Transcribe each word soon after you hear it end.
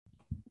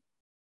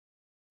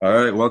All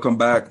right, welcome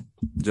back.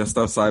 Just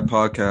Outside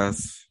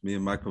Podcast. Me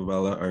and Mike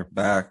Pavella are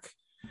back,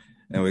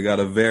 and we got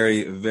a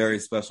very, very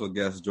special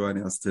guest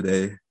joining us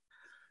today.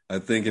 I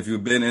think if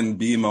you've been in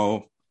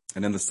BMO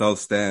and in the South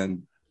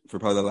Stand for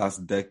probably the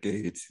last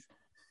decade,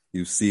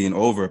 you've seen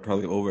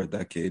probably over a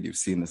decade, you've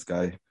seen this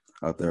guy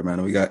out there,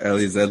 man. We got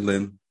Elie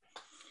Zedlin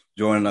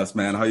joining us,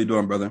 man. How you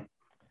doing, brother?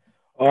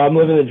 Oh, I'm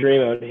living the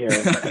dream out here.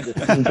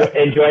 Just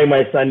enjoying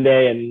my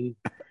Sunday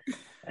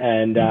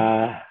and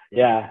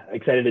yeah,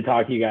 excited to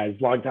talk to you guys.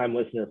 Long time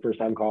listener, first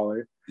time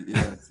caller.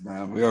 Yes,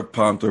 man. We are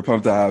pumped. We're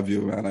pumped to have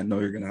you, man. I know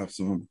you're gonna have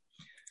some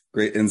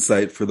great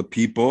insight for the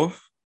people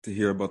to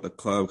hear about the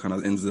club, kind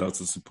of ins and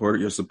outs of support,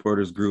 your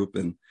supporters group.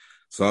 And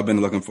so I've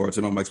been looking forward to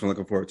it. I know Mike's been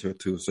looking forward to it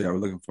too. So yeah, we're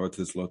looking forward to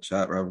this little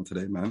chat we're having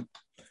today, man.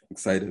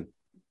 Excited.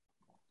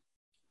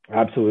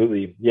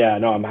 Absolutely. Yeah,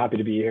 no, I'm happy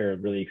to be here.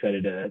 Really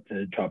excited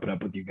to chop it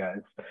up with you guys.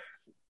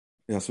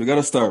 Yeah, so we got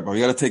to start, but we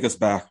got to take us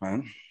back,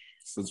 man.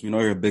 Since we know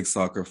you're a big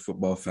soccer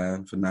football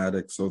fan,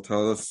 fanatic. So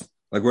tell us,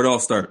 like, where'd it all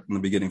start in the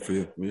beginning for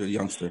you when you're a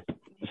youngster?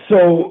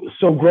 So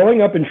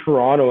growing up in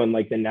Toronto in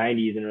like the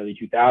 90s and early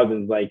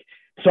 2000s, like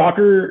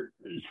soccer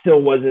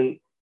still wasn't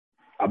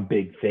a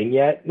big thing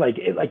yet. Like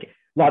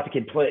lots of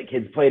kids played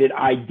it.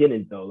 I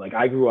didn't though. Like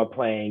I grew up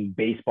playing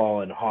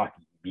baseball and hockey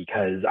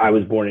because I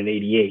was born in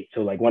 '88.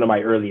 So like one of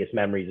my earliest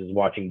memories is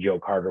watching Joe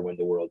Carter win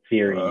the World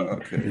Series,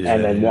 and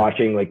then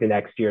watching like the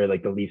next year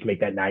like the Leafs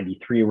make that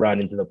 '93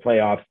 run into the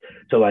playoffs.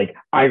 So like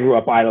I grew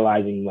up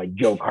idolizing like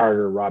Joe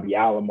Carter, Robbie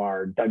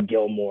Alomar, Doug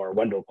Gilmour,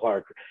 Wendell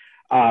Clark,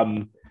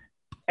 and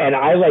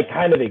I like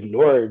kind of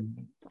ignored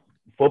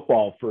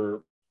football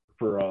for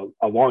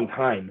a long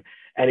time,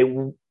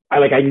 and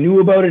I knew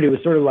about it. It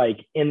was sort of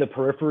like in the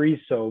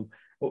periphery. So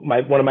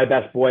one of my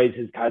best boys,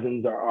 his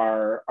cousins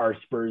are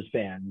Spurs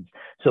fans.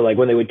 So like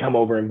when they would come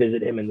over and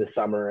visit him in the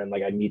summer and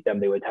like I'd meet them,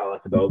 they would tell us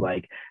about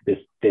like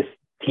this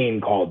team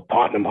called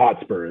Tottenham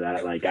Hotspur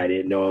that like I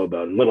didn't know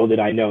about. And little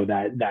did I know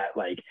that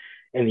like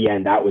in the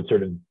end that would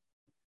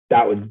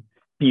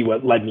be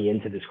what led me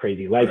into this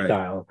crazy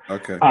lifestyle.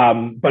 Right. Okay.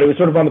 But it was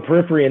sort of on the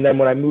periphery. And then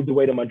when I moved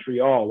away to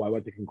Montreal, I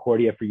went to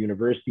Concordia for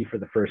university for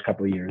the first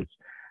couple of years.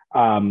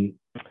 And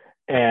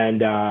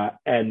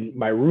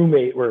my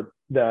roommate or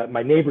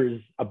my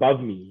neighbors above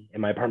me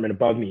in my apartment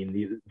above me in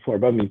the floor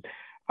above me,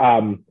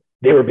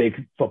 they were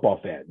big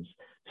football fans.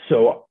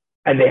 So,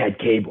 and they had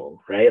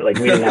cable, right? Like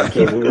we didn't have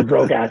cable. We were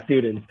broke ass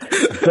students.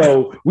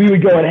 So we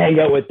would go and hang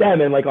out with them.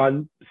 And like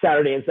on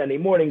Saturday and Sunday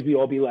mornings, we'd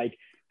all be like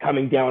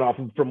coming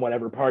down from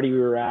whatever party we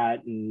were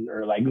at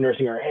or like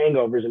nursing our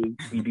hangovers and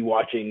we'd be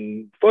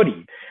watching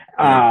footy.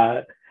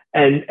 And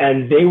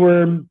they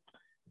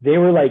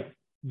were like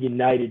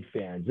United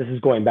fans. This is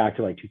going back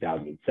to like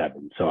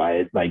 2007. So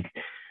I like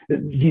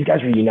these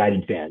guys were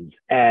United fans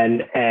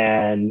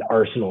and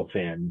Arsenal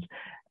fans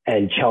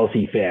and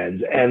Chelsea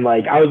fans. And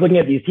like I was looking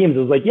at these teams, I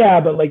was like, yeah,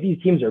 but like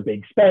these teams are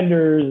big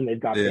spenders and they've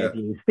got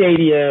fancy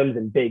stadiums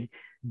and big,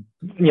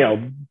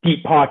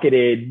 deep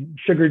pocketed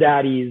sugar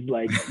daddies.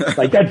 Like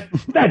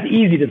that's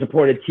easy to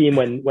support a team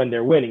when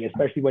they're winning,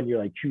 especially when you're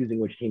like choosing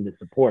which team to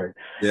support.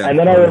 Yeah, and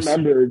then I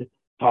remembered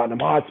Tottenham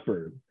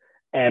Hotspur.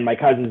 And my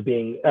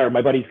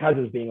buddy's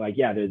cousins being like,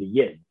 yeah, they're the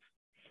Yids.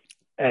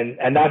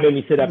 And that made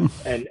me sit up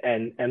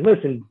and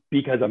listen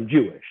because I'm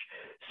Jewish.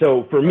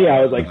 So for me,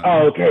 I was like,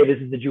 oh, okay, this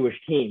is the Jewish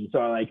team.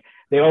 So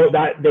they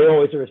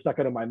always sort of stuck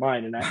out of my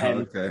mind. And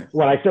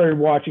when I started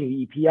watching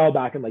the EPL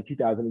back in like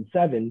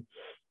 2007,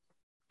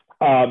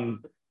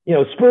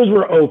 Spurs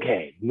were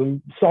okay,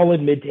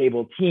 solid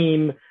mid-table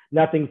team,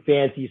 nothing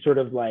fancy, sort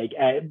of like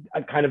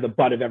kind of the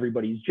butt of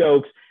everybody's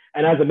jokes.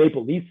 And as a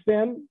Maple Leafs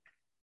fan,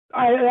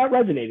 that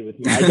resonated with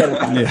me. I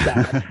identified with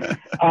that.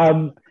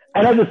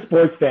 And as a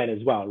sports fan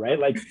as well, right?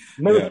 Like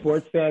most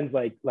sports fans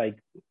like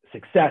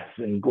success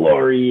and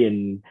glory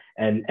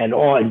and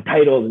all and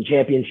titles and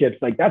championships,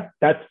 like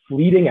that's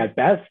fleeting at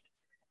best.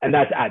 And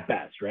that's at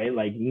best, right?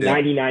 Like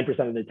 99%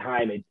 of the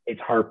time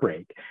it's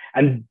heartbreak.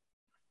 And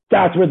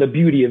that's where the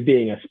beauty of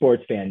being a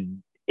sports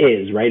fan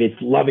is, right? It's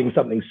loving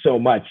something so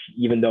much,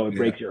 even though it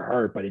breaks your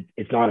heart, but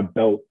it's not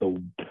about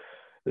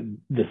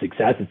the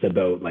success. It's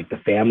about like the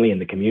family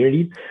and the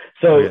community.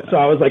 So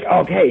I was like,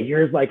 okay,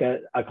 here's like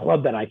a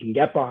club that I can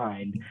get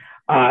behind.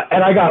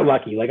 And I got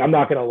lucky. Like, I'm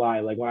not going to lie.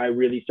 Like when I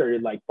really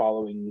started like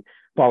following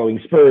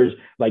Spurs,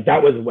 like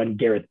that was when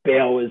Gareth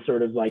Bale was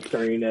sort of like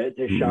starting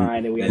to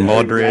shine, and we had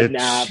Modric,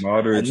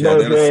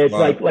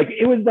 like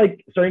it was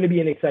like starting to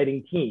be an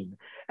exciting team.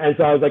 And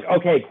so I was like,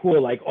 okay,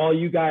 cool. Like all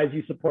you guys,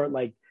 you support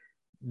like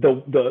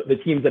the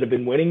teams that have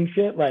been winning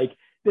shit. Like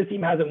this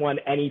team hasn't won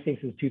anything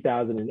since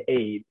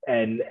 2008,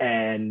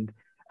 and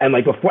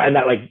like before, and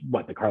that like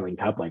what the Carling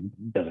Cup like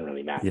doesn't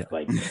really matter. Yeah.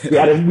 Like we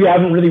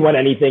haven't really won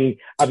anything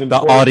of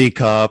importance. The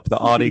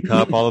Audi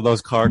Cup, all of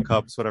those car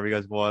cups, whatever you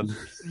guys won.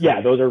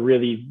 Yeah, those are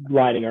really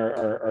lining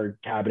our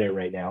cabinet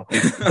right now.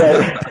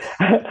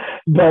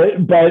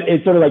 But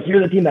it's sort of like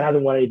here's a team that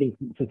hasn't won anything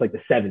since like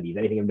the 70s,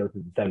 anything of note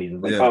since the 70s.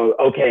 It's like, oh,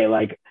 okay,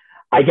 like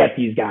I get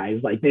these guys.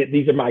 Like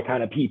these are my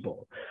kind of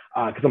people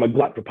because I'm a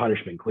glut for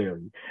punishment,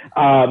 clearly.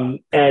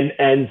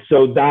 And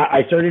so that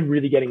I started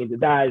really getting into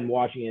that and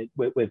watching it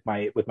with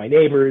my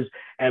neighbors,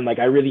 and like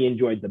I really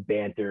enjoyed the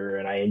banter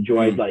and I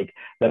enjoyed like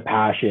the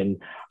passion.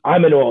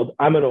 I'm an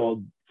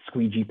old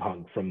squeegee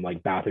punk from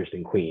like Bathurst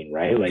and Queen,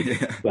 right?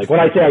 Like when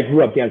I say I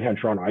grew up downtown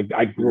Toronto,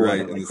 I grew up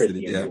at like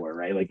Christie and Door,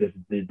 right? Like this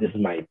is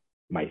my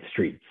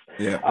streets.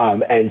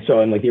 And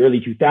so in like the early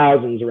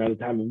 2000s, around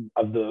the time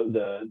of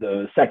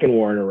the second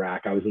war in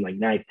Iraq, I was in like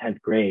 9th,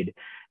 10th grade,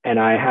 and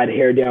I had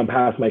hair down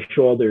past my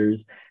shoulders,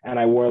 and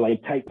I wore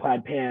like tight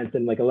plaid pants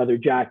and like a leather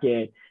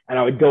jacket, and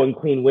I would go and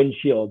clean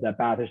windshields at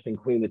Bathurst and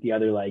Queen with the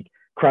other like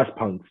crust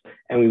punks,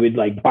 and we would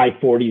like buy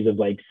 40s of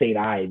like St.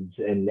 Ives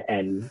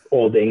and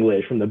Old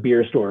English from the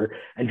beer store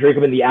and drink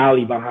them in the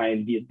alley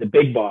behind the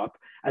Big Bop,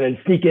 and then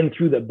sneak in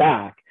through the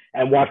back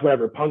and watch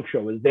whatever punk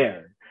show was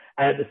there.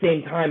 And at the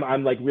same time,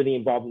 I'm like really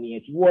involved in the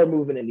anti-war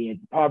movement and the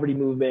anti-poverty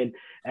movement.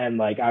 And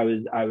like, I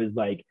was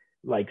like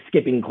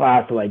skipping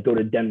class to like go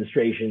to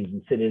demonstrations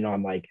and sit in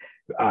on like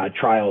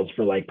trials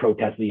for like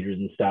protest leaders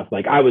and stuff.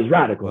 Like I was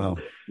radical. Wow.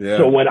 Yeah.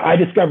 So when I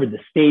discovered the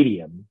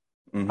stadium,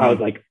 I was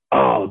like,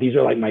 oh, these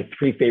are like my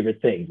three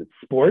favorite things. It's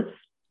sports.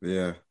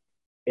 Yeah.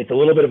 It's a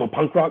little bit of a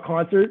punk rock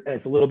concert, and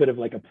it's a little bit of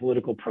like a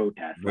political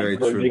protest, like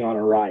verging on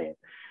a riot.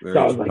 So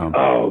I was like,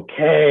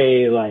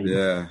 okay, like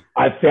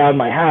I found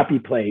my happy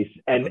place.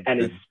 And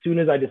as soon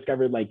as I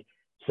discovered like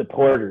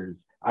supporters,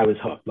 I was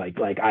hooked.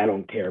 Like I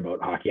don't care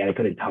about hockey. I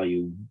couldn't tell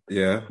you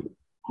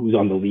who's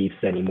on the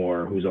Leafs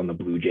anymore, who's on the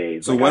Blue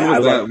Jays. So when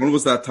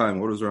was that time?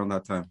 What was around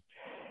that time?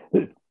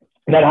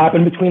 That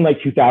happened between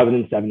like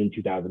 2007 and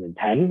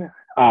 2010.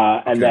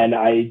 And then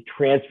I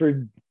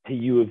transferred to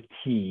U of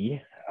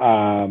T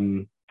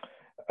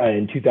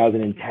in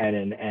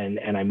 2010,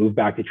 and I moved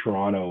back to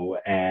Toronto,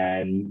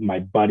 and my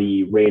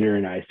buddy Rainer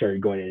and I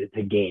started going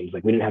to games.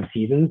 Like we didn't have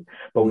seasons,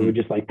 but we would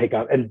just like pick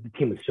up, and the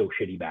team was so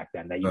shitty back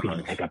then that you could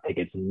just pick up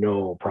tickets,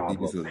 no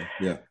problem.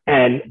 Yeah.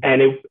 And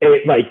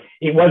it like,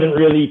 it wasn't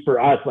really for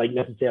us, like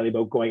necessarily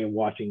about going and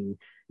watching,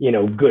 you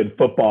know, good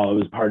football. It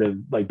was part of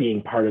like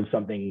being part of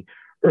something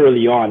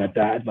early on at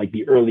that, like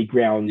the early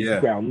ground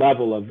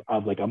level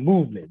of like a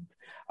movement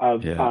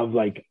of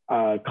like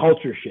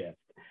culture shift.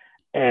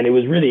 And it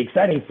was really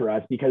exciting for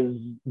us because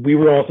we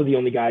were also the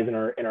only guys in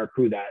our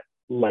crew that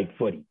liked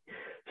footy.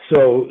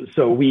 So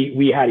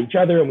we had each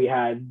other, and we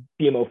had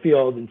BMO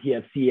Field and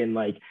TFC. And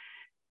like,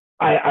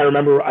 I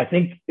remember, I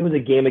think it was a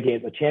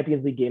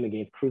Champions League game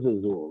against Cruz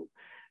Azul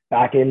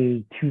back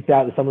in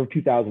the summer of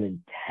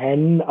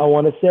 2010, I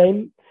want to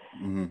say.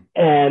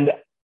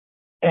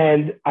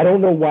 And I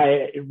don't know why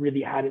it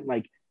really hadn't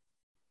like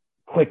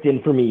clicked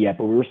in for me yet,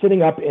 but we were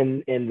sitting up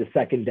in the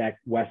second deck,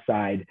 west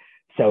side,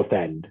 south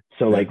end.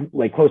 So like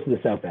close to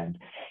the south end.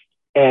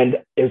 And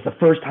it was the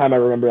first time I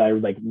remember I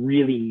like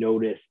really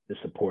noticed the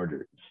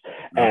supporters,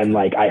 and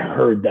like I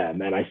heard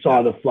them and I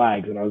saw the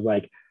flags, and I was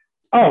like,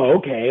 oh,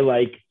 okay.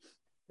 Like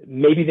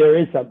maybe there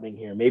is something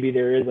here. Maybe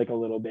there is like a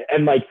little bit.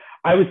 And like,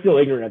 I was still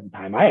ignorant at the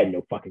time. I had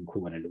no fucking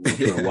clue what a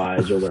Lutheran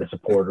was, or what a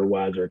supporter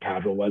was, or a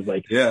casual was.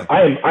 Like,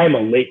 I am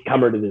a late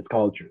comer to this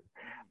culture.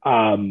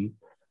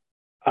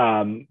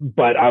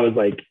 But I was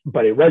like,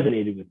 but it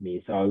resonated with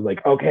me. So I was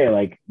like, okay,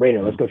 like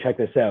Rainer, let's go check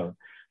this out.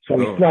 So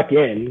we snuck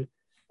in.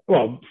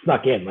 Like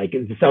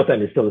the South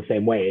End is still the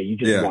same way. You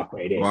just walk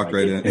right in.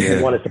 If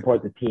you want to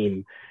support the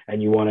team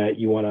and you want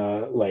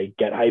to like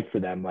get hyped for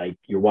them, like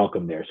you're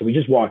welcome there. So we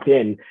just walked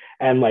in,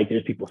 and like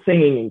there's people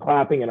singing and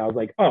clapping, and I was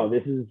like, oh,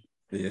 this is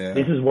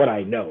what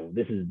I know.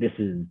 This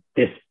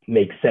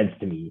makes sense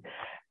to me.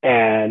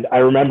 And I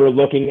remember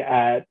looking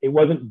at, it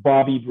wasn't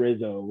Bobby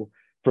Brizzo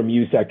from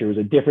U Sector. It was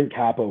a different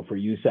capo for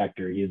U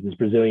Sector. He is this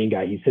Brazilian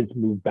guy. He's since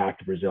moved back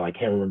to Brazil. I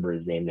can't remember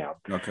his name now.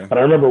 Okay. But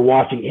I remember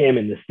watching him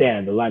in the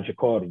stand, the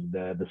Lanchacori,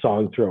 the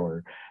song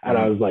thrower. And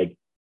I was like,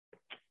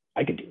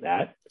 I could do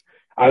that.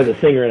 I was a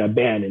singer in a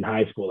band in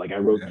high school. Like I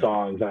wrote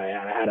songs. I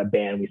had a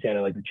band. We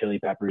sounded like the Chili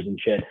Peppers and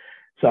shit.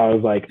 So I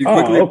was like,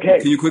 okay.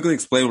 Can you quickly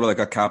explain what like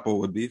a capo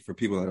would be for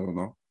people that don't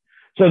know?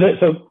 So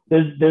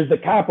there's the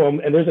capo,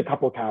 and there's a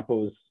couple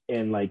capos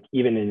in like,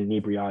 even in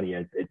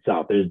Inebriati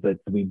itself.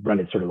 We run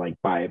it sort of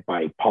like by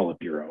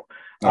Politburo,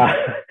 by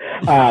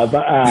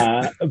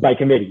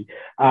committee.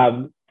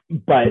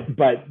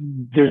 But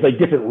there's like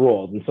different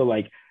roles. And so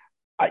like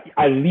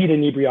I lead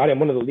Inebriati. I'm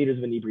one of the leaders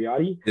of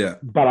Inebriati. Yeah.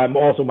 But I'm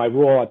also, my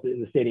role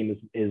in the stadium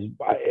is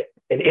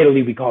in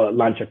Italy, we call it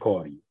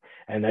Lanciacordi.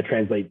 And that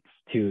translates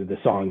to the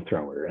song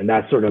thrower. And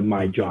that's sort of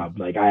my job.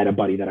 Like I had a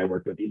buddy that I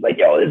worked with. He's like,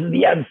 yo, this is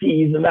the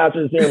MC, he's the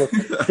master of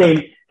the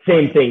ceremony.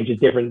 Same thing,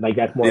 just different. Like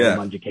that's more of a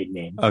Munjicate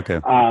name. Okay.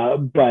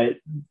 But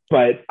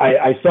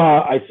I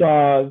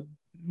saw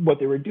what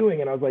they were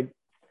doing, and I was like,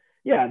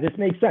 yeah, this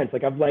makes sense.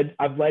 Like I've led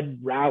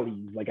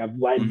rallies. Like I've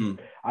led,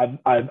 I've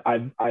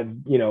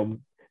you know,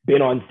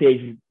 been on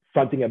stage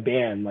fronting a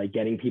band, like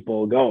getting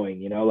people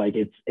going, you know, like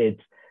it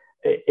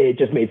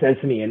just made sense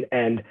to me.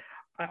 And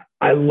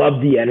I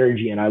love the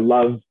energy, and I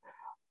love,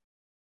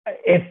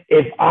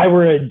 if I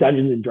were a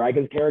Dungeons and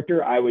Dragons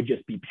character, I would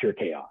just be pure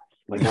chaos.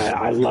 Like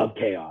I love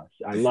chaos.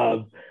 I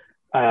love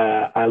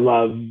I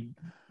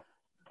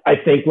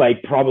think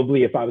like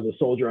probably if I was a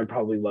soldier, I'd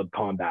probably love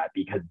combat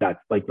because that's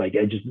like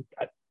it just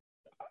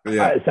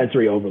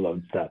sensory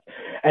overload stuff.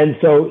 And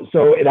so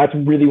that's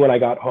really when I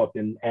got hooked.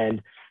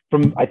 And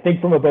from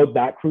about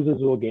that Cruz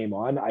Azul game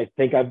on, I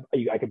think I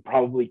could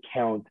probably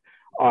count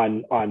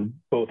on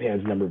both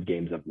hands the number of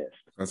games I've missed.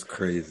 That's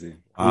crazy.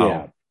 Wow.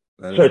 Yeah.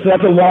 So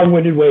that's a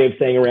long-winded way of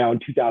saying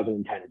around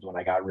 2010 is when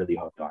I got really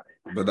hooked on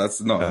it. But that's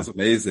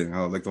amazing.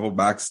 How like the whole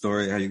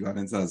backstory, how you got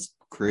into that's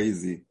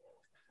crazy.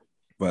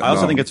 But I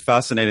also think it's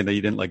fascinating that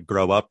you didn't like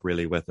grow up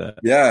really with it.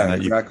 Yeah,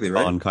 exactly.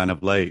 Right. On kind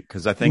of late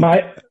because I think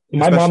my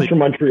mom's from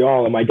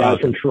Montreal and my dad's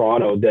from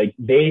Toronto.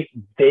 They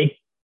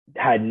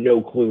had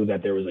no clue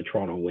that there was a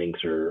Toronto Lynx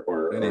or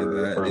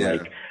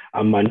like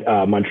a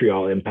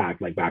Montreal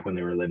Impact like back when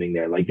they were living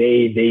there. Like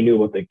they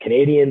knew about the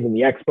Canadians and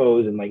the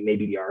Expos and like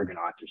maybe the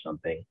Argonauts or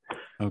something.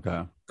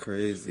 Okay,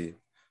 crazy.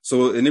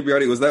 So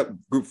Inebriati, was that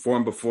group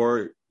formed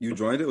before you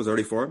joined it? Was it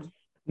already formed?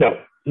 No.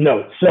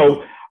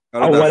 So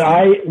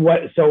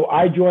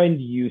I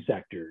joined U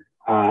Sector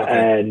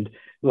and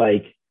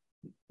like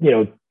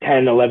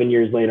 10, 11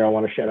 years later, I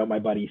want to shout out my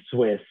buddy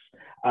Swiss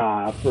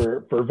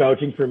for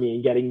vouching for me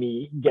and getting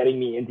me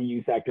into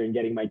U Sector and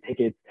getting my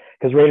tickets,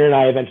 because Rainer and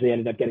I eventually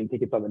ended up getting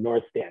tickets on the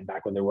North Stand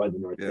back when there was a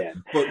North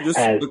Stand. Well, just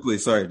quickly,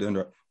 sorry to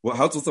interrupt. Well,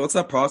 what's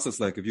that process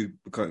like if you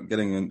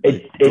getting in?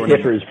 It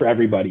differs for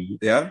everybody.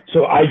 Yeah.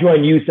 So I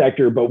joined U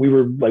Sector, but we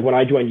were like, when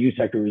I joined U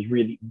Sector,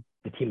 the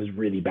team was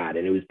really bad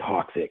and it was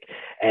toxic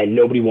and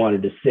nobody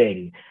wanted to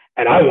sing.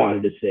 And I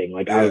wanted to sing.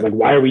 Like, I was like,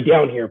 why are we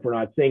down here if we're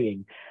not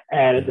singing?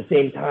 And at the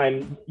same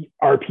time,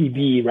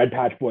 RPB, Red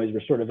Patch Boys,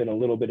 were sort of in a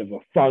little bit of a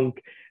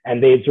funk,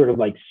 and they had sort of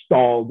like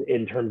stalled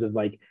in terms of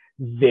like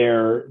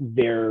their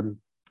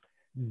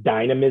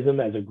dynamism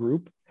as a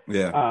group.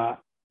 Yeah.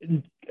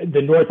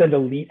 The North End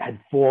Elite had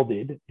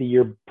folded the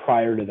year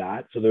prior to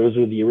that. So those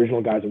were the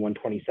original guys in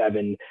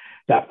 127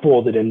 that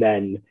folded, and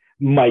then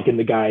Mike and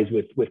the guys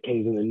with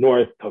Kings in the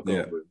North took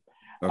over.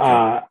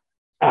 Okay.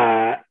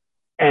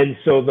 And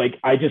so like,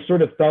 I just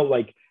sort of felt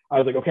like, I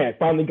was like, okay, I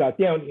finally got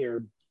down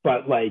here,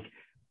 but like,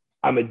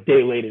 I'm a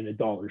day late and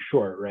 $1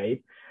 short.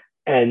 Right.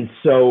 And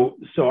so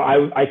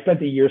I spent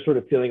the year sort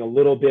of feeling a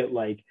little bit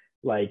like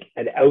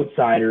an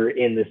outsider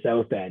in the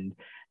South End.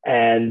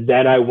 And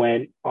then I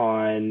went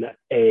on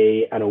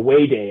an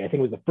away day. I think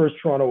it was the first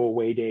Toronto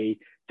away day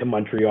to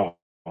Montreal.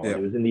 Yeah.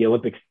 It was in the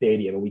Olympic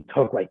Stadium, and we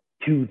took like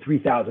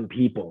 2,000-3,000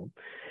 people.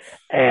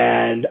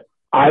 And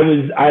I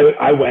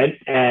went,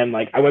 and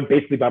like, I went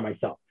basically by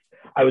myself.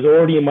 I was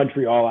already in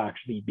Montreal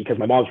actually because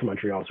my mom's from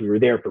Montreal, so we were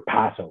there for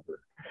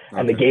Passover,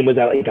 and the game was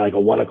at like a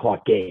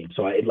 1:00 game,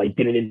 so it like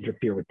didn't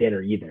interfere with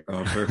dinner either.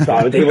 So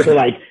I was able to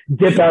like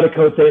dip out of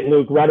Côte St.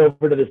 Luc, run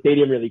over to the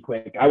stadium really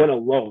quick. I went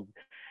alone,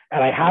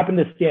 and I happened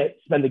to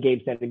spend the game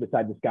standing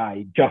beside this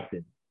guy,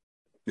 Justin.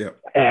 Yeah,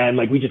 and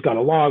like we just got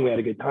along. We had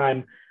a good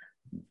time.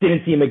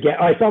 Didn't see him again.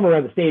 I saw him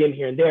around the stadium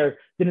here and there.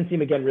 Didn't see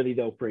him again really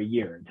though for a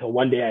year, until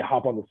one day I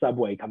hop on the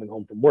subway coming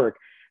home from work,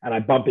 and I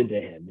bump into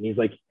him, and he's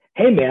like,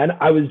 "Hey man,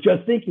 I was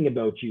just thinking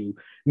about you.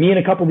 Me and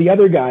a couple of the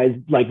other guys,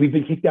 like we've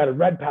been kicked out of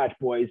Red Patch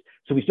Boys,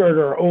 so we started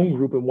our own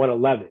group in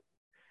 111.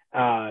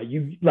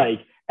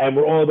 And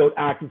we're all about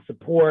active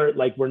support.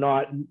 Like we're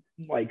not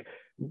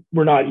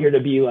here to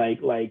be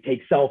like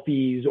take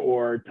selfies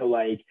or to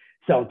like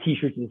sell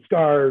T-shirts and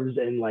scarves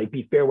and like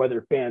be fair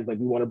weather fans. Like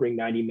we want to bring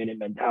 90-minute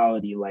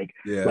mentality, like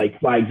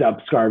flags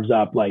up, scarves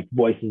up, like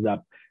voices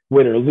up,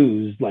 win or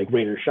lose, like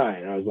rain or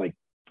shine." And I was like,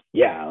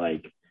 "Yeah."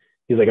 Like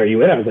he's like, "Are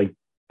you in?" I was like,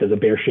 "Does a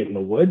bear shit in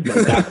the woods?"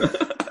 Like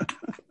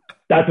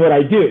that's what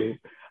I do.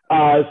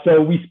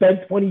 So we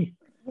spent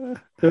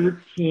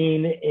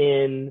 2013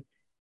 in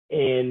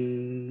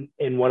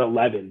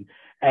 111.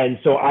 And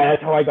so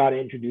that's how I got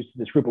introduced to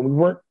this group. And we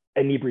weren't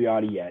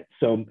Inebriati yet.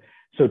 So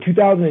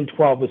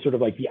 2012 was sort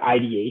of like the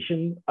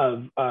ideation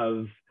of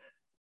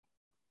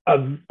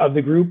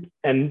the group.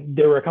 And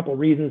there were a couple of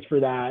reasons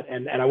for that.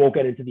 And I won't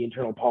get into the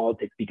internal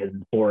politics because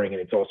it's boring and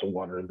it's also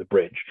water in the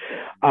bridge.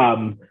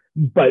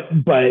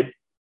 But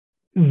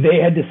they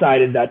had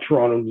decided that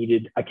Toronto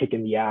needed a kick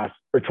in the ass,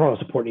 or Toronto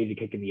support needed a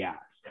kick in the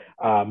ass.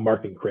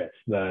 Mark and Chris,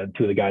 the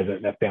two of the guys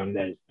that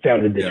founded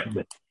this.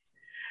 Yeah.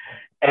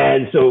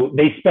 And so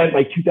they spent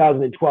like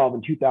 2012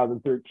 and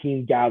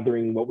 2013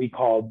 gathering what we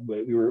called,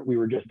 we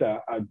were just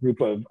a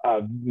group of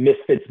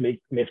misfits,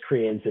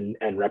 miscreants,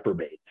 and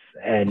reprobates.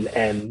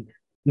 And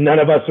none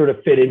of us sort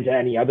of fit into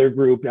any other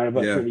group. None of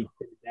us really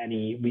fit into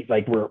any,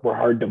 we're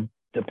hard to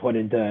put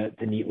into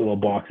neat little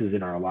boxes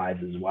in our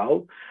lives as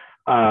well.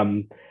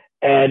 And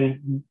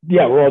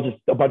yeah, we're all just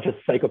a bunch of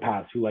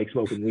psychopaths who like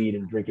smoking weed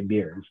and drinking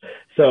beers.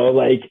 So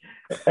like,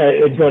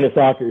 and going to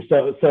soccer.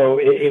 So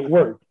it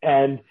worked.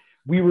 And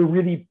we were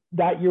really,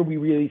 that year we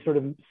really sort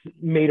of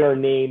made our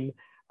name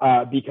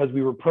because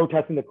we were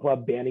protesting the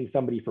club banning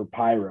somebody for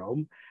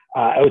pyro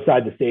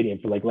outside the stadium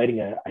for like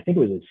lighting I think it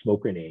was a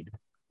smoke grenade.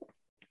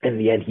 And in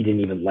the end, he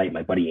didn't even light.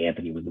 My buddy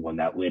Anthony was the one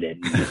that lit it.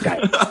 And this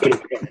guy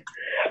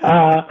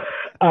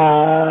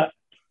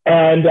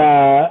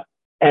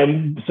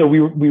And so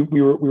we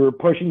were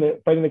fighting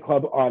the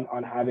club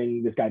on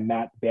having this guy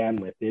Matt ban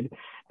lifted,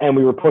 and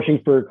we were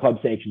pushing for club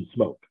sanctioned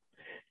smoke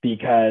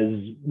because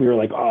we were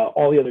like,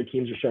 all the other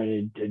teams are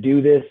starting to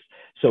do this.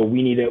 So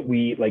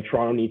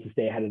Toronto needs to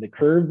stay ahead of the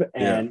curve.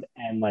 And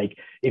like,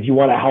 if you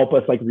want to help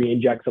us like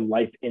re-inject some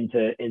life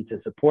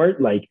into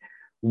support, like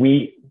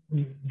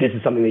this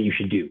is something that you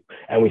should do.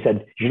 And we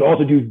said, you should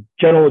also do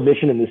general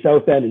admission in the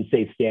South End and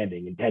safe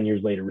standing. And 10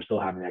 years later, we're still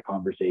having that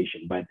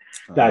conversation, but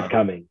that's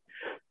coming.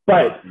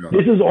 But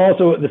this is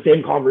also the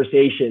same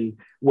conversation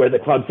where the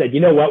club said, you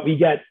know what, we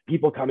get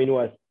people coming to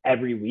us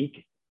every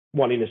week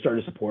wanting to start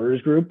a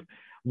supporters group.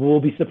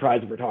 We'll be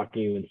surprised if we're talking to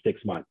you in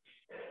 6 months.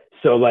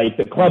 So like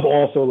the club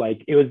also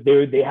like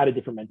they had a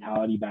different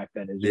mentality back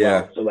then as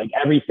well. So like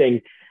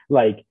everything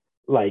like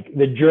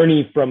the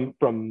journey from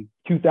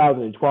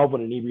 2012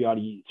 when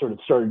Inebriati sort of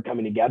started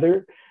coming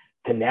together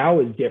to now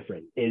is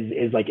different,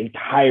 is like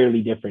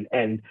entirely different.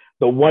 And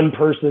the one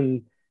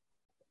person,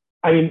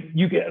 I mean,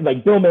 you can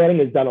like Bill Manning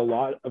has done a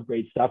lot of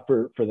great stuff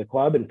for the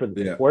club and for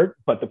the support,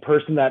 but the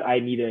person that I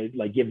need to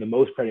like give the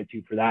most credit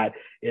to for that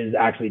is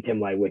actually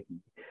Tim Leiweke.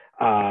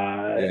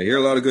 I hear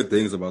a lot of good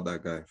things about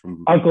that guy.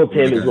 From Uncle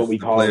Tim is what we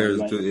call him.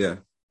 Like,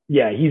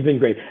 yeah, he's been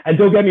great. And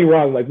don't get me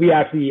wrong, like we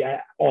actually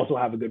also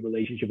have a good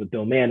relationship with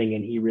Bill Manning,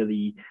 and he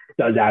really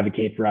does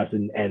advocate for us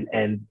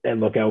and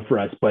look out for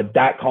us. But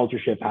that culture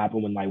shift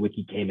happened when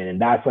Leiweke came in,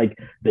 and that's like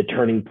the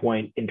turning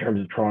point in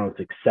terms of Toronto's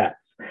success.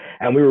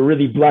 And we were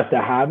really blessed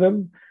to have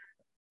him.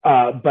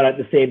 But at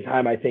the same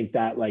time, I think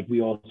that like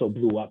we also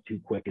blew up too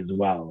quick as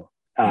well.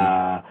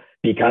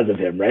 Because of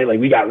him, right? Like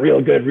we got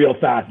real good real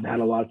fast and had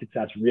a lot of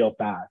success real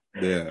fast.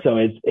 So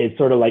it's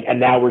sort of like,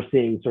 and now we're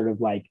seeing sort of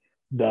like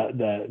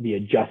the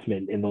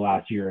adjustment in the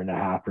last year and a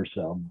half or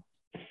so.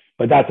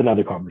 But that's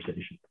another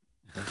conversation.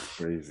 That's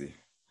crazy.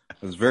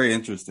 It's very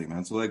interesting,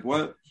 man. So like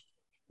what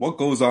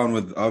goes on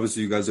with,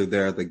 obviously you guys are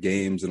there at the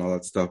games and all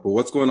that stuff, but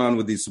what's going on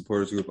with these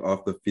supporters group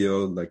off the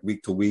field, like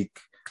week to week?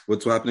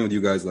 What's happening with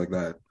you guys like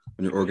that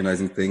when you're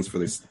organizing things for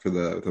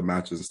the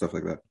matches and stuff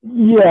like that?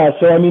 Yeah,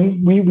 so I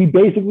mean, we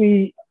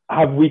basically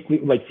have weekly,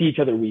 like see each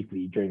other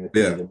weekly during the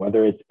season,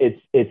 whether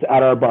it's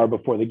at our bar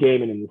before the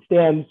game and in the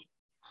stands,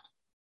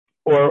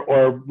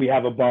 or we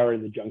have a bar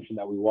in the Junction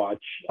that we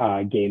watch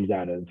games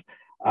out of,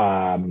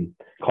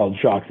 called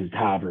Shox's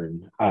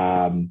Tavern.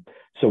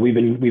 So we've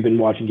been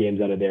watching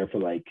games out of there for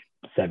like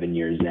 7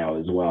 years now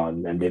as well,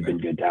 and they've been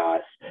good to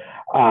us.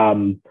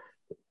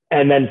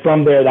 And then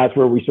from there, that's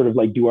where we sort of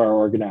like do our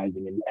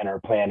organizing and our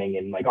planning,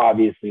 and like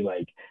obviously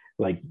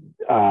like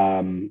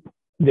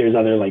there's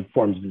other like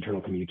forms of internal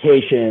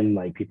communication,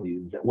 like people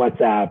use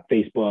WhatsApp,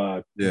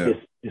 Facebook,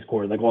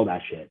 Discord, like all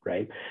that shit,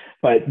 right?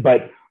 But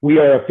we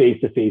are a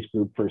face-to-face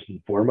group first and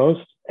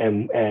foremost,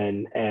 and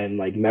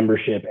like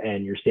membership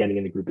and your standing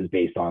in the group is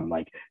based on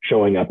like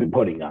showing up and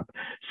putting up.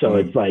 So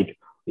it's like,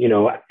 you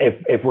know,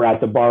 if we're at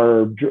the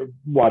bar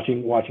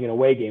watching an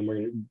away game, we're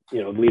gonna,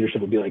 you know, leadership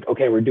will be like,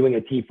 okay, we're doing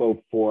a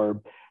TIFO for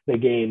the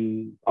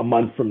game a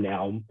month from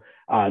now.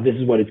 This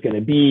is what it's going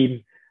to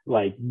be.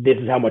 Like, this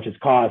is how much it's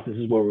cost. This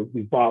is where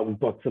we've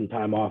booked some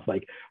time off.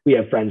 Like, we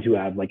have friends who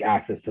have like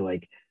access to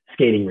like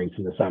skating rinks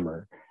in the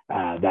summer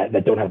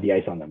that don't have the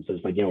ice on them. So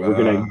it's like, you know,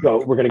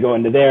 we're gonna go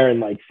into there and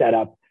like set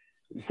up.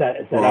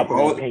 I've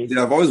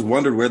always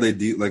wondered where they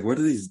do, like, where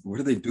do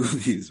they do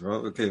these,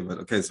 bro?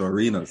 Okay, so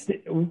arenas.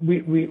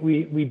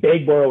 We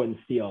beg, borrow, and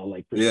steal,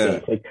 like, for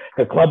space. Like,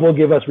 the club will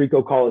give us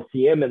Rico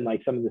Coliseum and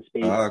like some of the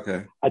space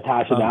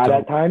attached to that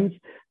at times.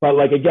 But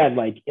like, again,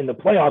 like in the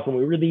playoffs when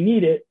we really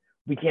need it,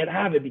 we can't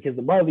have it because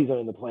the Marlies are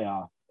in the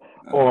playoffs.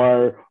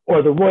 Or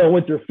the Royal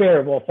Winter Fair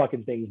of all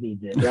fucking things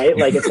needs it, right?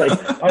 Like, it's like,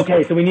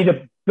 okay, so we need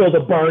to build a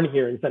barn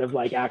here instead of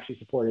like actually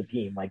support a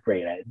team. Like,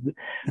 great.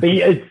 But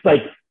it's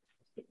like,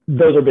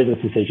 those are business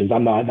decisions.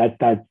 I'm not,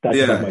 that's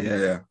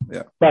yeah.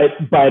 But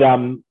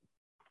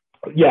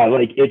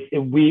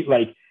we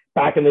like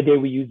back in the day,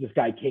 we used this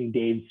guy, King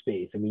Dave's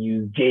space, and we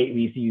used to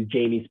use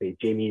Jamie's space.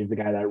 Jamie is the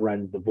guy that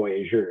runs the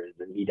Voyageurs,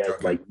 and he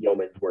does like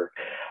yeoman's work.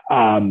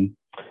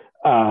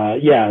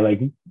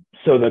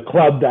 So the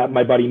club that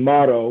my buddy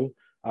Motto,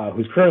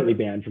 who's currently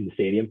banned from the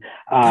stadium,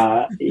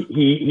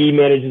 he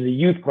manages a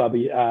youth club.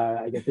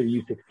 I guess they're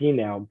U16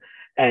 now,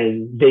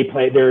 and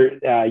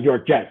they're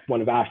York Jets,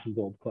 one of Ashton's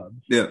old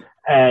clubs. Yeah,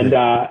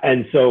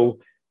 and so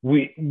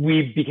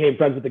we became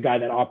friends with the guy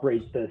that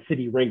operates the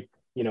city rink,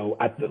 you know,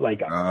 at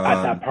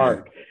that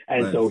park.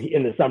 And nice. So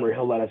in the summer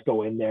he'll let us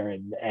go in there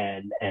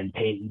and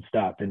paint and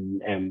stuff,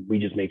 and we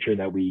just make sure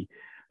that we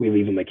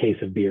leave him a case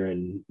of beer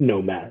and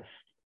no mess.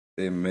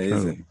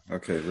 Amazing.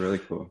 Okay, really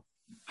cool.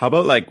 How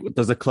about, like,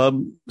 does the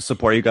club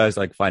support you guys,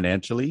 like,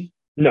 financially?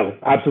 No,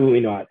 absolutely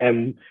not.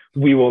 And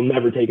we will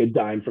never take a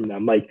dime from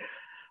them. Like,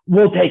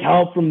 we'll take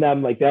help from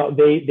them. Like,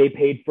 they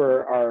paid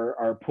for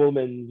our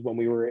Pullmans when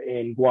we were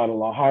in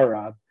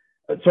Guadalajara.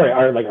 Sorry,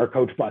 our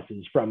coach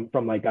buses from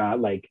like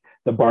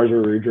the bars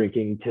where we were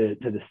drinking to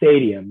the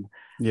stadium.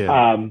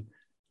 Yeah.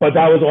 But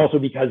that was also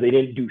because they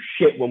didn't do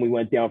shit when we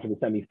went down for the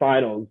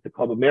semifinals to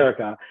Club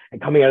America.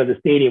 And coming out of the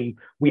stadium,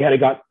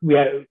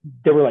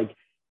 there were like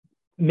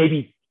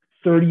maybe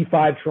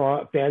 35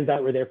 fans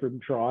that were there from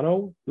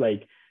Toronto,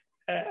 like,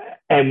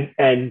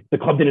 and the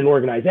club didn't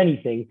organize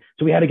anything.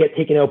 So we had to get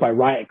taken out by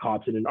riot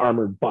cops in an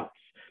armored bus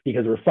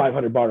because there were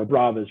 500 Barra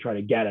Bravas trying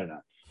to get at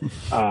us.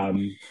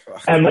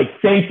 And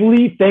like,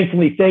 thankfully,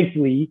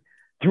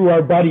 through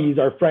our buddies,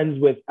 our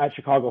friends at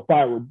Chicago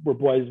Fire, were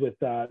boys with,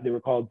 they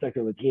were called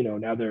Sector Latino.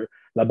 Now they're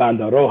La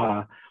Banda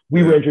Roja.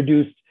 We were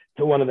introduced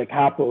to one of the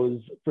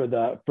capos for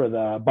the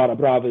Barra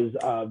Bravas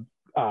of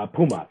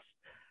Pumas,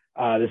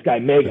 this guy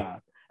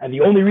Mega. And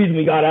the only reason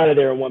we got out of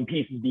there in one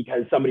piece is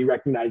because somebody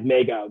recognized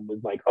Mega and was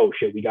like, oh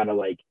shit, we got to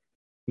like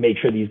make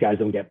sure these guys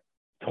don't get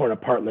torn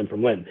apart limb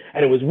from limb.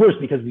 And it was worse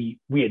because we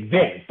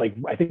advanced. Like,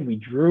 I think we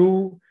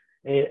drew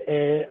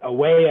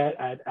away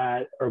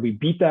at or we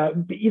beat that.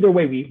 Either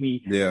way,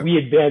 we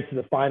advanced to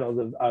the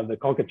finals of the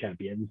Conca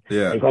champions.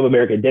 And Club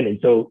America didn't.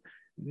 So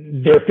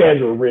their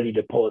fans were ready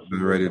to pull us.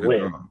 Ready to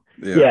go.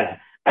 Yeah.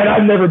 And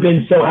I've never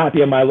been so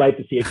happy in my life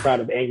to see a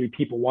crowd of angry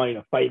people wanting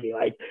to fight me.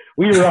 Like,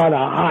 we were on a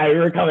high. We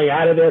were coming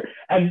out of there,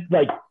 and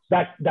like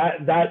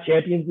that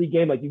Champions League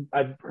game. Like,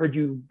 I've heard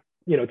you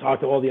talk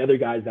to all the other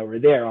guys that were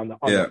there on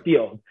the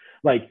field.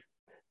 Like,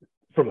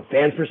 from a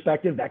fan's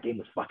perspective, that game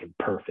was fucking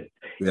perfect.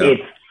 Yeah.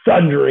 It's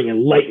thundering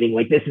and lightning.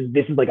 Like, this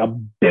is like a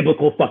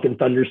biblical fucking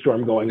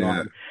thunderstorm going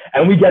on,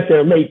 and we get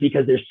there late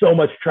because there's so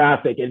much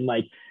traffic and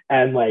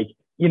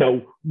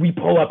we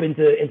pull up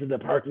into the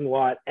parking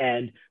lot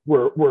and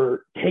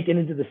we're taken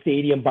into the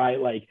stadium by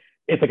like,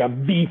 it's like a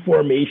V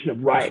formation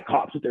of riot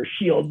cops with their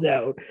shields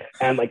out.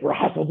 And like, we're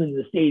hustled into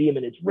the stadium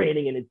and it's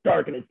raining and it's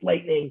dark and it's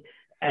lightning.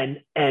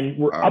 And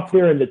we're up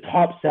there in the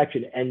top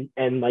section.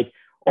 And like,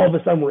 all of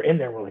a sudden we're in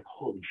there. And we're like,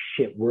 holy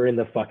shit, we're in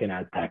the fucking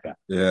Azteca.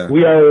 Yeah.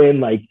 We are in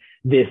like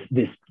this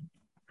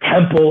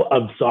temple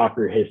of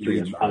soccer history,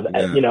 and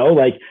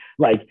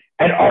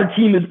our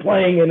team is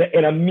playing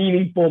in a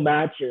meaningful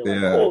match here. Like,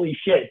 holy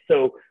shit.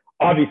 So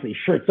obviously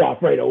shirts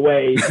off right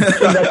away.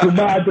 Chinga tu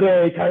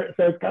madre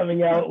starts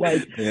coming out.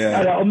 Like,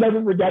 and I'll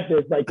never forget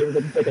this. Like, it was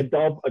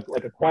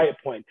like a quiet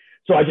point.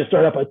 So I just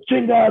started up a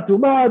chinga tu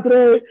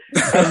madre,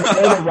 and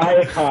the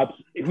riot cops,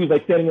 who's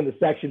like standing in the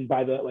section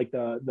by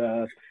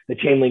the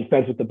chain link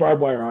fence with the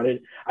barbed wire on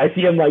it. I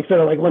see him like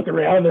sort of like look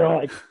around. They're all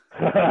like,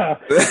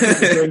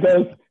 there it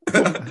goes.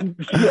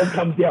 Shield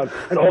comes down,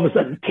 and all of a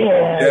sudden,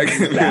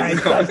 bags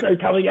start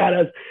coming at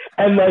us.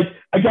 And like,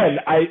 again,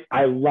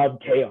 I love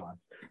chaos.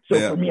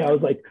 So for me, I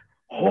was like,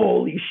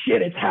 holy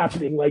shit, it's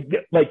happening. Like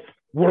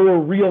we're a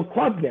real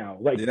club now.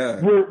 Like,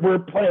 we're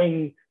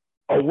playing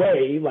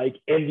away, like,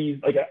 in these,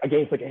 like,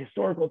 against like a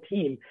historical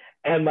team,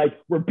 and like,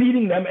 we're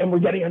beating them and we're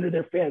getting under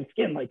their fans'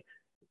 skin. Like,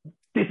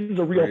 this is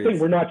a real thing.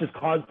 We're not just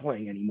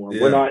cosplaying anymore.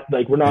 We're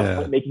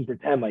not making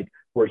pretend like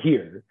we're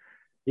here.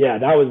 Yeah,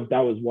 that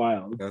was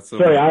wild.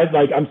 Sorry,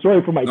 I'm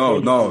sorry for my. No,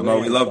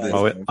 we love this.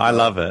 Oh, I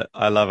love it.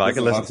 I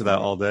can listen to that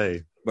all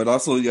day. But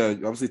also,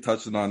 obviously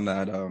touching on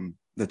that,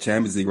 the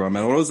Champions League run,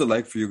 man. What was it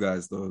like for you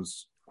guys?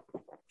 Those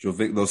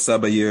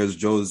Seba years,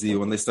 Josie,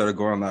 when they started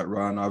going on that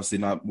run, obviously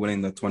not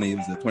winning the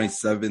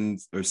 27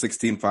 or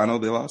 16 final,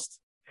 they lost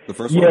the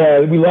first one.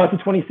 Yeah, we lost the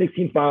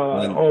 2016 final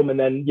at home, and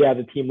then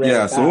the team ran.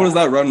 Yeah, so what was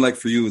that run like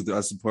for you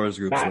as supporters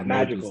group?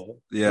 Magical,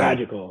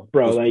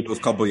 bro. Those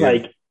couple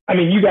years. Like, I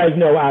mean, you guys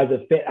know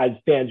as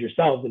fans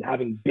yourselves and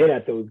having been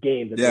at those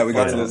games. We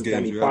got to those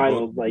games.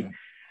 Semifinals,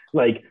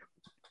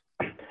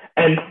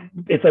 and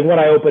it's like what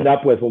I opened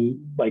up with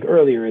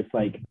earlier. It's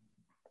like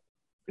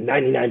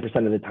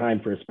 99% of the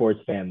time for a sports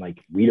fan, like,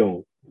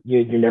 you're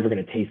never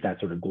going to taste that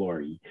sort of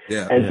glory.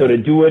 Yeah. And so to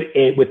do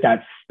it with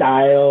that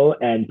style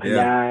and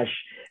panache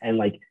and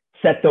like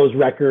set those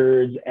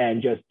records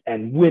and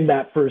win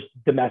that first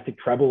domestic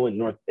treble in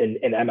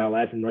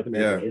MLS and North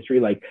American history,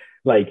 like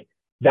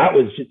that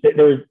was just, it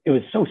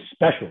was so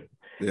special.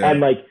 Yeah. And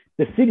like,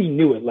 the city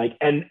knew it, like,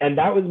 and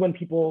that was when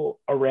people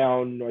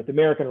around North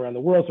America and around the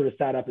world sort of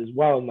sat up as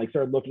well and like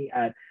started looking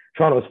at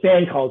Toronto's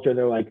fan culture.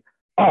 They're like,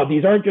 oh,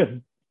 these aren't just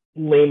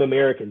lame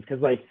Americans. Cause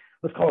like,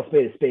 let's call a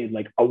spade.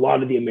 Like, a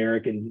lot of the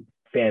American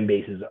fan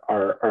bases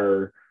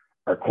are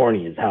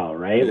corny as hell,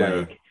 right?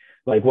 Yeah.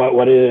 Like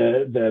what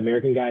do the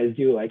American guys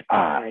do? Like,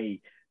 I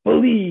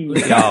believe.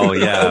 Oh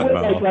yeah, bro.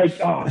 I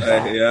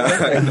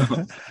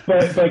know.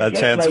 But that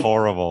chant's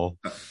horrible.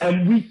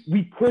 And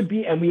we could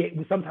be, and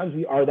we sometimes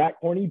we are that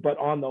corny, but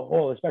on the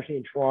whole, especially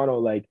in Toronto,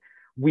 like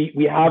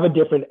we have a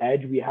different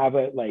edge. We have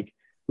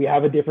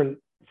a different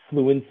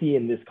fluency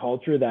in this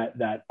culture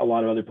that a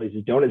lot of other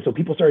places don't. And so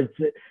people started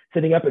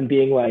sitting up and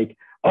being like,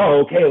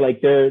 oh, okay, like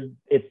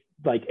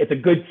it's a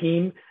good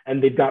team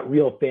and they've got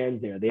real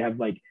fans there. They have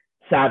like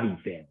savvy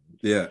fans.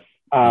 Yeah.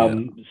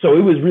 So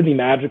it was really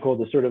magical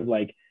to sort of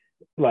like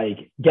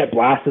get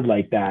blasted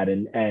like that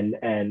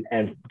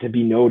and to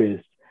be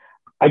noticed.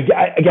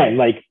 Again,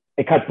 like,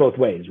 it cuts both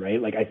ways,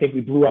 right? Like, I think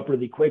we blew up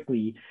really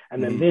quickly,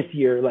 and then this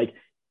year, like,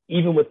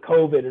 even with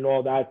COVID and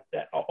all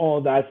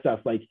that stuff,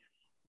 like,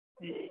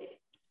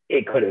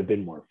 it could have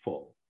been more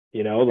full,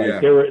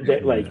 like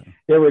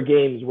there were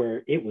games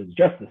where it was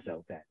just the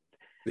South End.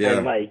 Yeah.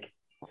 And like,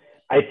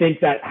 I think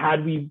that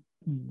had we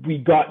we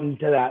gotten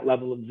to that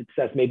level of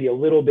success maybe a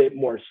little bit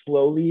more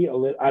slowly.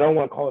 I don't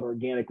want to call it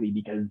organically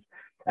because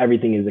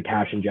everything is a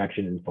cash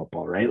injection in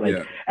football, right? Like,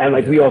 yeah. And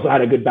like, we also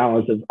had a good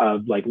balance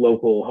of like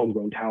local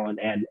homegrown talent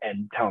and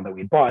talent that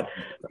we bought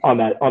on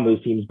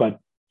those teams. But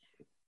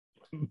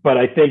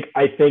I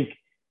think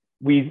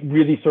we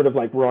really sort of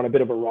like, we're on a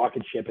bit of a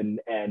rocket ship and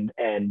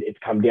it's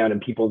come down,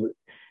 and people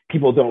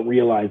don't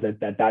realize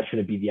that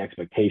shouldn't be the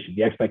expectation.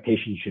 The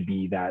expectation should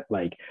be that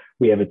like,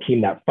 we have a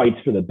team that fights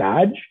for the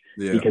badge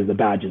because the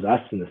badge is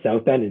us in the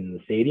South End and in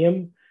the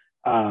stadium.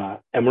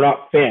 And we're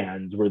not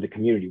fans, we're the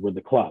community, we're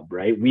the club,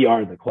 right? We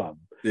are the club.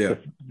 Yeah.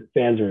 The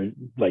fans are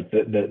like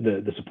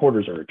the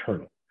supporters are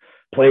eternal.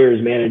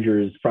 Players,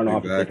 managers, front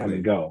office, they come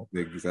and go.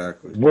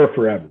 Exactly. We're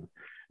forever.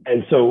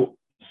 And so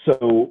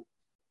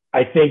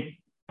I think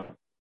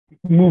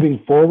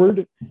moving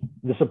forward,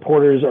 the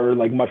supporters are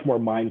like much more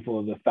mindful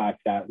of the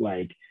fact that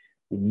like,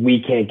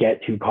 we can't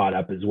get too caught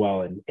up as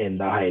well in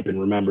the hype, and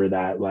remember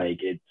that like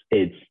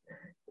it's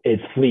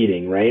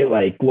fleeting, right?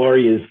 Like,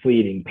 glory is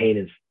fleeting, pain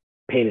is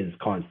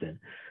constant.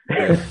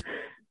 And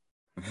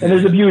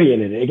there's a beauty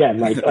in it. Again,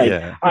 like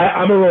yeah.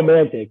 I'm a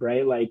romantic,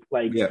 right? Like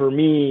yeah. for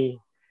me,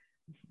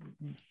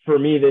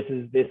 this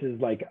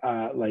is like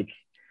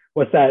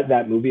what's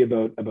that movie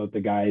about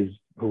the guys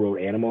who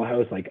wrote Animal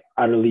House? Like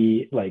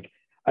utterly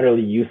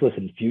useless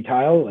and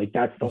futile. Like,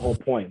 that's the whole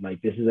point.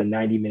 Like, this is a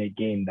 90-minute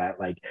game that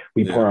like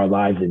we pour our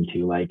lives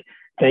into. Like,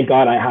 thank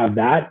God I have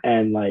that,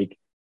 and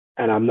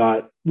I'm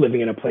not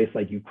living in a place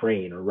like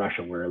Ukraine or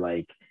Russia where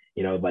like,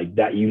 you know, like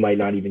that you might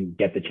not even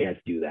get the chance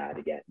to do that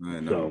again.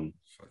 I know.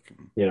 So,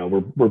 you know,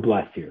 we're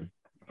blessed here.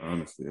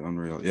 Honestly,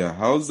 unreal. Yeah.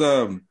 How's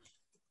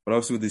but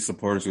obviously with these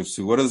supporters groups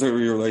too, what is your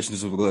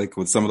relationship like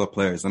with some of the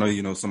players? I know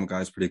you know some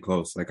guys pretty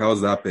close. Like, how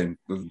has that been,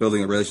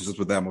 building relationships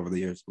with them over the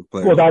years with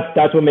players? Well,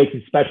 that's what makes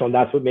it special, and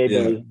that's what made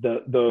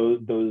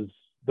those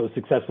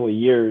successful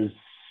years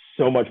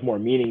so much more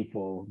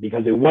meaningful,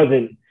 because it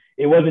wasn't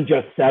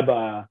just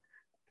Seba,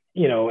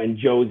 you know, and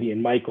Josie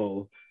and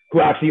Michael, who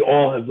actually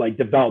all have like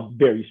developed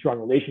very strong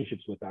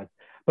relationships with us,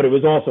 but it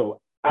was also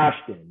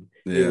Ashton.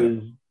 It was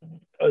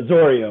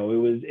Osorio. It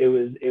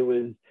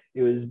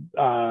was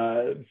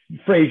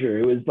Frazier.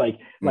 It was like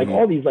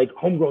all these like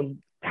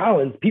homegrown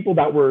talents, people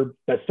that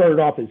started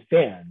off as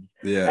fans.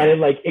 Yeah.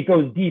 And it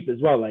goes deep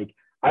as well. Like,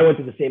 I went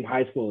to the same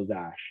high school as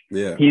Ash.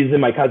 Yeah. He's in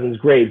my cousin's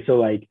grade. So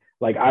like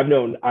I've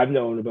known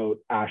about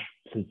Ash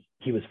since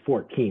he was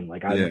 14.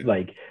 Like, his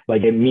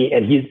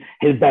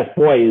best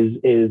boy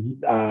is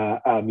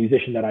a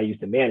musician that I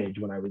used to manage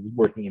when I was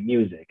working in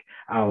music,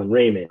 Alan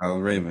Raymond.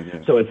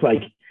 Yeah. So it's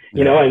like,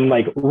 you know, and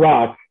like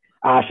Rock,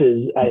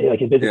 Ash's like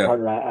his business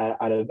partner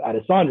out of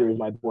Saunders is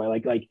my boy.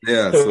 So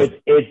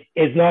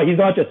it's not, he's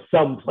not just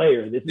some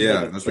player. This is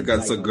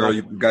that's the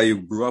guy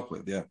you grew up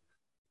with. Yeah.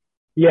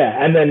 Yeah,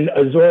 and then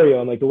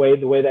Osorio, and like the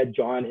way that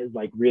John has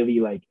like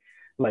really like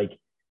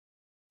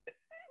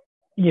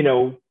you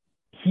know,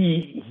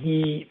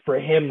 he for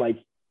him, like,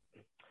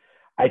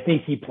 I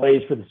think he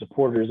plays for the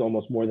supporters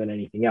almost more than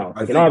anything else.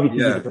 Like, and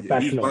obviously he's a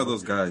professional. He's one of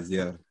those guys.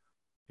 Yeah.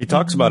 He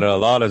talks about it a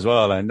lot as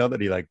well. I know that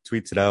he like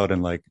tweets it out,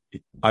 and like,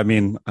 I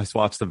mean, I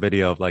watched the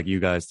video of like you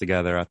guys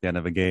together at the end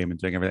of a game and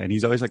doing everything. And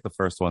he's always like the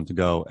first one to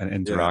go and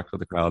interact with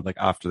the crowd, like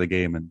after the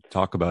game, and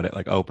talk about it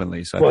like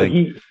openly. So I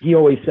think he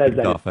always says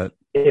that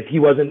if he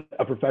wasn't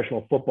a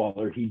professional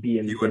footballer, he'd be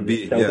in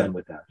the South End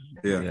with us.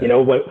 Yeah. You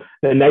know, what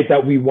the night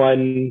that we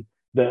won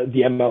the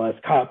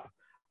MLS Cup,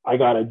 I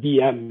got a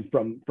DM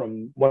from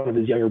one of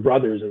his younger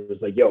brothers. It was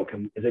like, "Yo,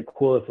 is it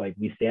cool if like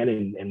we stand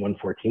in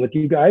 114 with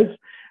you guys?"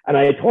 And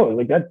I told him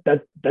like that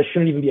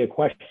shouldn't even be a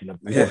question.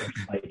 Of course.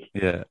 Like,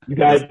 you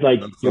guys,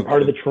 like, you're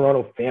part of the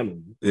Toronto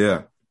family.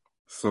 Yeah,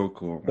 so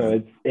cool.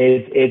 Man. So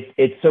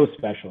it's so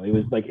special. It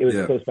was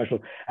so special,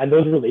 and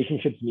those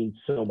relationships mean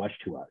so much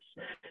to us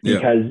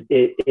because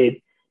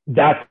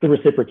that's the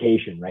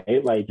reciprocation,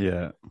 right? Like,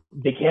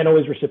 they can't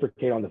always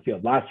reciprocate on the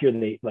field. Last year,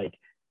 they like,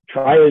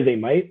 try as they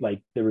might,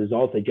 like, the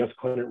results, they just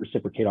couldn't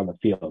reciprocate on the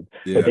field.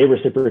 But they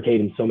reciprocate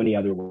in so many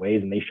other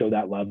ways, and they show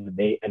that love, and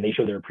they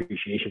show their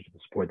appreciation for the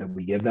support that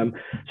we give them.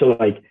 So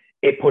like,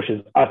 it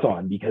pushes us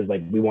on because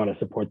like we want to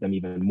support them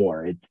even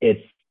more.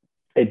 It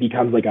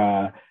becomes like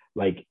a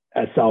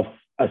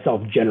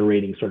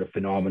self-generating sort of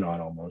phenomenon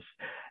almost.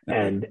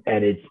 And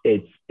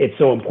it's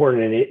so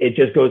important, and it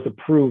just goes to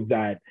prove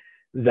that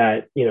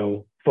you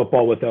know,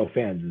 football without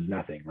fans is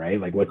nothing, right?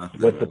 Like, what's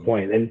the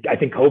point? And I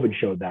think COVID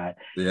showed that.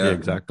 Yeah,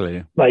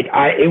 exactly. Like,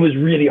 it was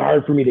really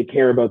hard for me to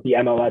care about the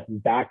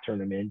MLS's back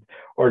tournament,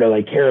 or to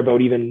like care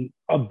about even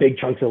a big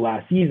chunks of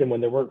last season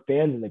when there weren't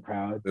fans in the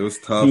crowd. It was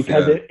tough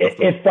because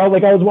it felt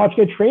like I was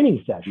watching a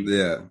training session.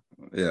 Yeah.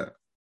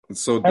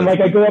 It's so different. And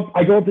like,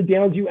 I go up to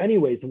Downsview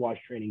anyways to watch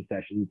training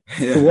sessions.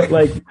 Yeah. So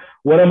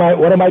what am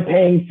I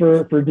paying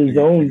for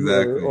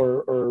DAZN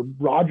or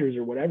Rogers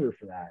or whatever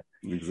for that?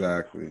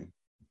 Exactly.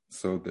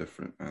 So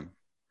different, man.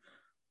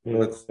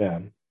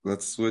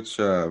 Let's switch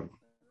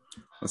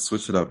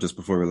it up just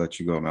before we let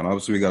you go, man.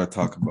 Obviously, we got to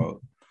talk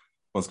about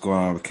what's going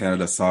on with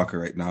Canada soccer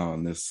right now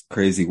and this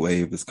crazy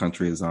wave this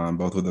country is on,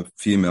 both with the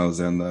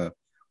females and the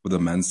with the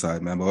men's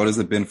side, man. But what has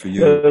it been for you?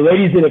 The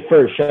ladies did it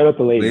first. Shout out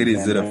the ladies.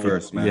 Ladies did it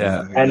first, man.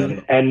 Yeah.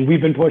 And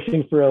we've been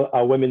pushing for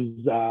a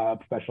women's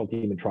professional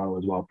team in Toronto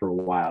as well for a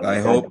while.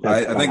 I think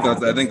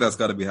that's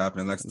got to be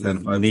happening next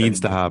 10, 5, needs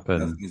 10 to happen.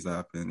 That needs to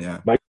happen. Yeah.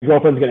 My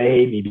girlfriend's gonna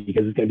hate me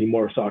because it's gonna be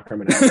more soccer,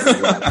 but she's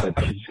just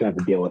gonna have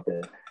to deal with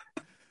it.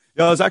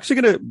 Yeah, I was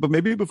actually but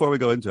maybe before we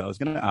go into it, I was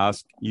gonna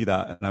ask you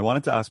that, and I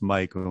wanted to ask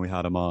Mike when we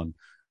had him on.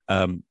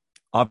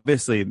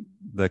 Obviously,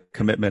 the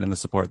commitment and the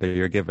support that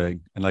you're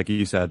giving, and like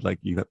you said, like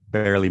you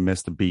barely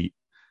missed a beat,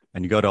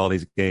 and you go to all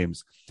these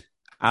games.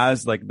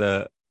 As like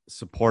the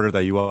supporter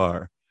that you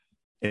are,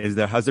 has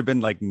there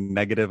been like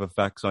negative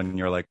effects on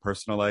your like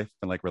personal life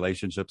and like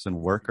relationships and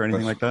work or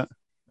anything like that?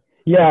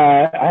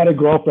 Yeah, I had a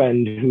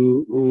girlfriend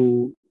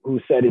who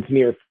said it's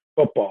mere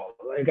football.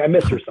 Like I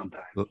miss her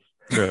sometimes.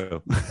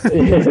 True.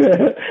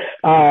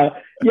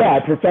 Yeah,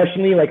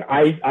 professionally, like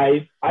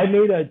I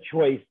made a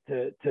choice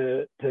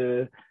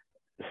to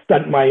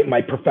stunt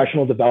my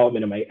professional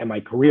development and my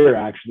career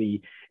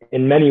actually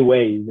in many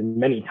ways and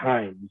many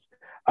times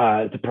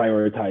to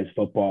prioritize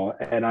football.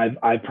 And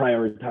I've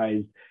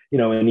prioritized,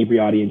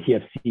 inebriati and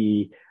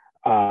TFC,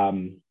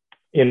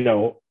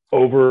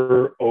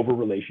 over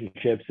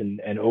relationships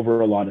and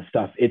over a lot of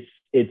stuff. It's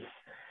a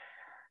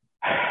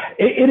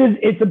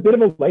bit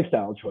of a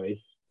lifestyle choice.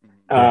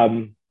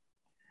 And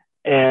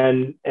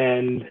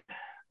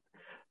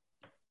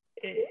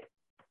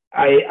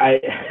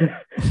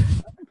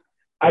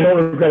I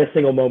don't regret a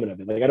single moment of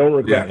it. Like I don't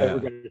regret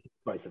a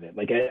price of it.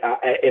 Like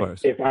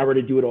if I were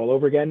to do it all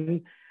over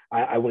again,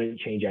 I wouldn't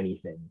change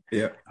anything.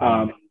 Yeah.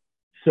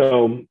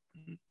 So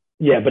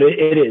yeah, but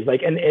it is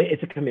like, and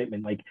it's a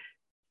commitment. Like,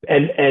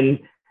 and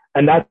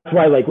that's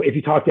why, like, if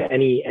you talk to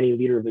any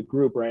leader of the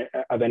group or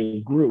of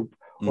any group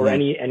or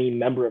any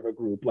member of a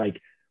group, like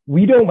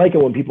we don't like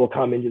it when people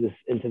come into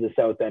the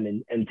South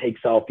End and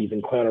take selfies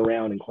and clown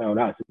around and clown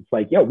us. It's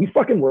like, yo, we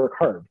fucking work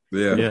hard.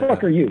 Yeah. What the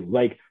fuck are you?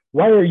 Like,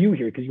 why are you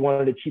here? Because you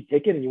wanted a cheap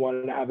ticket and you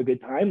wanted to have a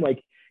good time?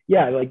 Like,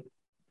 yeah, like,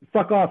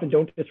 fuck off and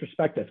don't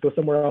disrespect us. Go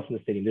somewhere else in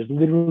the stadium. There's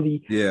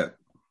literally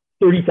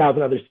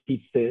 30,000 other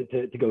seats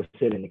to go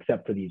sit in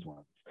except for these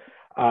ones.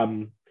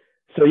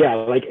 So yeah,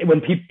 like when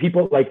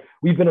people like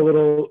we've been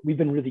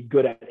really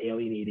good at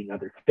alienating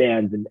other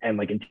fans and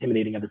like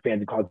intimidating other fans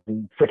and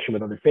causing friction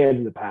with other fans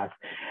in the past.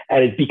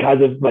 And it's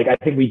because of like, I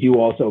think we do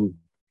also,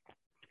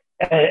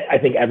 I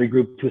think every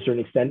group to a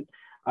certain extent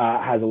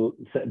has a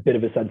bit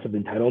of a sense of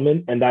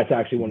entitlement. And that's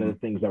actually one of the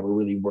things that we're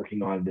really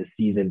working on this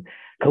season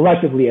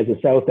collectively as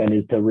a South End,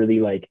 is to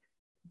really like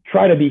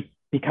try to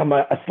become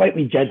a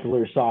slightly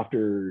gentler,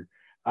 softer,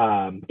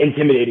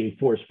 intimidating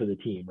force for the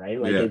team,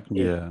 right? Like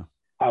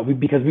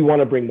because we want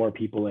to bring more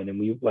people in, and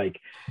we like,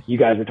 you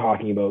guys are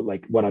talking about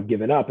like what I've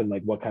given up and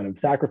like what kind of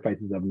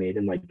sacrifices I've made,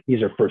 and like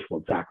these are first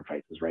world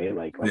sacrifices, right?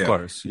 Like of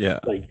course, yeah.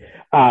 Like,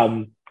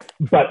 but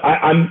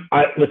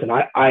listen,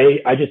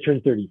 I just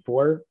turned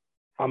 34.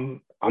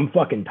 I'm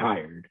fucking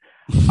tired.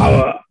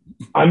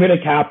 I'm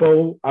gonna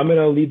capo. I'm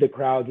gonna lead the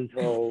crowds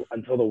until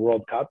the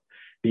World Cup,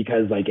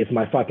 because like it's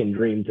my fucking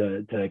dream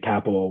to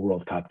capo a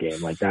World Cup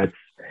game. Like that's,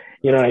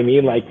 you know what I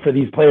mean? Like for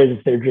these players,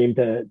 it's their dream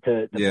to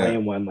play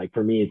in one. Like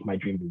for me, it's my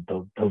dream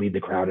to lead the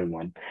crowd in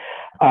one.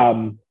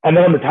 And then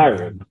I'm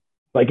retiring.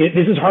 Like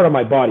this is hard on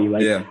my body.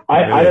 Like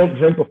I don't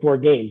drink before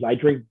games. I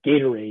drink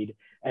Gatorade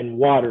and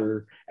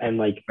water and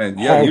like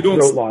you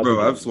don't,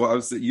 bro.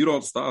 I've said you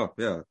don't stop.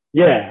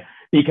 Yeah,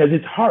 because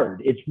it's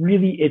hard.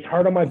 It's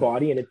hard on my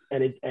body, and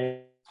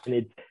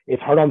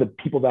it's hard on the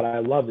people that I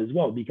love as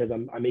well, because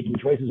I'm making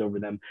choices over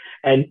them.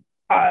 And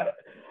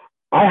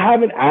I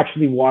haven't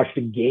actually watched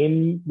a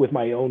game with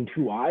my own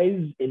two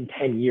eyes in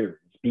 10 years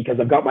because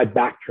I've got my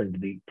back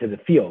turned to the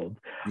field.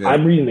 Yeah.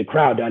 I'm reading the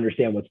crowd to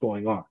understand what's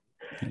going on.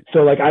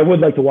 So like, I would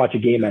like to watch a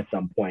game at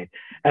some point.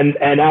 And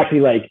actually,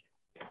 like,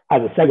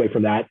 as a segue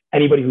from that,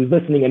 anybody who's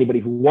listening,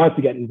 anybody who wants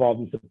to get involved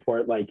in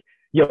support, like,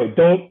 yo,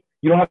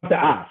 you don't have to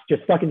ask,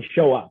 just fucking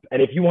show up.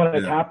 And if you want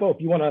to capo,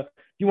 if you want to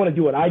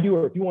do what I do,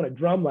 or if you want to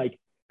drum, like,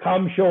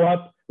 come show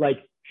up,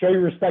 like, show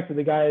your respect to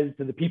the guys,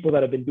 to the people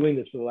that have been doing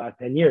this for the last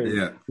 10 years.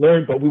 Yeah.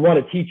 Learn, but we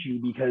want to teach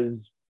you because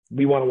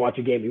we want to watch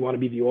a game. We want to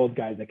be the old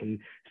guys that can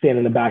stand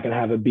in the back and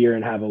have a beer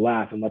and have a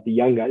laugh and let the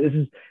young guys. This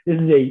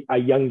is a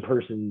young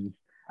person's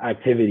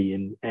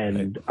activity,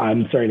 and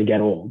I'm starting to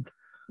get old.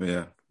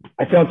 Yeah.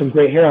 I found some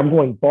great hair. I'm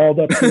going bald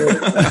up here.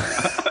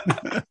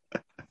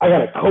 I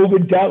got a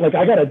COVID down. Like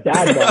I got a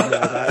dad bod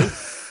now,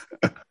 guys.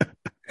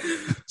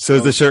 So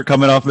is the shirt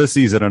coming off this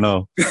season or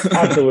no?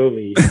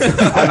 Absolutely.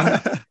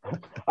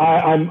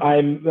 I'm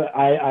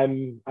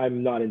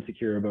not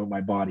insecure about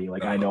my body.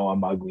 Like I know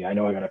I'm ugly. I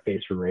know I got a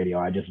face for radio.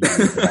 I just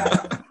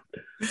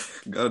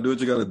gotta do what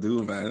you gotta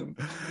do, man.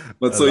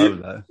 But so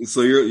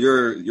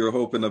you're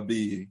hoping to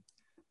be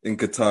in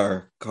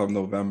Qatar come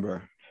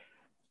November.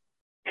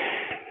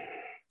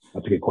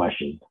 That's a good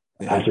question.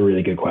 Yeah. That's a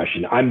really good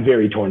question. I'm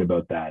very torn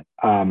about that.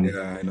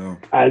 Yeah, I know.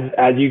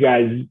 As you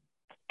guys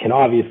can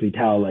obviously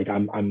tell, like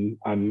I'm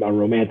a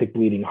romantic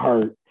bleeding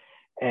heart,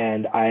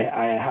 And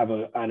I have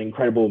an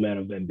incredible amount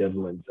of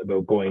ambivalence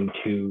about going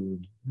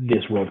to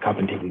this World Cup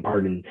and taking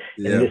part in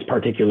this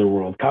particular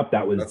World Cup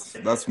that was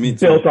that's me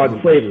built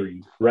on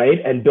slavery, right?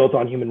 And built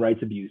on human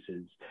rights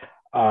abuses.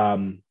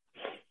 And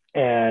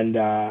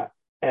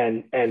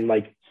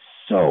like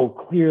so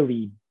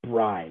clearly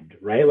bribed,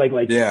 right? Like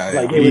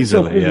it was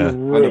so clearly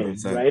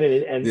rigged, right?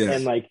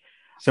 And like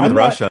same with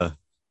Russia.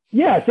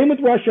 Yeah, same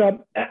with Russia.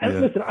 And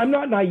listen, I'm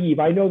not naive.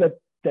 I know that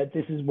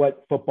this is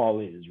what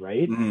football is,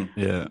 right? Mm-hmm.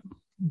 Yeah.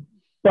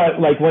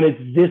 But like when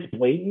it's this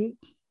blatant,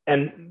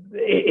 and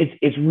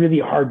it's really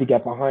hard to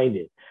get behind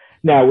it.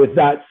 Now, with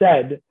that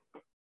said,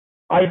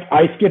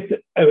 I skipped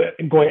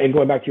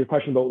going back to your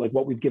question about like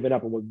what we've given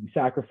up and what we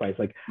sacrificed.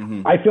 Like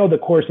I failed a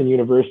course in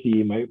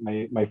university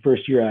my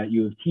first year at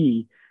U of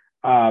T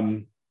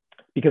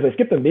because I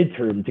skipped a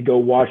midterm to go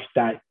watch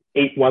that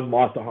 8-1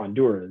 loss to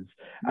Honduras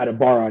at a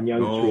bar on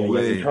Yonge Street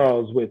at Young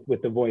Charles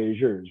with the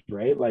Voyageurs,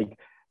 right? Like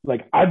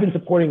I've been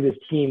supporting this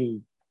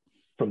team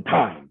from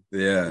time.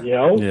 Yeah. You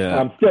know? Yeah.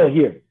 I'm still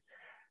here.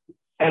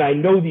 And I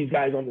know these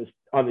guys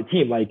on the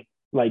team. Like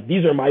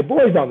these are my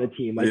boys on the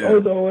team. Like,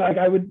 although like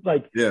I would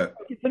like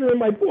consider him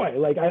my boy.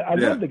 Like I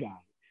love the guy.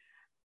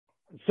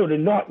 So to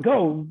not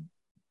go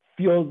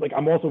feels like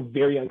I'm also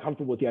very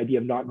uncomfortable with the idea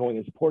of not going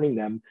and supporting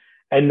them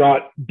and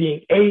not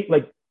being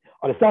like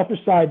on a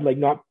selfish side, like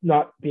not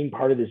being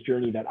part of this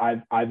journey that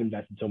I've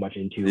invested so much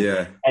into.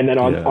 Yeah. And then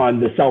on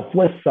the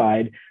selfless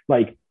side,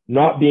 like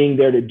not being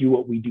there to do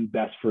what we do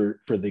best for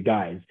the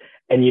guys.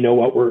 And you know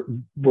what? We're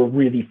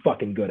really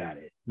fucking good at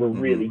it. We're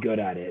really good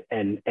at it.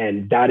 And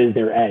that is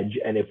their edge.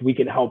 And if we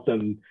can help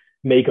them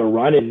make a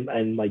run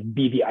and like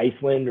be the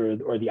Iceland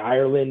or the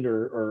Ireland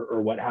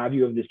or what have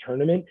you of this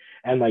tournament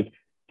and like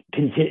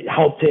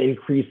help to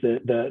increase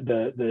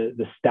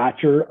the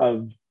stature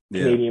of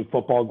Canadian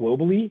football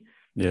globally.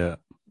 Yeah.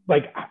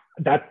 Like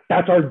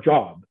that's our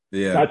job.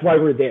 Yeah. That's why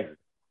we're there.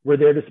 We're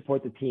there to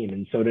support the team.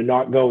 And so to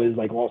not go is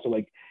like also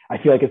like, I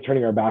feel like it's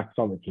turning our backs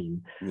on the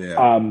team.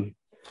 Yeah.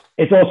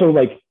 It's also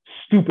like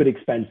stupid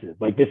expensive.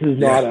 Like this is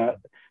not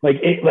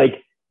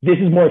this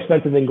is more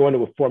expensive than going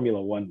to a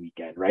Formula One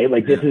weekend, right?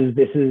 Like this is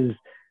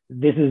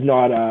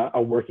not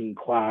a working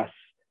class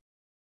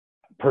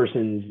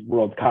person's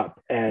World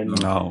Cup. And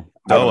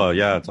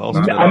it's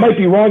also I might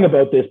be wrong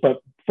about this,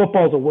 but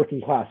football is a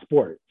working class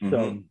sport.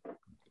 So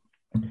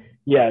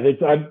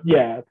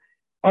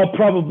I'll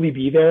probably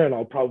be there and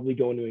I'll probably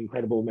go into an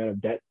incredible amount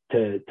of debt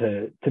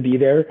to be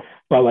there,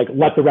 but like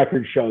let the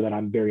record show that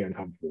I'm very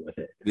uncomfortable with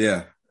it.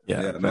 Yeah.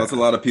 No, that's a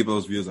lot of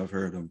people's views I've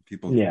heard of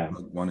people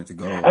wanting to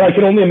go. And I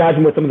can only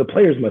imagine what some of the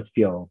players must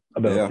feel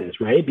about this,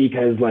 right?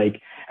 Because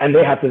like, and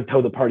they have to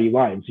toe the party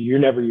line. So you're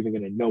never even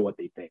going to know what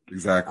they think.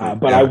 Exactly.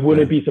 But I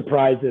wouldn't be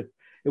surprised if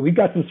we've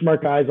got some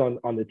smart guys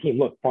on the team.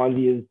 Look,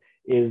 Fonzie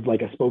is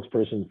like a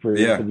spokesperson for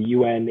the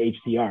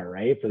UNHCR,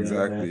 right?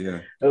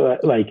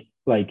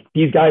 Like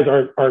these guys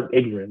aren't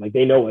ignorant. Like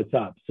they know what's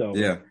up. So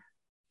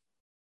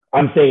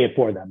I'm saying it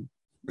for them.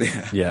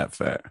 Yeah,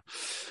 fair.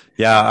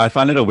 Yeah, I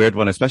find it a weird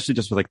one, especially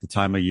just with like the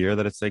time of year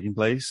that it's taking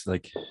place.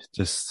 Like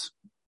just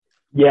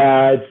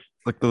it's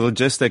like the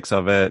logistics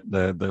of it,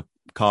 the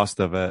cost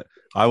of it.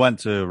 I went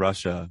to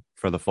Russia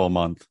for the full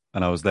month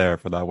and I was there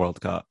for that World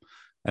Cup.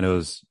 And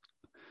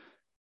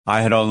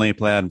I had only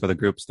planned for the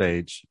group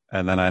stage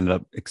and then I ended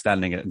up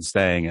extending it and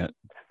staying it.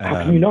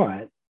 How can you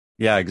not?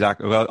 Yeah,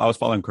 exactly. Well, I was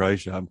following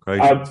Croatia. I'm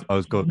Croatian. So I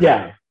was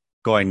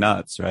going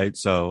nuts, right?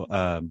 So,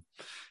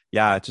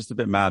 it's just a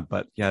bit mad.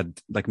 But yeah,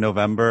 like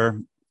November,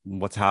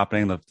 what's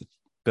happening, the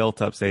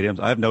built up stadiums,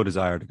 I have no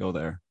desire to go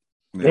there.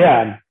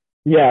 Yeah.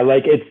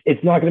 Like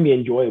it's not going to be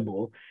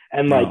enjoyable.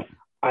 And like,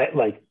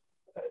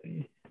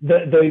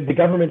 the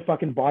government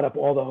fucking bought up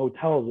all the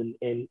hotels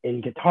in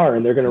Qatar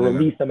and they're going to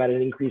release them at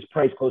an increased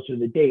price closer to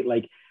the date.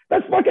 Like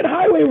that's fucking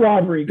highway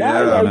robbery,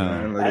 guys.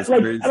 And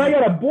I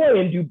got a boy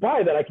in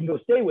Dubai that I can go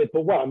stay with,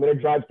 but what? I'm going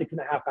to drive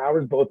 6.5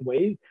 hours both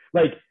ways.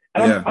 Like,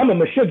 and I'm a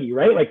Meshuggah,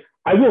 right? Like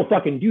I will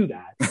fucking do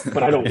that,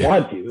 but I don't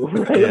want to.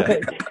 Right?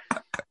 Like,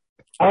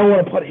 I don't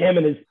want to put him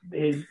and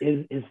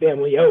his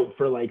family out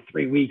for like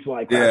 3 weeks while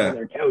I crash on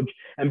their couch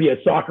and be a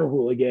soccer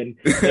hooligan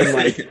in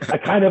like a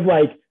kind of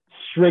like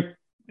strict,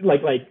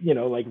 like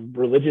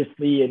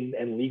religiously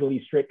and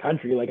legally strict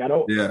country. Like I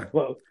don't. Yeah.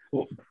 Well,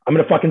 I'm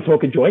gonna fucking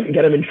smoke a joint and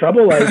get him in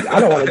trouble. Like I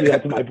don't want to do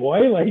that to my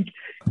boy. Like.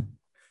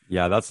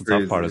 Yeah, that's the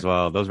tough part as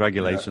well. Those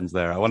regulations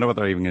there. I wonder what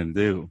they're even gonna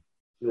do.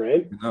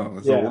 Right? No,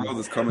 the world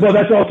is coming. Well,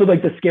 that's also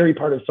like the scary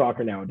part of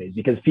soccer nowadays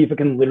because FIFA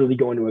can literally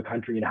go into a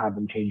country and have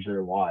them change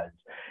their laws,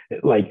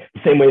 like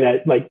the same way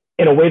that, like,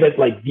 in a way that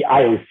like the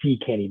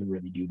IOC can't even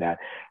really do that.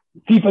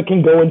 FIFA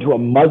can go into a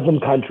Muslim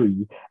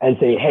country and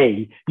say,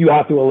 "Hey, you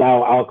have to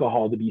allow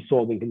alcohol to be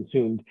sold and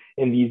consumed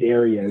in these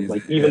areas,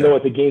 like even though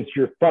it's against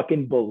your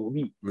fucking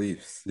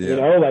beliefs." You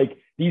know, like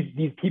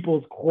these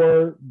people's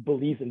core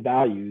beliefs and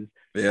values,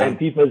 and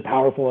FIFA is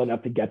powerful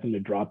enough to get them to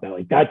drop that.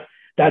 Like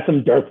that's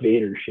some Darth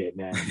Vader shit,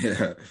 man.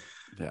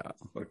 Yeah,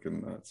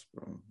 fucking nuts,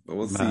 bro. But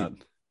we'll see. Yeah.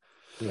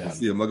 We'll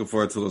see. I'm looking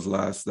forward to those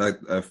last.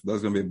 That's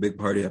gonna be a big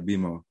party at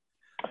BMO.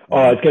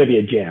 Oh, it's gonna be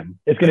a jam.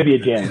 It's gonna be a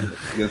jam.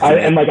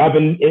 And like I've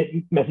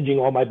been messaging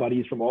all my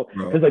buddies from all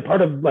because like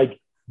part of like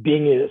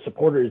being a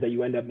supporter is that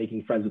you end up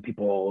making friends with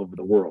people all over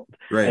the world.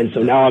 Right. And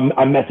so now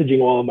I'm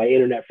messaging all of my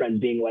internet friends,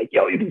 being like,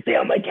 "Yo, you can stay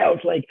on my couch,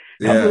 like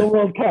come to the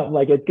World Cup."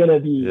 Like it's gonna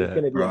be. It's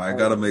gonna be. Bro, I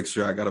gotta make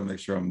sure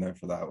I'm there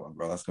for that one,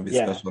 bro. That's gonna be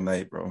a special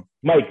night, bro.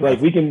 Mike, like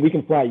we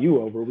can fly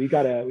you over. We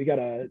got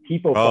a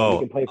TIFO fund. We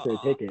can play for a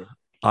ticket.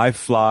 I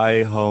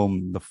fly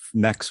home the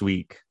next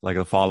week, like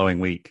the following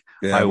week.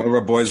 Yeah, one of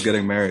our boys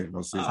getting married. I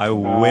wish I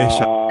was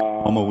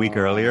home a week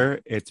earlier.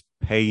 It's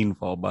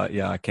painful, but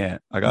yeah, I can't.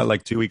 I got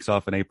like 2 weeks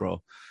off in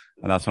April,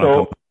 and that's when I'm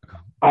coming.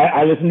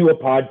 I listened to a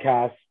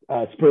podcast,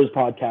 Spurs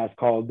podcast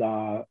called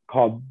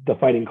The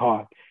Fighting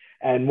Cock,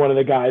 and one of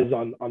the guys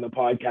on the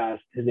podcast,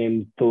 his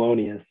name's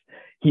Thelonious.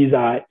 He's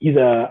a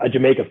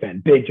Jamaica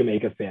fan, big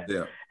Jamaica fan,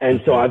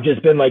 and so I've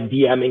just been like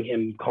DMing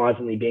him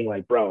constantly, being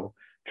like, "Bro,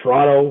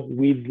 Toronto,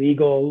 weed's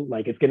legal.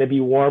 Like it's gonna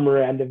be warmer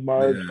end of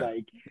March.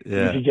 Like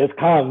you should just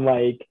come.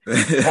 Like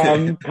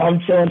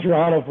come chill in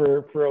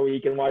Toronto for a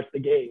week and watch the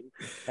game."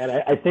 And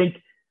I think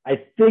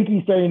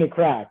he's starting to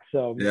crack.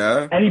 So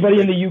anybody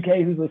in the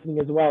UK who's listening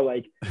as well,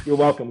 like you're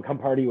welcome. Come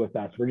party with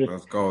us.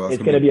 Let's go.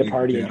 It's gonna be a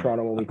party in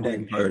Toronto when we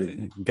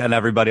play. Getting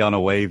everybody on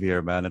a wave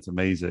here, man. It's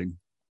amazing.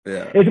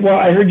 Yeah. Well,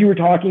 I heard you were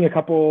talking a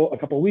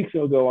couple weeks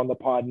ago on the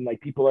pod, and like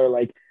people are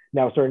like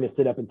now starting to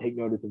sit up and take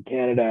notice of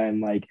Canada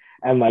and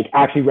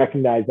actually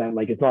recognize that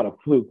like it's not a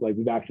fluke. Like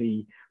we've got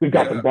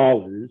some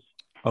ballers.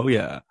 Oh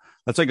yeah.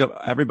 That's like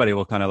everybody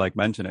will kind of like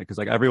mention it because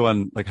like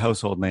everyone like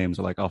household names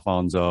are like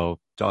Alfonso,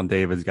 John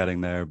David's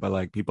getting there, but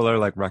like people are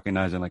like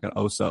recognizing like an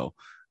Oso.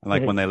 And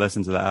like when they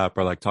listen to the app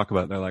or like talk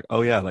about it, they're like,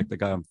 oh yeah, like the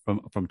guy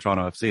from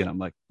Toronto FC. And I'm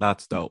like,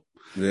 that's dope.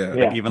 Yeah.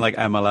 Like, even like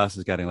MLS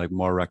is getting like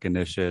more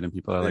recognition and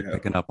people are like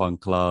picking up on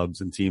clubs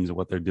and teams and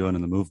what they're doing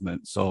in the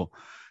movement. So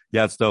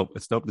yeah, it's dope.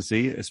 It's dope to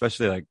see,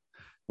 especially like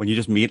when you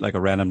just meet like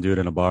a random dude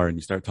in a bar and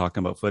you start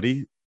talking about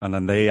footy and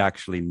then they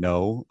actually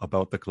know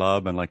about the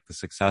club and like the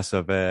success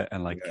of it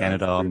and like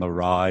Canada on the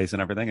rise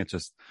and everything. It's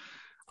just,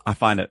 I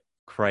find it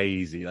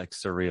crazy, like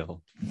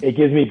surreal. It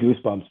gives me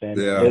goosebumps,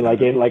 man.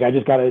 Like I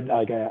just got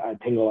a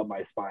tingle up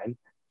my spine.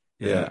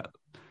 Yeah.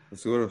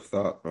 That's what I would have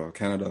thought, bro.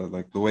 Canada,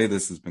 like the way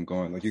this has been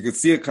going, like you could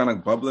see it kind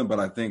of bubbling, but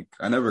I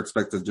never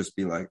expected to just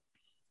be like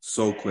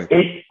so quick.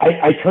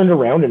 I turned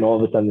around and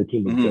all of a sudden the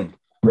team was good,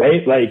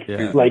 right? Like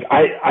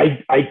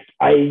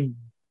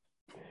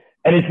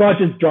and it's not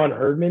just John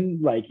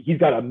Herdman. Like he's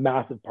got a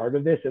massive part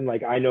of this, and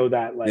like I know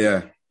that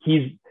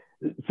he's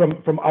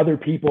from other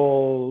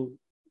people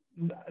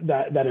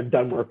that have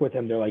done work with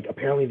him. They're like,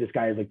 apparently this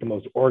guy is like the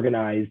most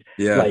organized,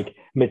 like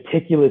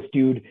meticulous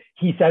dude.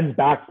 He sends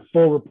back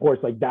full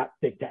reports like that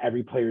thick to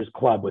every player's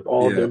club with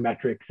all of their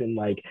metrics and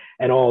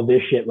all of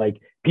this shit.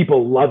 Like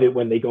people love it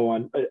when they go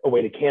on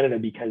away to Canada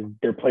because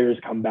their players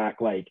come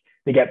back like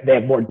they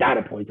have more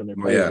data points on their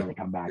players when they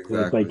come back.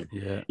 Exactly. So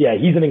it's like,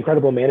 he's an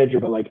incredible manager,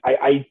 but like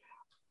I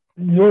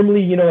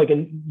normally, you know, like,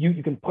 and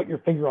you can put your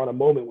finger on a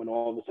moment when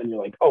all of a sudden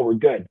you're like, oh, we're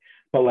good.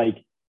 But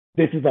like,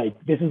 this is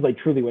like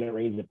truly when it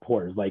rains, it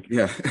pours. Like,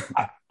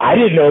 I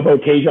didn't know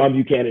about Tajon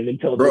Buchanan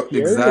until this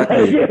year.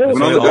 Exactly.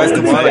 When all the guys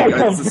come on, like,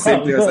 it's the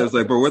same thing. I was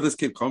like, bro, where this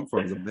kid come from?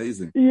 It's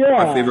amazing. Yeah.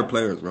 My favorite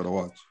players, bro, to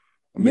watch.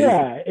 Amazing.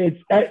 Yeah,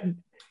 it's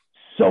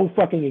so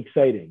fucking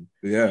exciting.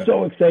 Yeah.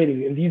 So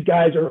exciting. And these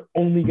guys are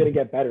only going to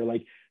get better.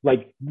 Like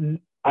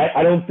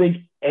I don't think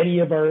any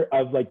of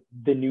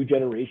the new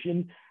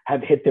generation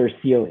have hit their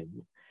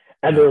ceiling.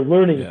 And they're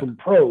learning from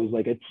pros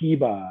like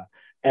Atiba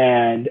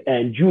and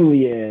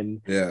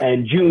Julian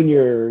and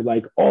Junior,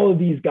 like all of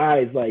these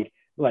guys like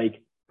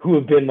who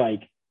have been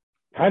like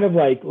kind of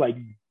like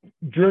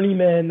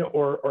journeymen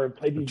or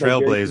played these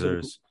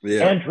trailblazers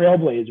and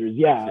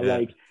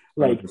trailblazers.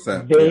 Like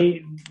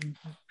they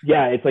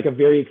it's like a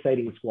very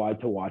exciting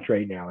squad to watch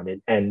right now,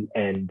 and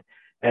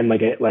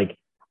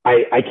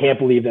I can't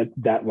believe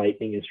that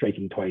lightning is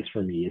striking twice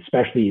for me,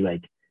 especially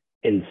like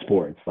in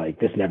sports. Like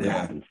this never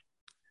happens.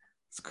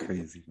 It's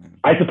crazy, man.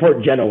 I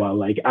support Genoa.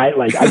 I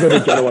go to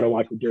Genoa to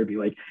watch the derby.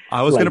 Like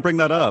I was gonna bring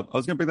that up.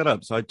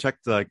 So I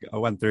checked, I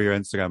went through your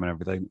Instagram and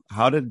everything.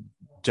 How did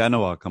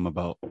Genoa come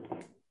about?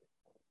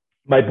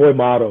 My boy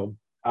Mauro.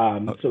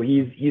 So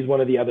he's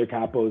one of the other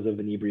capos of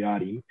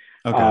Inebriati.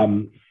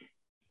 Okay.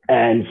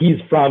 And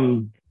he's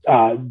from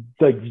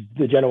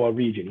the Genoa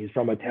region. He's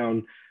from a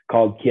town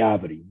called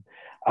Chiavari.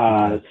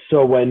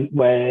 So when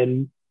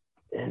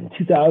in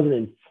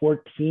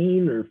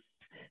 2014 or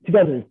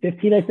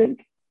 2015, I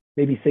think,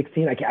 maybe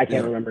 16, I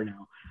can't remember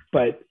now.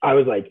 But I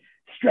was like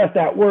stressed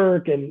at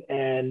work,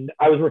 and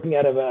I was working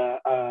out of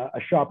a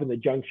shop in the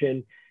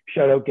Junction.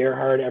 Shout out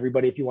Gerhard,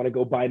 everybody, if you want to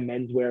go buy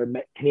menswear,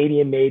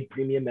 Canadian made,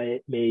 premium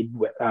made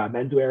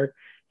menswear,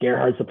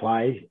 Gerhard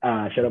Supply.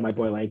 Shout out my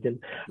boy Langton.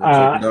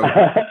 And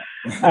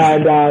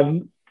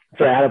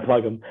sorry, I had to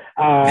plug him.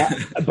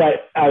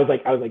 But I was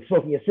like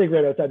smoking a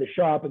cigarette outside the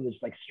shop and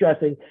just like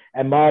stressing.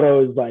 And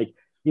Mauro is like,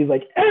 he's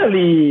like,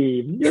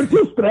 Ellie, you're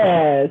too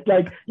stressed.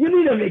 Like, you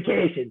need a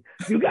vacation.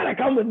 You gotta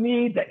come with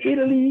me to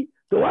Italy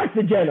go watch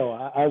the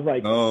Genoa. I was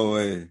like, no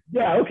way.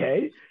 Yeah,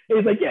 okay. And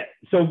he's like, yeah.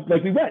 So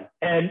like we went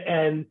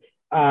and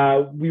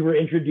we were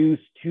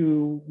introduced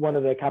to one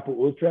of the Capo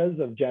Ultras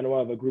of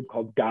Genoa of a group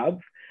called Gav.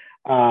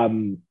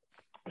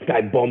 This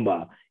guy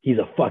Bomba, he's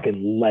a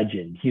fucking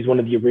legend. He's one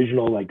of the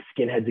original like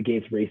skinheads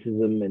against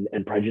racism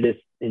and prejudice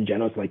in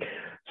Genoa. It's like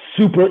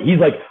super. He's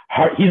like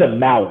hard. He's a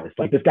Maoist.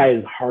 Like this guy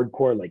is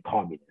hardcore like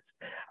communist.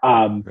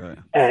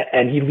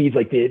 And he leads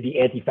like the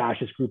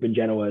anti-fascist group in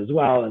Genoa as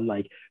well. And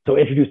like, so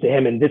introduced to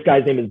him, and this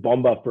guy's name is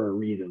Bomba for a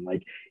reason.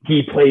 Like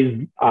he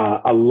plays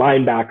a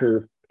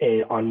linebacker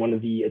on one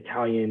of the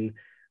Italian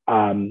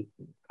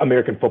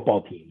American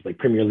football teams, like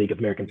Premier League of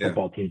American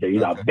football teams. There,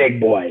 he's a big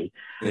boy.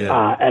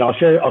 Yeah. And I'll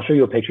show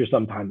you a picture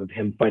sometime of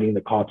him fighting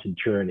the cops in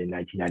Turin in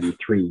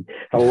 1993.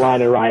 A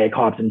line of riot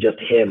cops and just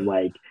him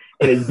like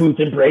in his boots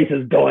and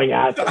braces going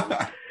at them.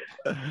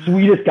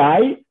 Sweetest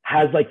guy,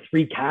 has like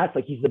 3 cats.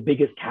 Like he's the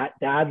biggest cat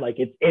dad. Like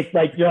it's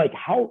like you're like,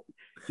 how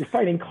you're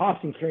fighting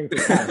cops and caring for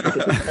cats. Like,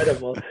 it's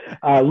incredible.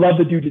 Love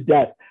the dude to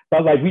death.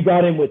 But like we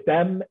got in with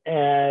them,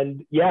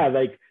 and yeah,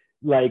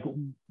 like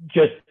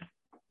just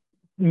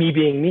me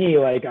being me,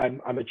 like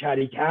I'm a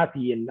chatty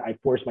Cathy, and I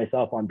force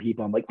myself on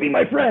people. I'm like, be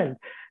my friend.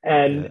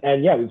 And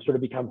yeah, we've sort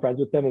of become friends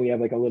with them, and we have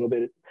like a little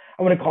bit,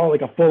 I want to call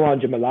it like a full on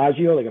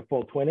gemellaggio, like a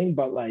full twinning.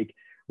 But like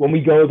when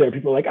we go there,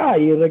 people are like,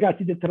 you're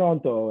ragazzi di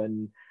Toronto,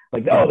 and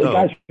like, the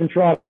guys from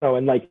Toronto,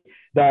 and like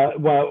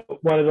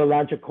one of the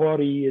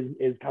Lanciacordi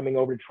is coming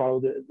over to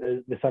Toronto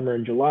this summer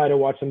in July to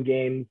watch some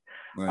games.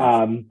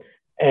 Nice.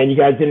 And you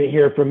guys didn't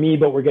hear from me,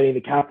 but we're getting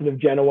the captain of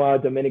Genoa,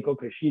 Domenico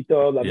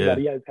Crescito.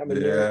 Maria is coming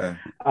here.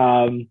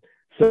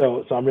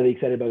 So I'm really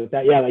excited about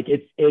that. Yeah, like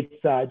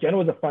it's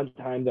Genoa's a fun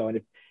time though,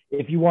 and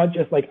if you want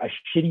just like a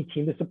shitty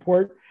team to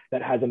support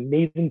that has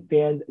amazing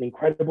fans, an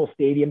incredible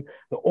stadium,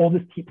 the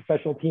oldest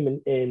professional team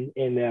in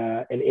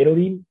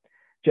Italy,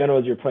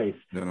 Genoa is your place.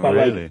 But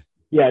really? Like,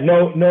 yeah,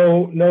 no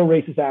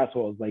racist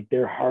assholes. Like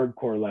they're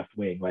hardcore left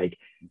wing. Like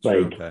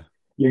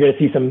you're gonna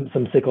see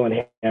some sickle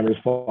and hammers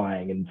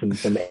flying and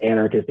some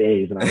anarchist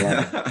A's, and I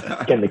love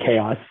it. Getting the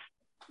chaos.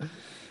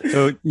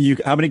 So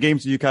how many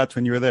games did you catch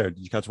when you were there?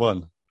 Did you catch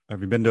one?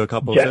 Have you been to a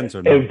couple since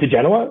or no? To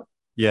Genoa?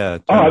 Yeah.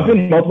 Genoa. I've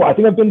been multiple. I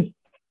think I've been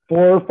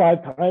 4 or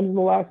 5 times in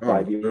the last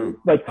 5 years.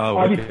 Like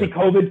obviously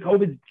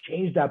COVID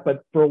changed that,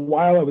 but for a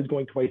while I was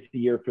going twice a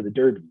year for the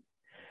Derby,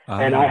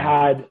 and I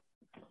had.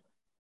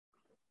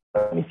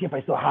 Let me see if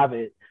I still have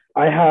it.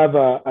 I have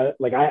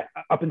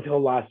up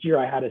until last year,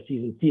 I had a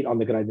season seat on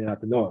the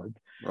Gradinata Nord.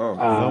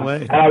 No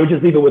way. And I would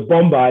just leave it with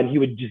Bomba, and he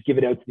would just give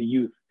it out to the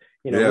youth,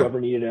 whoever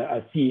needed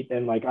a seat.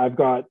 And like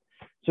so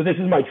this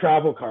is my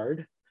travel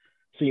card.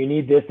 So you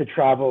need this to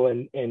travel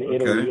in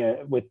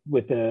Italy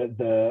with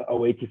the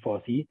Away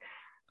Tifosi.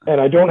 And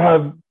I don't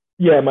have,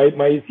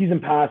 my season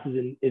pass is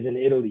in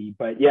Italy,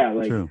 but yeah,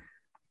 like. True.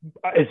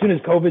 As soon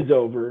as COVID's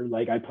over,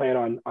 like I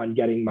plan on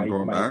getting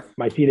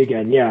my seat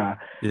again. Yeah.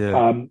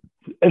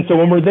 And so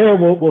when we're there,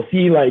 we'll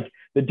see like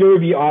the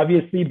Derby,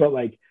 obviously, but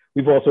like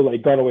we've also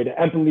like gone away to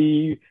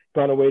Empoli,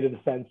 gone away to the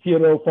San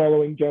Siro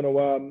following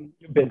Genoa,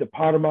 been to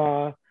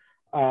Parma.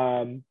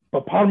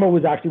 But Parma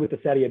was actually with the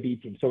Serie B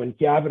team. So in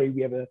Chiavari,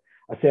 we have a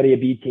Serie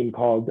B team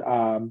called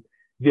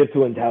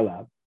Virtu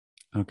Entella.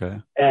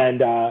 Okay.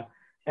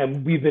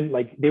 And we've been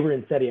like, they were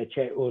in Serie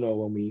C Uno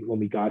when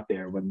we got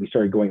there, when we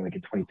started going like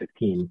in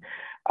 2016.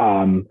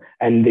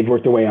 And they've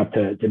worked their way up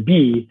to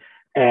B.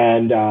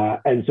 And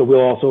so we'll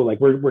also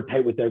like, we're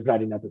tight with their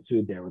Gradinata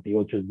Sud there, with the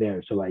ultras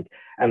there. So like,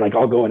 and like,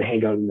 I'll go and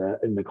hang out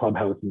in the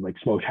clubhouse and like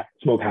smoke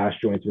hash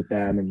joints with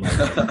them. And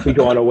like, we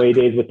go on away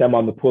days with them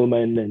on the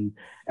Pullman.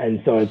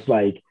 And so it's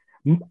like,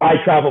 I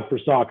travel for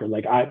soccer.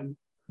 Like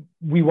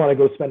we want to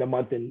go spend a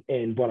month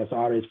in Buenos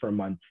Aires for a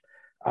month.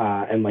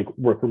 And like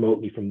work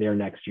remotely from there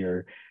next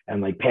year.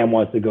 And like Pam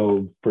wants to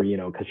go for,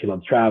 cause she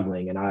loves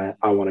traveling, and I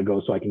want to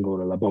go so I can go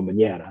to La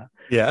Bomboniera.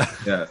 Yeah.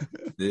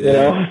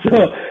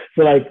 So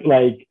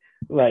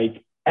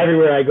like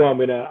everywhere I go,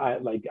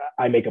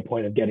 I make a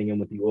point of getting in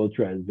with the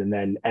ultras, and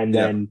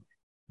then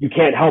you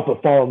can't help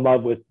but fall in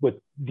love with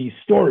these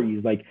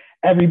stories. Like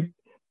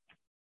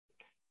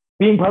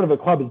being part of a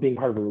club is being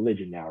part of a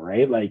religion now,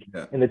 right? Like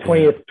in the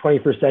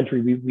 21st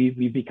century,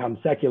 we've become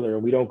secular.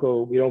 We don't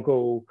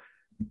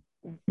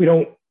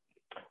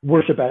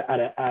worship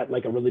at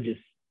like a religious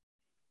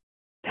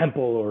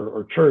temple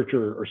or church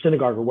or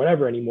synagogue or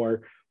whatever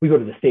anymore. We go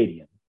to the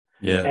stadium.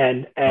 Yeah.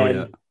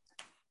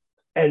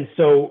 And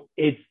so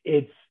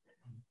it's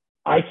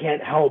I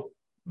can't help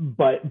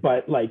but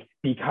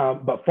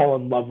fall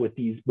in love with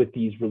these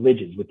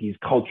religions, with these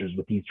cultures,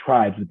 with these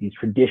tribes, with these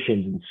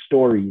traditions and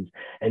stories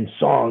and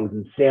songs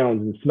and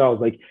sounds and smells.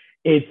 Like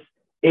it's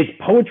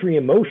poetry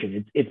in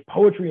motion. It's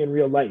poetry in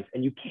real life,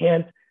 and you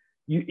can't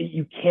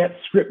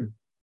script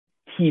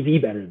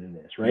TV better than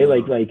this, right?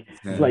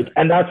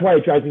 And that's why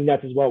it drives me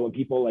nuts as well when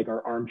people like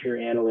are armchair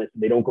analysts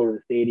and they don't go to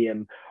the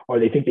stadium, or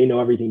they think they know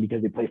everything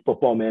because they play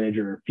Football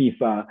Manager or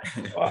FIFA,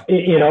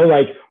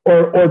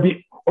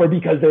 or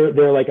because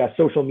they're like a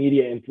social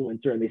media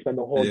influencer and they spend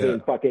the whole day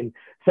fucking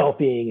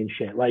selfieing and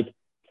shit. Like,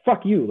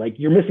 fuck you. Like,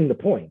 you're missing the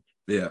point.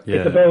 Yeah.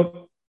 It's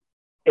about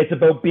it's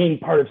about being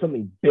part of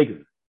something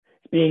bigger.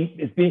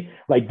 It's being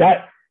like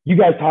that. You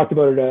guys talked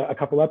about it a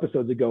couple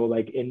episodes ago,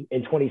 like in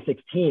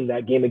 2016,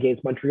 that game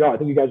against Montreal. I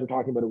think you guys were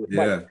talking about it with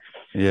Mike.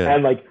 Yeah.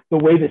 And like the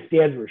way the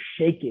stands were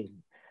shaking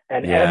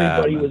and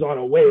everybody was on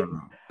a wave.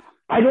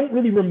 I don't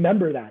really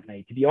remember that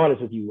night, to be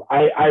honest with you.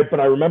 But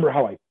I remember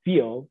how I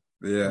feel.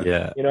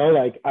 Yeah. You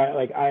know,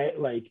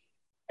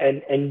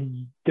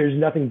 and there's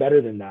nothing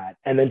better than that.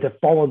 And then to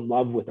fall in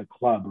love with a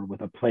club or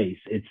with a place,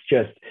 it's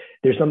just,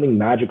 there's something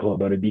magical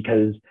about it,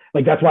 because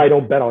like, that's why I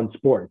don't bet on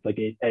sports. Like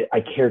I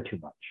care too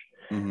much.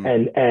 Mm-hmm.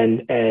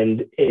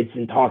 And it's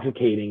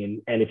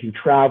intoxicating. And if you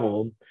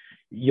travel,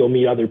 you'll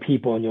meet other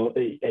people and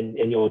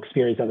you'll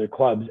experience other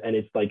clubs. And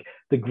it's like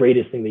the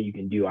greatest thing that you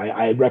can do.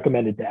 I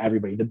recommend it to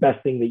everybody. The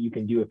best thing that you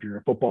can do if you're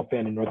a football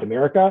fan in North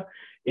America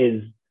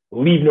is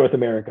leave North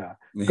America,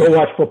 go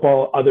watch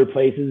football other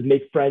places,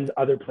 make friends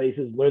other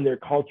places, learn their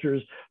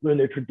cultures, learn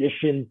their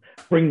traditions,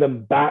 bring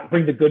them back,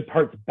 bring the good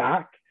parts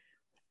back,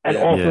 and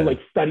also like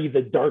study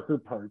the darker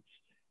parts,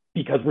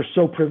 because we're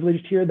so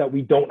privileged here that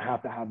we don't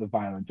have to have the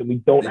violence, and we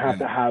don't have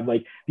to have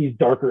like these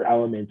darker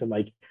elements and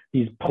like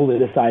these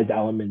politicized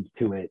elements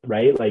to it,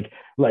 right? Like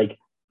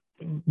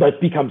let's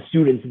become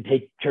students and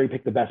cherry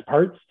pick the best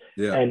parts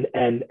and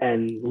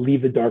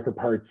leave the darker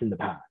parts in the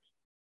past.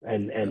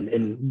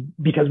 And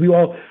because we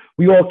all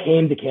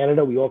came to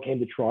Canada, we all came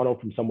to Toronto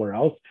from somewhere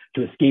else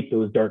to escape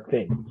those dark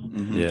things.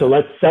 Mm-hmm. So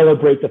let's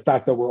celebrate the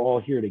fact that we're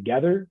all here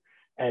together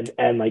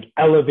and like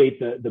elevate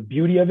the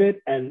beauty of it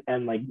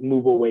and like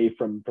move away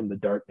from the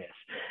darkness.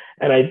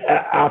 And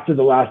after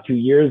the last 2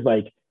 years,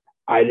 like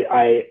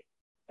I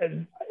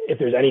if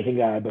there's anything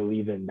that I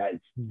believe in,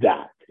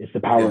 it's the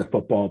power of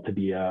football to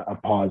be a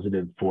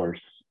positive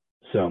force.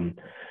 So,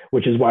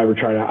 which is why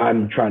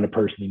I'm trying to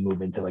personally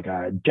move into like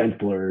a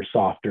gentler,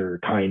 softer,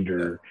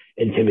 kinder,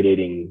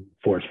 intimidating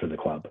force for the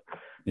club.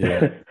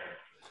 Yeah.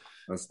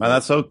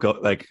 That's so cool.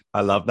 Like,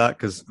 I love that,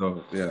 because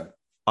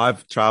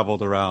I've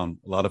traveled around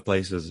a lot of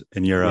places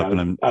in Europe,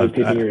 and I was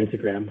taking your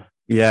Instagram.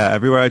 Yeah,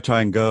 everywhere I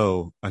try and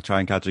go, I try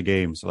and catch a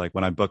game. So like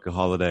when I book a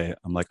holiday,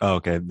 I'm like, oh,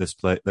 okay, this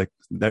place, like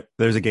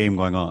there's a game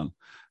going on,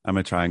 I'm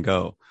gonna try and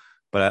go.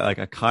 But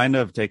I kind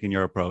of taken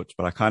your approach,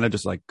 but I kind of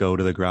just like go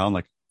to the ground,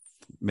 like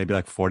maybe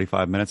like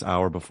 45 minutes,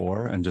 hour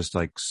before, and just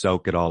like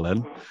soak it all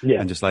in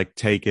and just like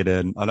take it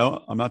in.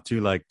 I'm not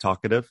too like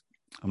talkative.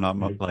 I'm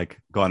not like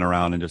going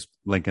around and just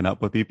linking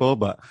up with people,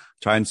 but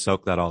try and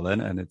soak that all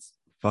in. And it's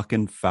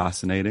fucking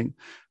fascinating.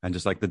 And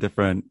just like the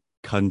different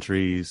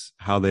countries,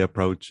 how they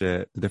approach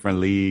it, the different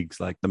leagues,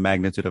 like the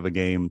magnitude of a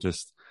game,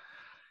 just,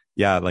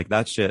 like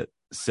that shit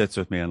sits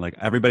with me. And like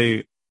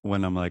everybody,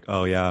 when I'm like,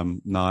 oh yeah,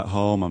 I'm not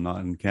home, I'm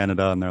not in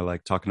Canada, and they're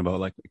like talking about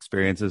like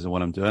experiences and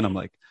what I'm doing, I'm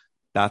like,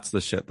 that's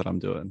the shit that I'm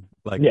doing.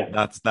 Like,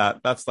 that's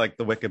like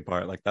the wicked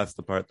part. Like, that's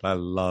the part that I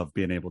love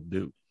being able to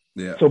do.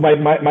 Yeah. So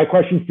my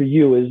question for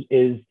you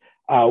is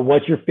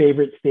what's your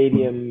favorite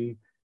stadium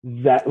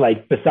that,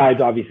 like,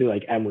 besides obviously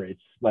like Emirates,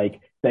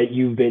 like that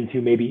you've been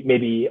to,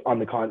 maybe on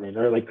the continent,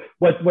 or like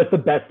what's the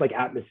best like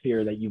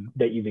atmosphere that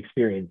you've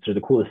experienced, or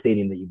the coolest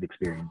stadium that you've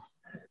experienced?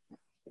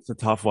 It's a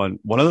tough one.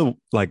 One of the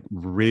like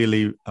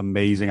really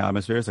amazing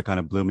atmospheres that kind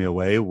of blew me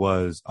away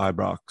was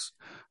Ibrox.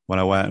 When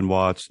I went and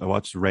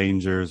watched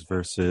Rangers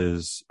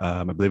versus,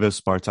 I believe it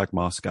was Spartak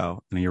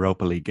Moscow in a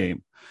Europa League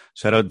game.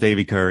 Shout out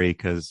Davy Curry,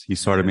 because he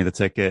sorted me the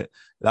ticket.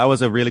 That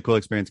was a really cool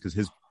experience, because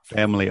his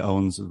family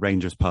owns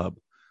Rangers pub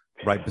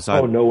right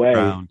beside the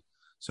ground.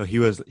 So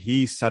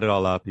he set it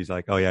all up. He's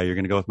like, oh yeah, you're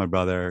going to go with my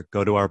brother,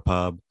 go to our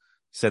pub,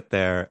 sit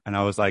there. And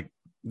I was like,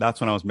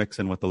 that's when I was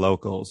mixing with the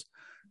locals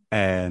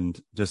and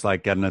just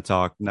like getting to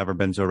talk. Never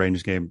been to a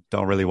Rangers game.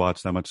 Don't really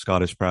watch that much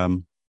Scottish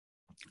Prem.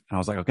 And I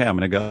was like, okay, I'm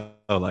going to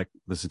go. Like,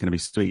 this is going to be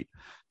sweet.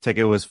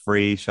 Ticket was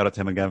free. Shout out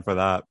to him again for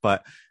that.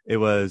 But it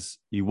was,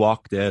 you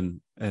walked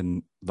in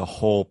and the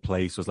whole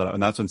place was lit up.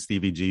 And that's when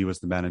Stevie G was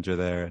the manager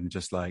there. And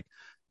just like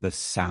the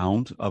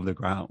sound of the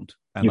ground.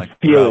 And you like,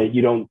 feel it.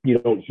 You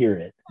don't hear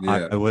it.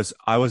 Yeah.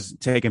 I was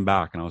taken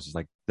back, and I was just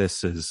like,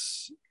 this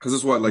is. Because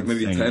it's what, like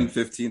maybe 10,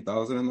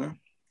 15,000 in there?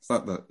 It's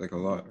not that like a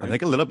lot, right? I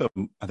think a little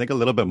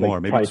bit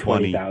more, maybe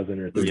 20,000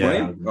 or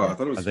 30,000. Oh, I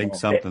thought it was I think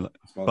small. something,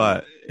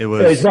 but it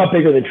was. It's not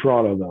bigger than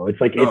Toronto though. It's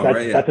like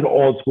that's an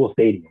old school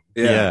stadium.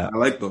 Yeah, I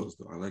like those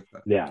though. I like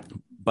that. Yeah,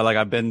 but like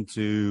I've been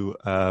to,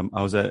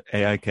 I was at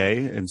AIK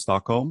in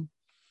Stockholm,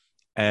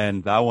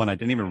 and that one I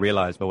didn't even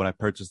realize. But when I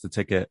purchased the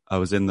ticket, I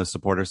was in the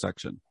supporter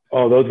section.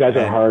 Oh, those guys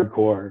are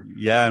hardcore.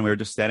 Yeah, and we were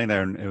just standing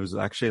there, and it was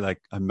actually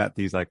like I met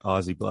these like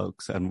Aussie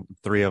blokes, and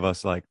 3 of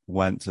us like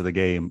went to the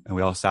game, and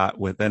we all sat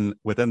within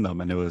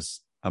them, and it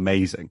was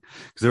amazing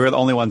because they were the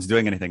only ones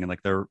doing anything, and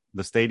like the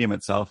stadium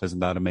itself isn't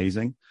that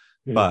amazing,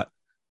 but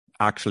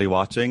actually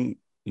watching,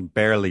 you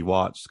barely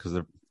watched because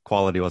the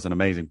quality wasn't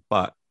amazing,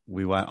 but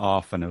we went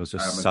off, and it was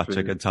just such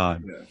a good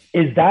time.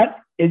 Yeah.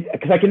 Is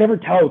because I can never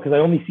tell because I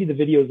only see the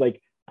videos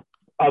like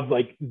of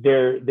like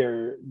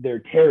their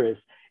terrace.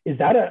 Is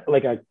that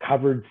a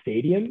covered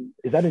stadium?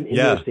 Is that an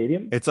indoor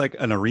stadium? It's like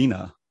an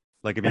arena.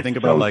 Like if you think so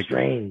about like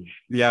strange.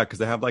 Yeah, because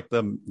they have like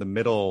the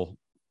middle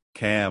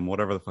cam,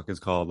 whatever the fuck it's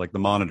called, like the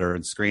monitor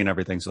and screen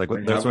everything. So like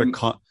Like that's where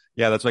heaven?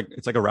 that's like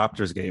it's like a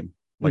Raptors game,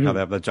 like how Mhm. they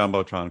have the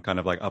jumbotron kind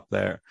of like up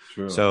there.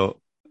 True.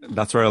 So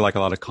that's where like a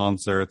lot of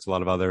concerts, a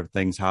lot of other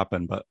things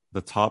happen, but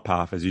the top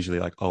half is usually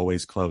like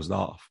always closed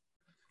off.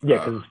 Yeah,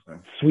 because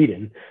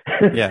Sweden.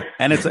 Yeah,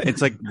 and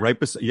it's like right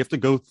beside, you have to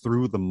go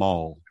through the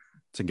mall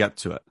to get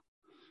to it.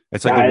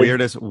 It's like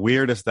Guys, the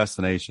weirdest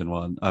destination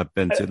one I've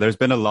been to. There's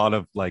been a lot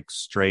of like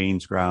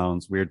strange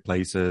grounds, weird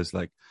places.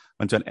 Like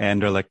went to an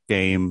Anderlecht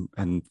game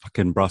in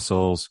fucking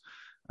Brussels,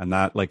 and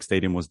that like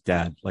stadium was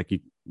dead. Like you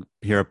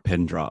hear a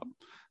pin drop.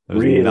 There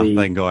was Really?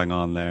 nothing going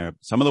on there.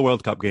 Some of the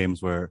World Cup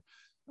games were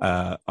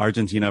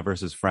Argentina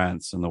versus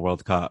France in the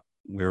World Cup.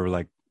 We were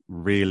like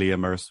really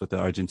immersed with the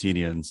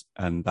Argentinians,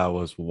 and that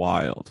was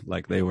wild.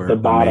 Like they were The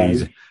Baras.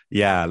 amazing.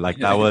 Yeah, like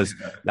that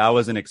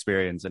was an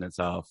experience in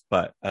itself.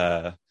 But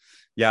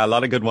yeah, a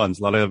lot of good ones.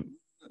 A lot of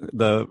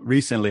the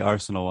recently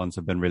Arsenal ones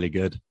have been really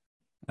good.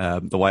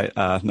 The white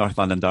North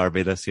London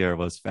derby this year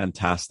was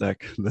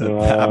fantastic. The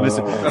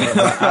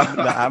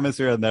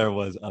atmosphere in there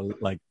was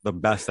like the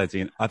best I'd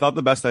seen. I thought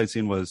the best I'd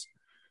seen was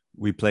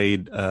we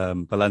played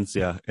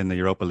Valencia in the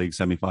Europa League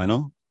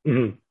semi-final.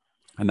 Mhm.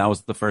 And that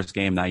was the first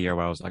game that year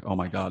where I was like, oh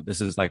my God,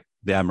 this is like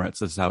the Emirates.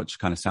 This is how it should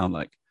kind of sound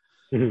like.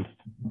 Mhm.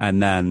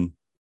 And then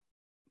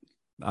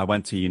I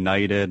went to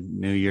United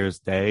New Year's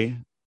Day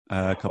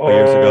a couple of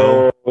years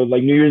ago.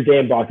 Like New Year's Day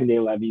and Boxing Day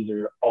levies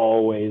are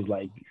always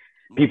like,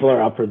 people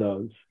are up for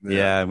those.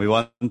 Yeah, we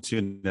won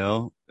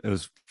 2-0. It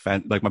was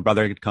like my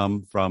brother had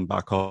come from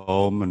back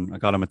home and I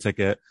got him a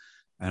ticket.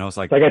 And I was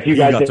like, So I guess you he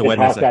guys got to didn't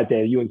witness talk it. that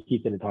day. You and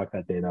Keith didn't talk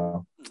that day,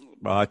 though.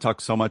 Bro, I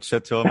talked so much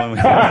shit to him.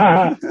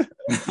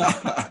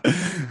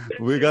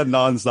 We got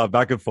nonstop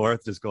back and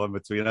forth just going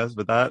between us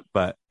with that.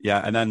 But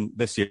yeah, and then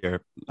this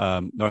year,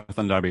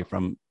 Northland Derby,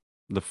 from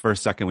the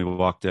first second we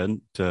walked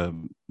in to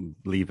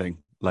leaving,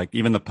 like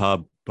even the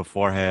pub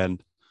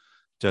beforehand,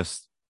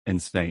 just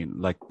insane.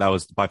 Like that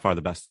was by far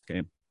the best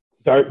game.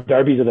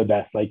 Derbies are the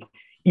best. Like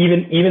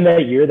even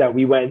that year that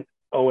we went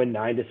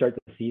 0-9 to start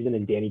the season,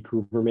 and Danny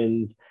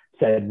Cooperman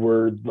said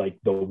we're like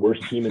the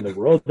worst team in the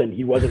world, and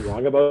he wasn't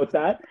wrong about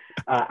that.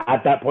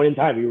 At that point in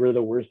time, we were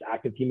the worst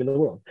active team in the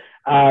world.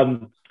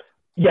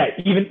 Yeah,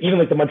 even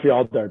like the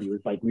Montreal Derby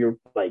was like we were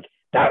like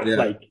that. Yeah.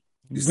 Like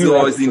you still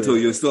always need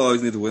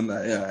to win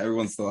that. Yeah,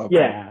 everyone's still up.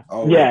 Yeah,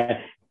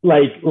 yeah.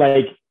 Like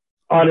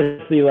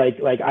honestly,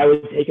 like I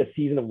would take a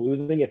season of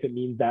losing if it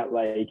means that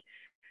like.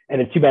 And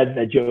it's too bad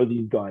that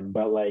Josie's gone.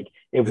 But like,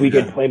 if we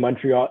could play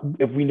Montreal,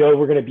 if we know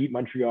we're gonna beat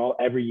Montreal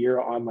every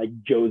year on like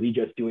Josie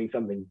just doing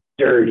something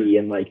dirty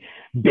and like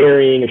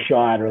burying a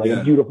shot or like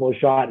a beautiful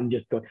shot and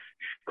just go,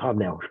 calm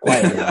down,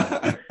 quiet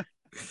down.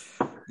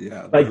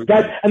 Yeah, like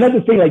that. And that's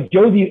the thing. Like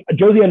Josie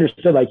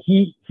understood. Like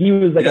he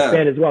was like a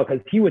fan as well,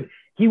 because he would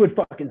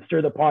fucking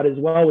stir the pot as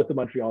well with the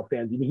Montreal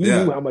fans. And he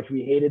knew how much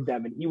we hated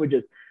them, and he would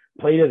just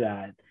play to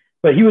that.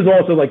 But he was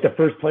also like the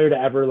first player to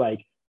ever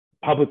like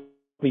publicly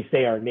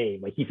say our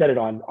name. Like he said it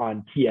on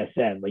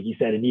TSN. Like he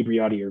said,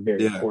 inebriati are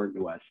very important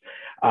to us.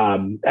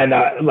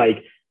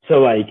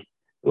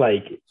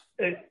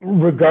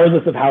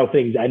 Regardless of how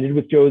things ended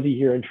with Josie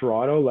here in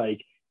Toronto,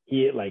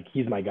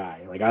 he's my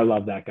guy. Like I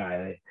love that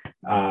guy.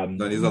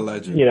 He's a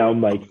legend. You know,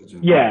 like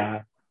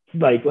yeah,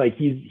 like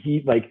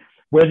he like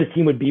where the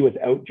team would be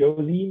without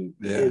Josie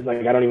is like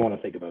I don't even want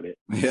to think about it.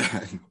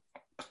 Yeah,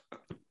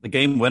 the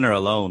game winner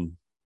alone,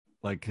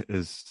 like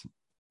is.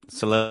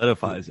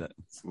 Solidifies it.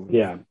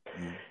 Yeah.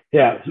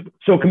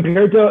 So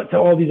compared to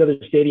all these other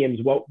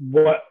stadiums,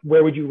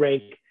 where would you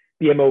rank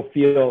BMO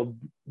Field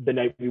the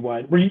night we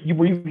won? Were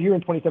you here in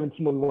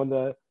 2017 when we won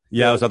the?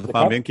 Yeah, I was at the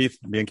final. Me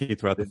and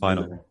Keith were at the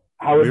final.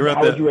 How would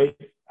you rate?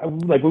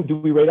 Like, do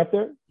we rate up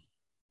there?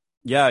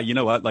 Yeah, you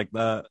know what? Like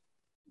the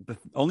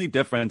only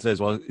difference is,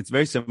 well, it's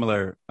very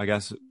similar, I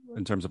guess,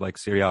 in terms of like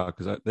Serie A,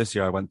 because this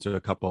year I went to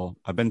a couple.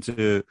 I've been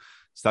to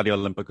Stadio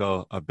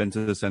Olimpico, I've been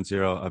to the San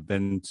Siro, I've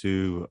been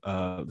to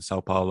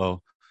Sao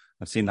Paulo,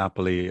 I've seen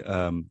Napoli,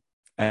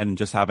 and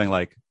just having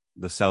like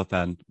the South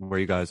End where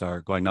you guys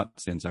are going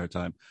nuts the entire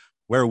time.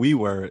 Where we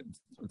were,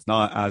 it's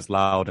not as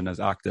loud and as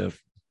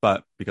active,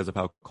 but because of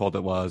how cold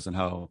it was and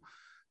how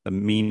the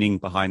meaning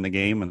behind the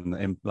game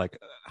and like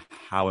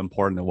how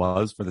important it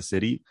was for the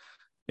city,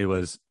 it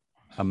was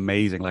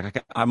amazing.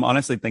 Like I'm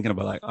honestly thinking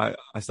about like I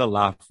still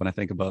laugh when I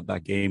think about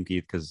that game,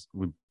 Keith, because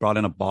we brought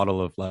in a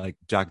bottle of like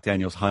Jack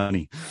Daniel's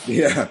honey.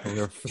 Yeah,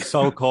 we were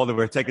so cold and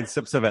we were taking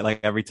sips of it like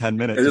every 10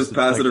 minutes. And just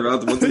pass it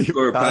around. Once you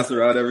score, pass it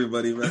around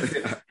everybody, man.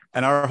 Yeah.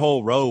 And our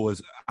whole row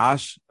was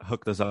Ash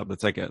hooked us up the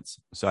tickets,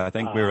 so I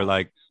think we were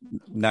like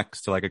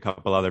next to like a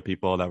couple other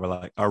people that were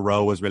like our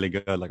row was really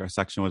good, like our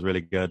section was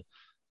really good.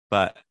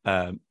 But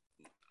I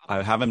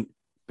haven't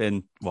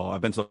been. Well,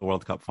 I've been to the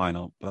World Cup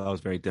final, but that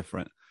was very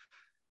different.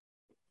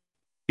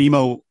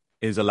 BMO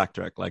is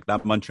electric. Like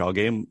that Montreal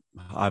game,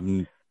 I've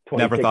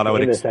never thought I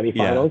would.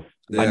 Semifinals.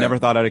 I never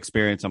thought I'd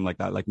experience something like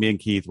that. Like me and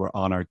Keith were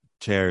on our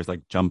chairs,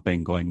 like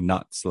jumping, going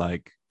nuts,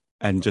 like,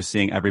 and just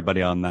seeing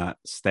everybody on that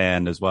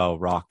stand as well,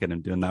 rocking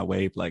and doing that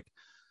wave. Like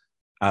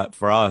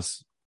for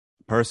us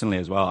personally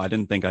as well, I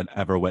didn't think I'd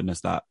ever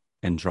witness that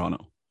in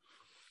Toronto.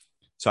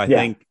 So I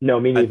think no,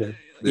 me neither.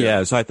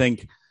 So I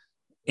think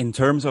in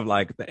terms of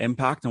like the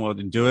impact and what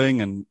they're doing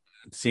and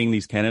seeing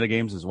these Canada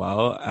games as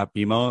well at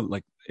BMO,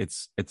 like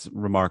it's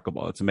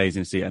remarkable. It's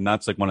amazing to see. And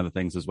that's like one of the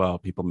things as well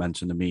people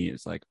mention to me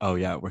is like, oh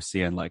yeah, we're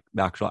seeing like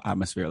the actual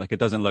atmosphere. Like it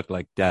doesn't look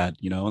like dead,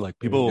 you know, like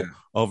people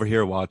over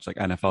here watch like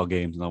NFL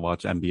games and they'll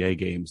watch NBA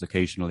games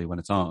occasionally when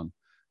it's on,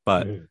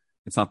 but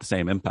it's not the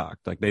same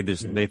impact. Like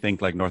they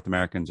think like North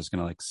Americans just going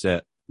to like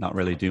sit, not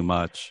really do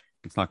much.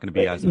 It's not going to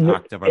be as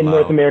active or in loud.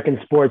 North American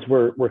sports.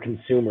 We're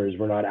consumers.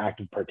 We're not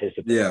active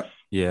participants.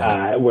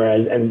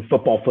 Whereas and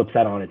football flips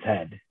that on its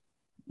head.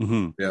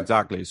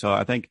 Exactly. So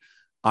I think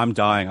I'm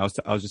dying. I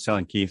was just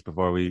telling Keith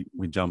before we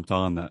jumped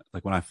on that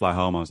like when I fly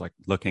home, I was like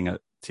looking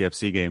at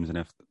TFC games and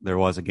if there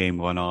was a game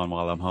going on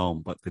while I'm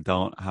home, but they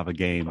don't have a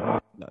game,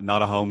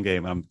 not a home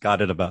game. I'm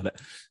gutted about it.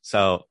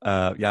 So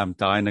I'm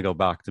dying to go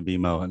back to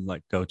BMO and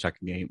like go check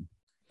a game.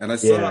 And I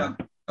saw a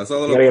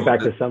little. Gotta get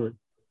back this summer.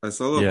 I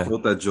saw a little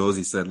quote that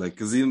Josie said, like,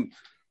 because even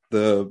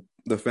the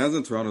fans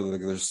in Toronto,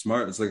 like, they're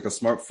smart. It's like a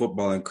smart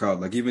footballing crowd.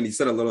 Like, even he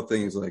said a little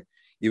thing. He's like,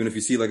 even if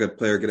you see like a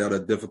player get out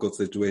of a difficult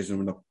situation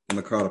when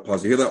the crowd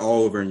applauds, you hear that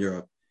all over in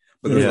Europe.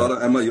 But there's a lot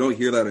of you don't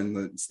hear that in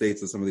the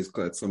States at some of these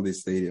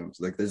stadiums.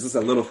 Like, there's just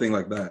a little thing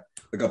like that,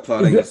 like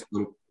applauding. It's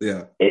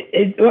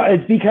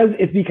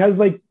because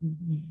like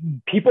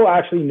people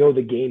actually know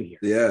the game here.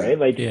 Yeah, right.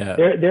 Like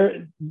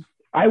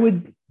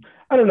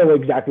I don't know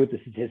exactly what the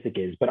statistic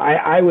is, but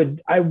I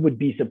would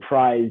be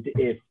surprised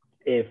if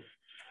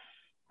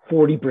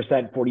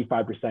 40%,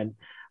 45%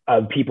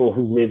 of people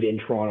who live in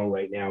Toronto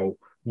right now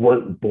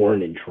weren't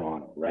born in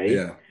Toronto, right?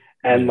 Yeah.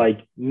 And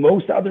like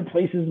most other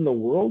places in the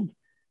world,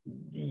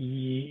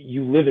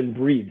 you live and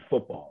breathe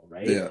football,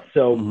 right? Yeah.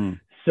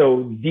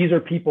 So these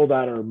are people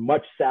that are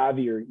much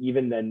savvier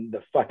even than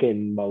the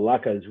fucking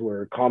Malakas who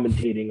are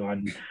commentating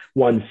on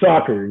One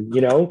Soccer,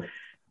 you know?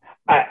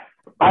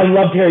 I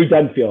love Terry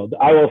Dunfield.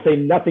 I will say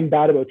nothing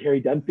bad about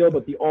Terry Dunfield,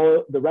 but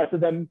the rest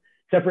of them,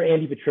 except for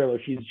Andy Petrillo,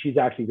 she's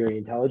actually very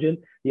intelligent.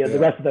 The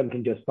rest of them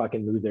can just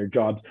fucking lose their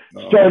jobs,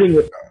 starting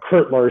with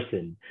Kurt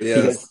Larson.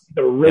 Yes.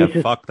 The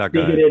racist, fuck that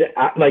bigoted,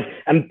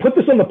 and put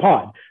this on the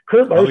pod.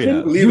 Kurt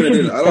Larson, leave it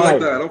in. I don't like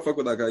that. I don't fuck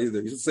with that guy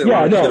either. You should say shit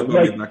about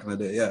me back in the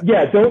day.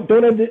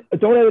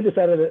 Don't edit this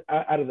out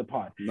of the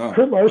pod. No,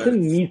 Kurt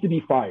Larson needs to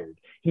be fired.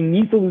 He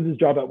needs to lose his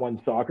job at One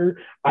Soccer.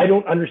 I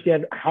don't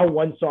understand how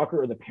One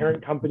Soccer or the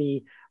parent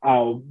company,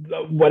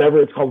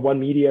 whatever it's called, One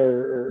Media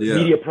or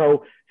Media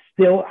Pro,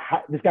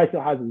 this guy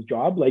still has his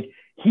job. Like,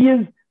 he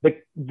is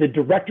the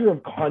director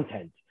of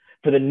content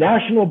for the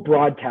national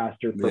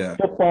broadcaster for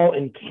football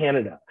in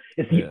Canada.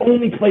 It's the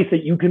only place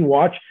that you can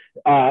watch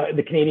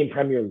the Canadian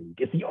Premier League.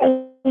 It's the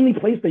only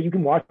place that you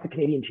can watch the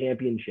Canadian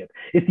Championship.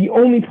 It's the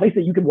only place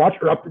that you can watch,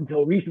 or up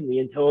until recently,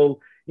 until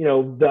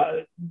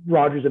the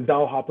Rogers and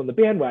Bell hopped on the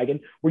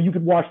bandwagon, where you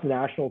could watch the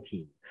national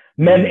team,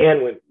 men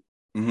and women.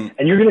 Mm-hmm.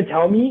 And you're going to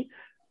tell me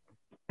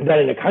that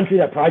in a country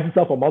that prides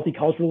itself on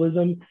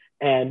multiculturalism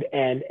and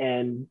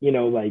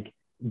like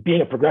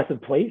being a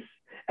progressive place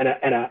and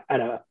a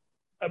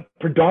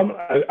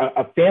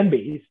fan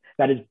base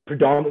that is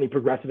predominantly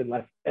progressive and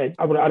less, and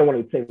I don't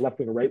want to say left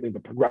wing or right wing,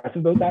 but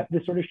progressive about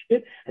this sort of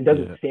shit, and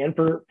doesn't stand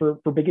for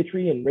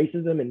bigotry and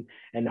racism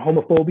and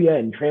homophobia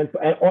and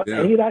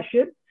any of that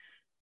shit.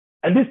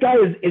 And this guy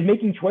is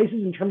making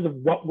choices in terms of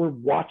what we're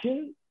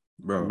watching.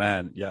 Bro,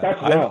 man,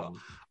 that's wrong.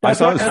 I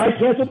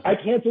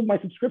canceled my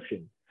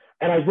subscription,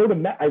 and I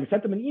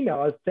sent them an email.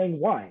 I was saying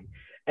why,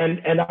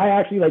 and I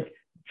actually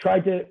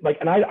tried to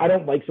and I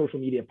don't like social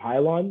media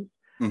pylons.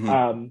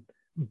 Mm-hmm.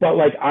 But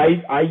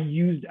I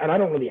used, and I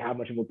don't really have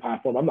much of a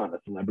platform. I'm not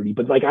a celebrity,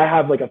 but I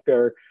have a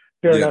fair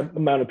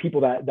amount of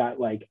people that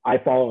I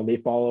follow and they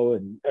follow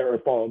or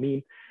follow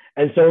me.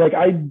 And so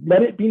I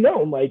let it be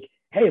known,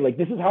 hey,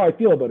 this is how I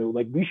feel about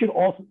it. We should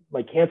also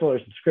cancel our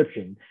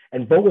subscription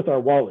and vote with our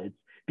wallets,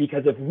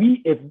 because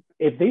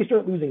if they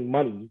start losing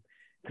money,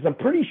 because I'm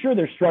pretty sure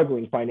they're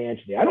struggling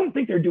financially. I don't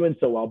think they're doing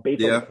so well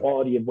based on the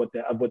quality of what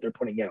they're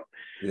putting out.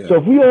 Yeah. So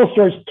if we all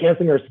start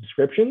canceling our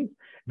subscriptions,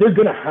 they're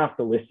going to have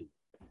to listen.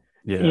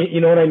 Yeah. You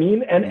know what I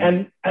mean?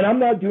 And I'm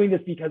not doing this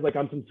because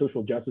I'm some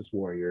social justice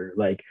warrior.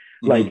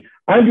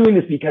 I'm doing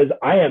this because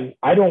and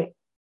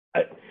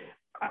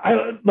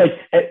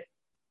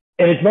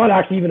it's not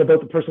actually even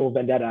about the personal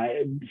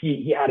vendetta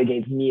he had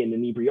against me and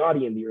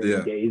Inebriati in the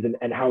early days,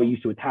 and how he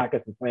used to attack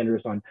us and slander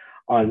us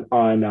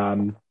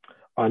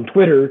on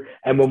Twitter.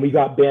 And when we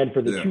got banned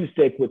for the 2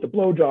 stick with the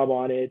blowjob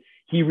on it,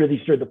 he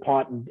really stirred the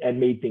pot and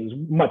made things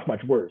much,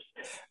 much worse.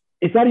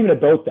 It's not even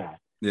about that.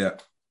 Yeah.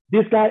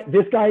 This guy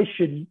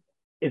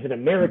is an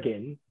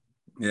American,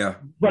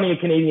 running a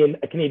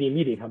Canadian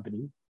media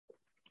company,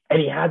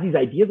 and he has these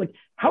ideas.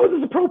 How is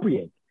this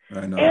appropriate?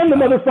 I know. And the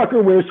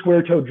motherfucker wears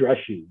square-toed dress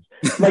shoes.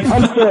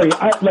 I'm sorry.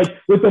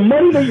 With the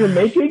money that you're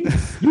making,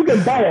 you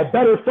can buy a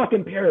better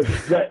fucking pair of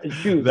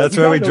shoes. That's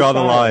where we draw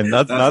the line.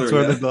 That's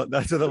where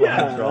the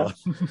line draws.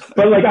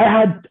 But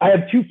I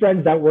have 2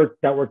 friends that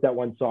worked at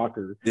One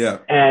Soccer. Yeah.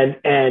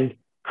 And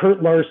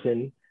Kurt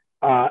Larson.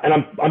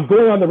 And I'm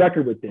going on the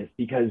record with this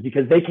because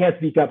they can't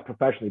speak up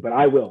professionally, but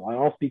I will, and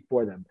I'll speak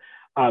for them.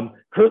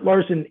 Kurt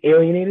Larson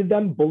alienated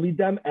them, bullied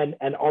them, and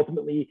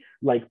ultimately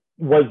like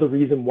was the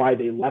reason why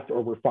they left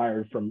or were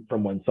fired from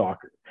One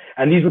Soccer.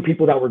 And these were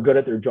people that were good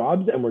at their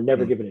jobs and were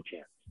never given a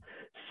chance.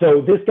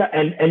 So this guy,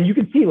 and you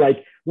can see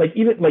like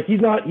even like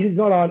he's not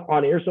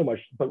on air so much,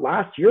 but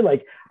last year,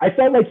 like I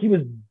felt like he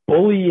was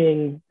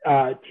bullying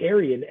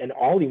Terry and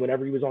Ollie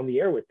whenever he was on the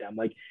air with them.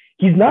 Like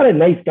he's not a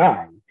nice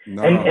guy.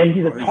 No, and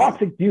he's a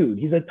toxic dude.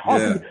 He's a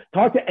toxic.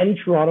 Talk to any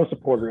Toronto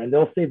supporter, and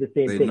they'll say the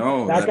same thing.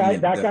 That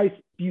guy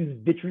spews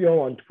vitriol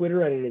on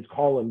Twitter and in his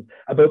columns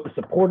about the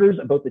supporters,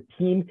 about the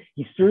team.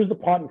 He stirs the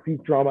pot and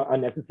creates drama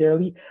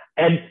unnecessarily.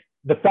 And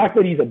the fact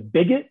that he's a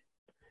bigot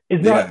is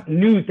not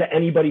news to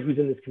anybody who's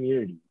in this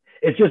community.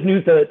 It's just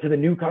news to the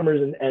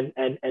newcomers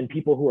and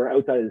people who are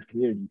outside of this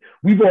community.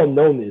 We've all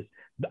known this.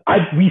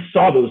 We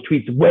saw those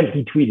tweets when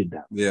he tweeted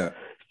them. Yeah.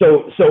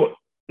 So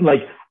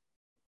like.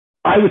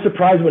 I was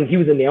surprised when he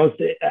was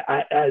announced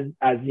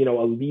as you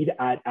know a lead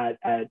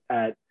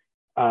at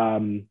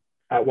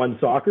One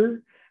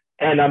Soccer,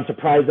 and I'm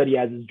surprised that he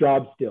has his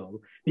job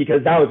still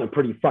because that was a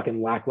pretty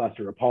fucking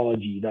lackluster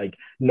apology, like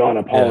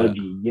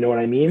non-apology. Yeah. You know what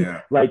I mean?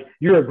 Yeah. Like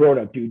you're a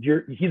grown-up dude.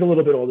 He's a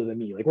little bit older than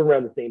me. Like we're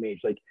around the same age.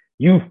 Like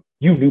you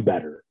knew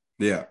better.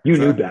 Yeah, you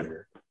knew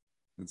better.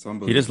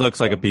 He just looks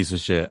like a piece of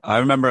shit. I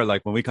remember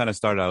like when we kind of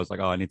started, I was like,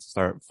 oh, I need to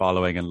start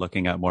following and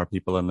looking at more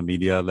people in the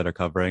media that are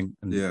covering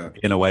and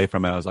being away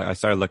from it. I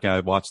started looking, I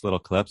watched little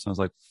clips and I was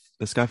like,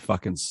 this guy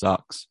fucking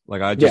sucks.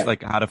 Like I just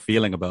like had a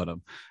feeling about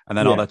him. And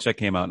then all that shit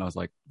came out and I was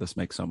like, this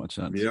makes so much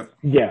sense. Yeah.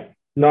 Yeah.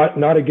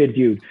 Not a good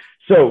dude.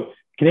 So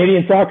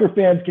Canadian soccer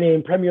fans,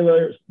 Canadian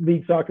Premier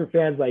League soccer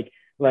fans, like,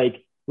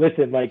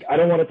 listen, like, I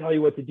don't want to tell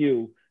you what to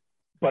do,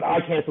 but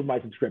I canceled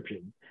my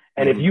subscription.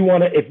 And if you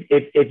want to,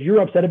 if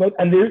you're upset about,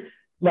 and there's,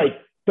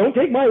 like, don't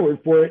take my word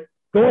for it.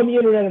 Go on the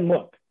internet and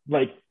look.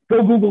 Like,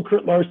 go Google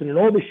Kurt Larson and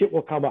all this shit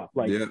will come up.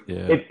 Like,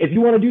 if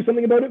you want to do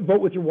something about it,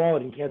 vote with your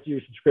wallet and cancel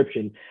your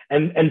subscription.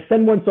 And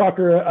send One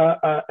Soccer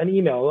an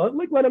email.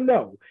 Like, let them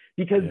know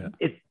because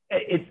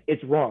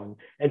it's wrong.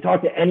 And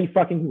talk to any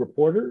fucking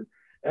reporter,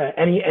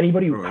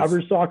 anybody who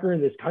covers soccer in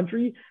this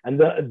country, and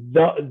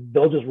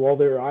they'll just roll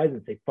their eyes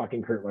and say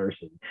fucking Kurt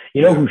Larson.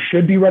 You know who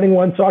should be running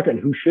One Soccer and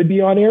who should be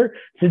on air?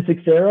 Sid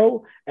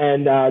Seixeiro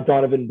and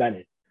Donovan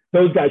Bennett.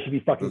 Those guys should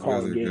be fucking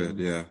calling games. Good,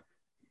 yeah.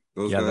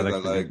 Those guys are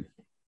like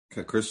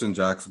Christian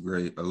Jack's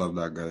great. I love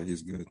that guy.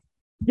 He's good.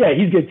 Yeah,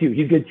 he's good too.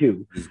 He's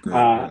great.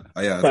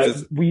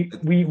 But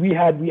we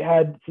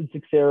had Sid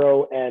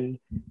Seixeiro and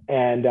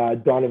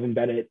Donovan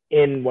Bennett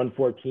in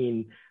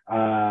 114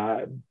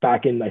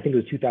 back in, I think it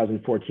was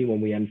 2014 when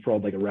we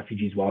unfurled like a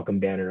refugees welcome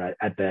banner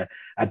at the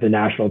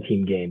national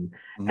team game.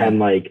 Mm-hmm. And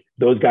like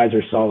those guys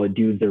are solid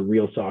dudes. They're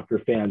real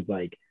soccer fans.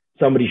 Like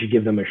somebody should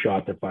give them a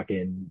shot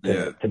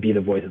to be the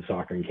voice of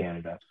soccer in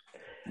Canada.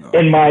 No.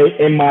 In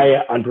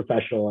my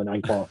unprofessional and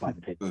unqualified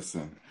opinion.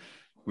 Listen,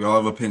 we all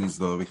have opinions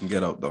though. We can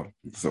get out though.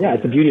 So,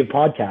 it's the beauty of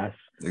podcasts.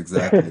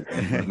 Exactly.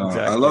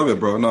 I love it,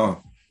 bro.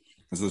 No,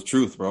 it's the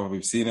truth, bro.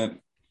 We've seen it.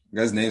 The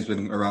guy's name's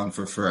been around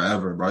for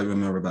forever, bro. I even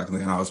remember back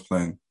when I was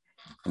playing,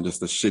 and just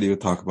the shit he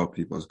would talk about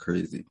people is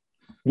crazy.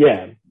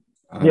 Yeah,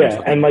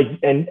 and like,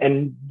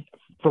 and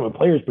from a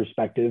player's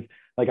perspective,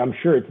 like I'm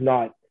sure it's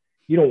not.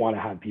 You don't want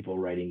to have people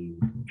writing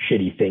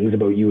shitty things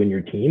about you and your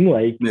team,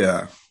 like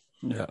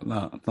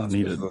not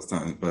needed.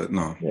 But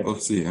no, we'll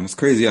see. And it's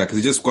crazy, because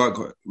he just got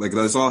like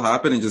this all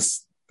happened, and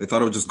just they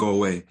thought it would just go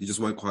away. He just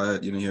went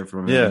quiet. You didn't hear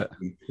from him.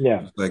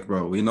 Like,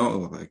 bro, we know.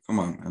 Like, come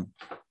on, man.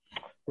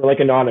 We're like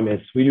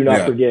anonymous. We do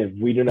not forgive.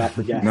 We do not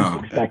forget. No,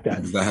 expect that.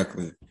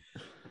 Exactly.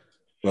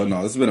 But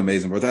no, this has been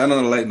amazing, bro. And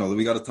on a light note,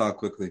 we got to talk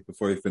quickly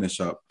before we finish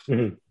up.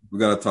 Mm-hmm. We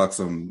got to talk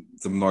some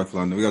North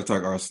London. We got to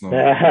talk Arsenal.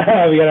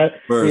 we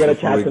gotta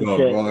chat some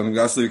shit. Well, and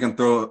we can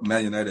throw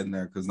Man United in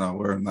there because now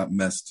we're in that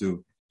mess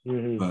too.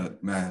 Mm-hmm.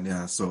 But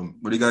man, So,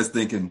 what are you guys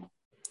thinking?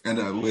 And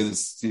the way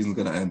this season's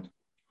gonna end?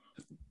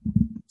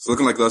 It's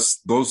looking like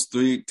those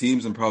three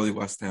teams and probably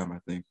West Ham, I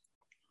think.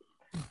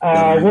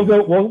 We'll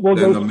go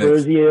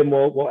Spursy and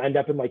we'll end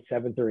up in like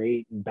 7th or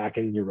 8th and back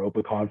in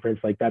Europa Conference.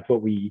 Like that's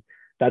what we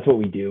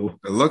do.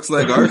 It looks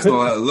like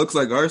Arsenal. It looks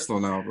like Arsenal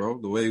now, bro.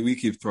 The way we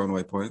keep throwing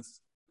away points.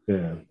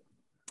 Yeah.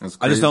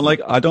 I just don't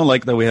like. I don't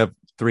like that we have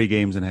 3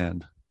 games in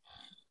hand.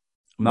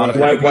 Why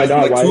not?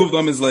 Like 2 of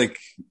them is like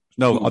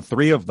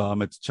 3 of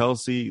them. It's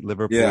Chelsea,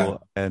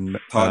 Liverpool, and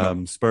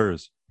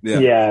Spurs.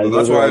 Yeah. So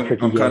that's why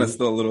I'm kind of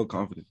still a little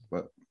confident.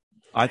 But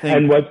I think.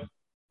 And what?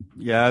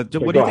 Yeah.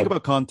 What do you think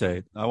about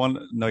Conte? I want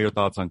to know your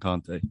thoughts on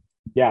Conte.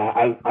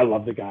 Yeah, I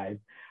love the guy.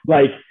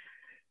 Like,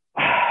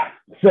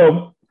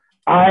 so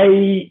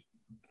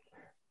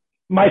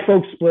my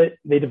folks split.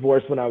 They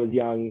divorced when I was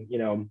young. You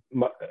know,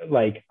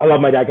 I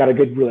love my dad. Got a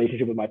good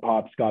relationship with my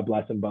pops. God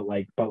bless him. But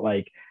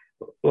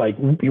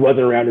he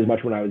wasn't around as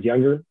much when I was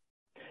younger.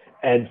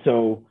 And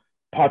so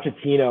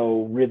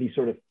Pochettino really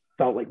sort of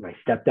felt like my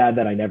stepdad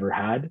that I never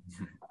had.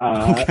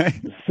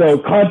 So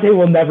Conte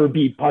will never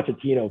be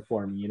Pochettino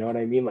for me. You know what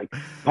I mean? Like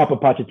Papa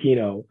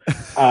Pochettino.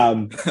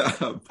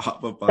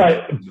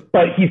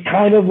 But he's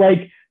kind of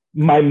like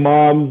my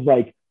mom's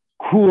like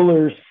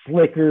cooler,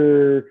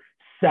 slicker,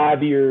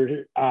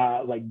 savvier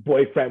like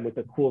boyfriend with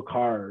a cool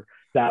car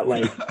that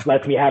like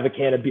lets me have a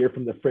can of beer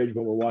from the fridge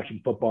when we're watching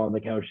football on the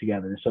couch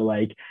together. So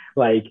like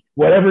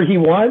whatever he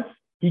wants,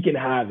 he can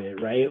have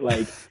it, right?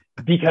 Like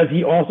because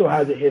he also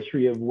has a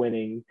history of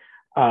winning.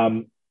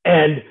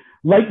 And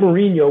like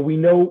Mourinho, we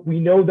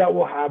know that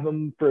we'll have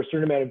him for a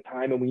certain amount of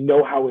time, and we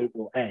know how it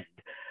will end.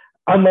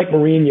 Unlike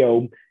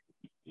Mourinho,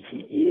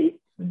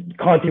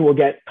 Conte will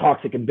get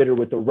toxic and bitter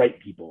with the right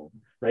people,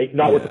 right?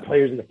 Not with the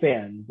players and the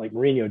fans like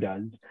Mourinho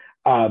does.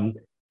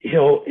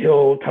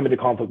 He'll come into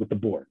conflict with the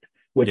board,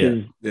 which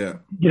is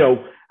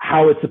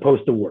how it's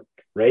supposed to work,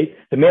 right?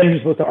 The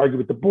manager's supposed to argue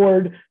with the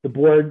board. The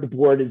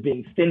board is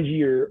being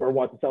stingy or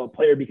wants to sell a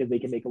player because they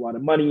can make a lot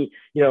of money.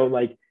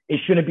 Like it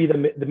shouldn't be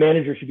the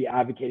manager should be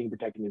advocating and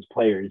protecting his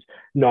players,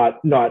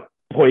 not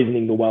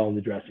poisoning the well in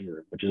the dressing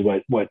room, which is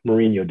what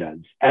Mourinho does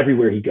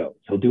everywhere he goes.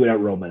 He'll do it at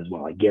Roma as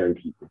well, I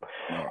guarantee you.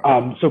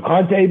 So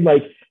Conte,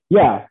 like,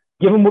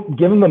 give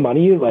him the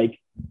money, like,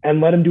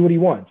 and let him do what he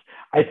wants.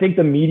 I think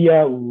the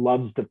media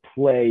loves to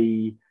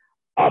play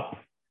up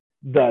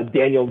the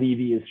Daniel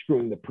Levy is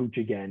screwing the pooch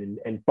again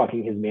and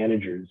fucking his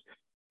managers.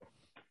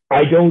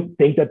 I don't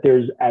think that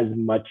there's as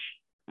much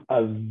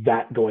of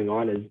that going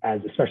on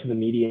as especially the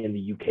media in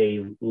the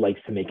UK likes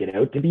to make it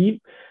out to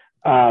be.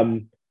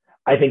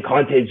 I think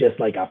Conte is just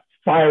like a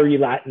fiery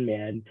Latin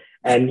man,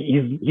 and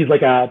he's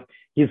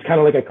kind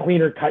of like a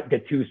cleaner cut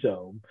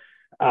Gattuso.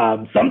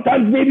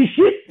 Sometimes maybe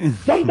shit,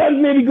 sometimes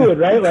maybe good,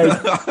 right?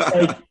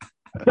 Like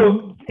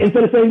so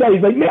instead of saying that,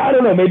 he's like, man, I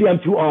don't know, maybe I'm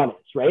too honest,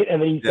 right? And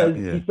then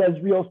he says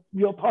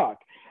real talk.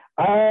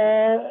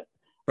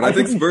 But I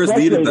think Spurs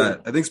needed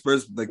that. I think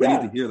Spurs they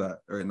need to hear that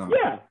right now.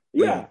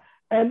 Yeah.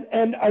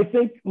 And I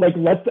think like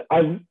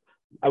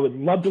I would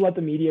love to let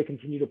the media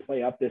continue to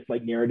play up this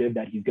like narrative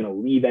that he's going to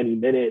leave any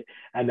minute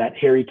and that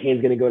Harry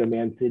Kane's going to go to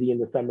Man City in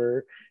the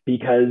summer,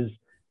 because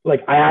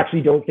like I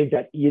actually don't think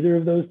that either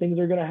of those things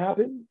are going to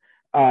happen.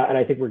 And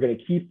I think we're going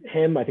to keep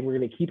him. I think we're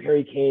going to keep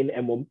Harry Kane,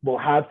 and we'll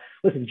have,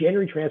 listen,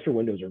 January transfer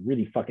windows are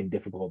really fucking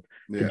difficult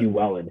to do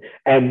well in.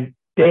 And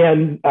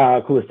Dan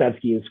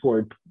Kulusevski has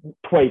scored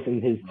twice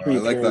in his 3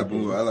 appearances. I like that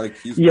move. I like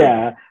he's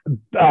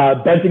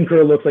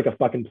Bentancur looks like a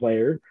fucking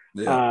player.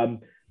 Yeah.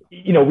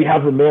 We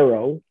have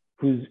Romero,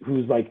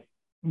 who's like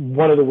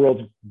one of the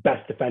world's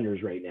best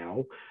defenders right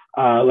now.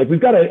 Like we've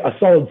got a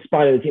solid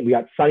spine of the team. We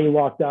got Sonny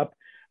locked up.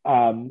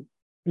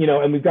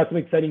 And we've got some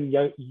exciting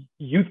young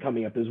youth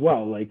coming up as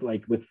well, like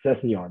with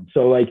Sessegnon.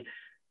 So like,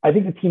 I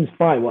think the team's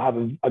fine. We'll have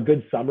a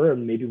good summer,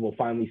 and maybe we'll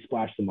finally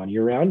splash some money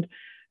around.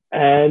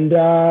 And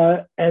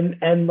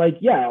like,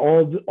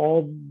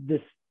 all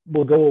this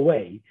will go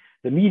away.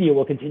 The media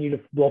will continue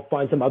we'll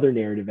find some other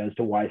narrative as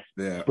to why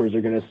Spurs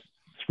are going to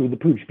screw the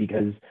pooch,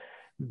 because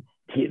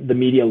the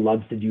media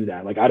loves to do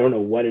that. Like, I don't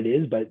know what it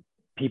is, but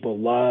people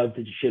love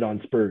to shit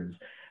on Spurs.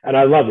 And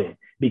I love it,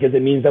 because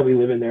it means that we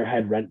live in their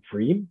head rent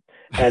free,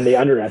 and they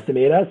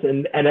underestimate us.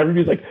 And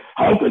everybody's like,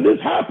 how could this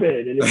happen?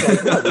 And it's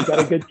like, no, we've got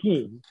a good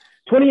team.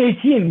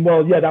 2018,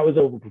 well, yeah, that was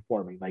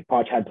overperforming. Like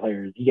Poch had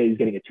players, he's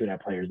getting a tune out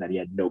of players that he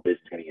had no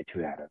business getting a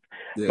tune out of.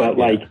 But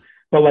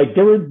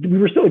we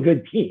were still a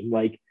good team.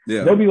 Like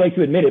nobody likes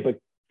to admit it, but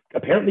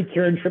apparently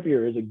Kieran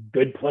Trippier is a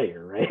good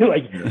player, right?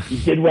 Like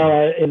he did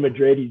well in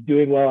Madrid. He's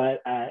doing well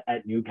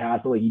at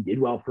Newcastle. Like, he did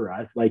well for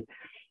us. Like,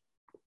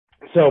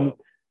 so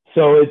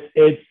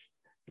it's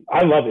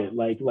I love it.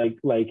 Like,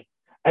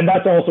 and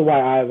that's also why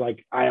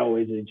I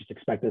always just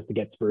expect us to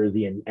get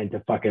Spursy and to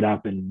fuck it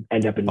up and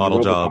end up in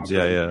bottle Europa jobs.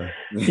 Yeah.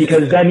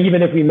 Because then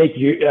even if we make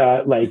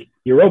like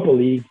Europa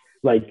League,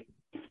 like,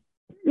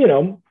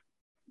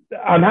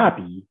 I'm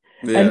happy.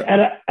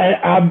 And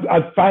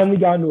I've finally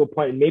gotten to a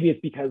point, and maybe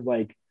it's because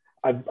like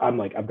I've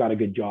got a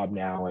good job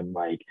now, and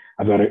like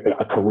I've got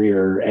a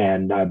career,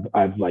 and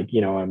I've like,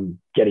 I'm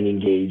getting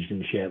engaged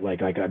and shit.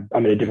 Like I'm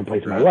in a different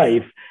place in my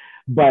life,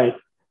 but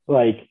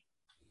like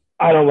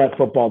I don't let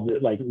football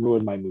like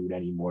ruin my mood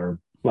anymore.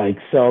 Like,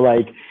 so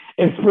like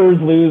if Spurs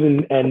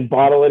lose and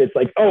bottle it, it's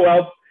like, oh,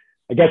 well,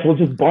 I guess we'll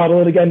just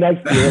bottle it again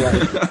next year.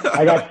 Like,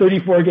 I got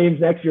 34 games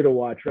next year to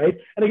watch, right?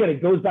 And again,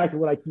 it goes back to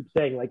what I keep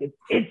saying. Like,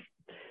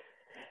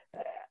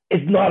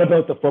 it's not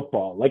about the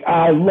football. Like,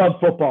 I love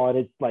football, and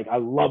it's like I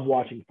love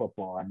watching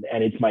football,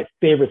 and it's my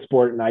favorite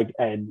sport,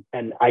 and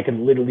I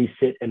can literally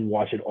sit and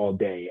watch it all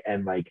day.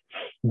 And like,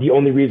 the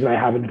only reason I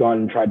haven't gone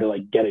and tried to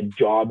like get a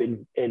job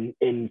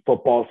in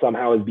football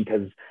somehow is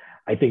because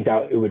I think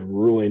that it would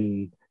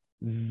ruin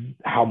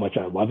how much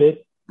I love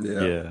it,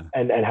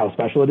 and how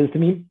special it is to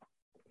me.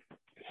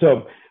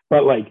 So,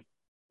 but like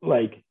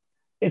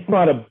it's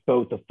not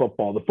about the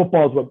football. The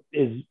football is what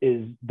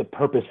is the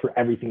purpose for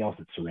everything else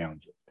that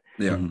surrounds it.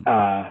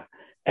 Yeah.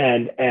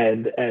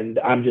 And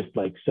I'm just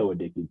like so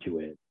addicted to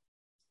it.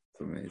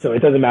 So it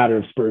doesn't matter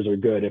if Spurs are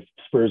good, if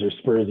Spurs are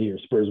Spursy, or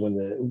Spurs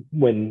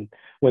win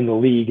the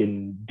league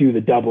and do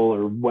the double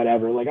or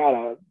whatever. Like,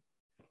 I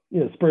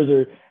don't,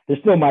 Spurs they're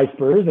still my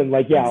Spurs, and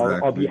like,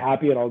 I'll be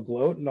happy and I'll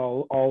gloat and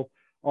I'll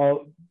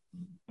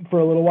for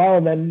a little while,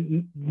 and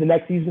then the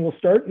next season will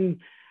start, and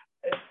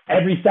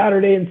every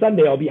Saturday and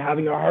Sunday I'll be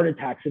having a heart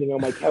attack sitting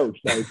on my couch,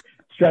 like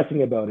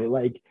stressing about it.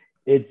 Like,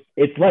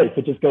 it's life.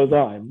 It just goes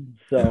on.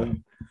 So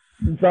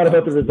it's not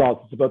about the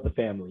results. It's about the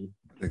family.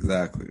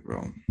 Exactly,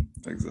 bro.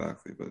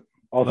 Exactly. But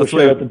also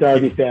shout out the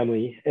Darby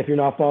family. If you're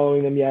not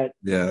following them yet,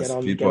 yes,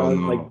 get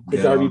on. Like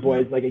the Darby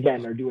boys, like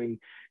again, are doing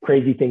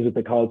crazy things with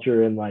the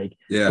culture and like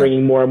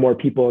bringing more and more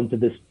people into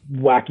this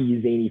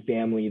wacky zany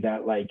family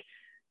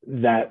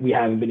that we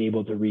haven't been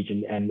able to reach,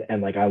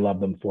 and like I love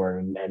them for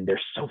it, and they're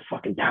so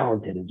fucking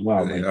talented as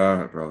well. They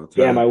are, bro.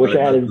 Damn, I wish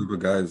I had a group of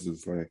guys.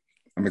 Is like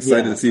I'm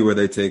excited to see where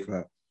they take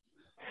that.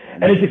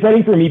 And it's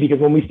exciting for me because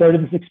when we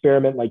started this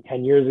experiment like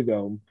 10 years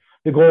ago,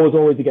 the goal was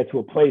always to get to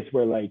a place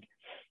where like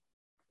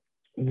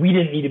we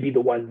didn't need to be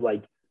the ones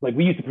like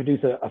we used to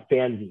produce a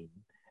fanzine,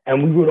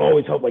 and we would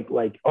always hope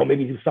like oh,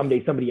 maybe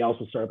someday somebody else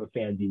will start up a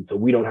fanzine so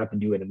we don't have to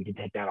do it and we can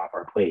take that off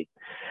our plate.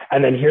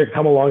 And then here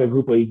come along a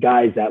group of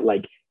guys that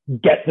like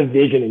get the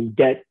vision and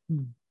get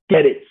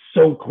it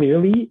so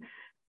clearly,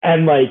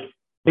 and like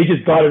they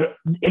just got it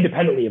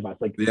independently of us.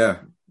 Like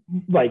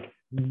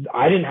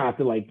I didn't have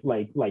to like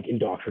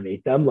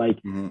indoctrinate them. Like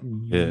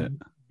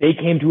they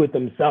came to it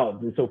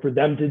themselves, and so for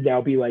them to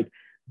now be like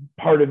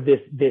part of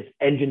this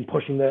engine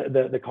pushing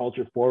the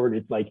culture forward,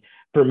 it's like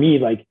for me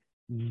like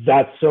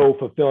that's so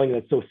fulfilling.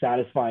 That's so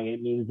satisfying.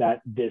 It means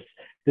that this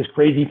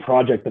crazy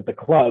project that the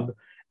club,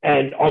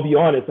 and I'll be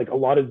honest, like a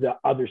lot of the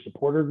other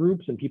supporter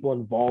groups and people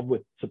involved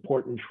with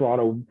support in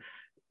Toronto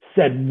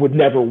said would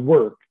never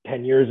work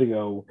 10 years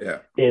ago,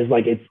 is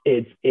like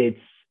it's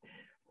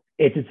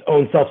its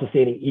own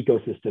self-sustaining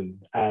ecosystem,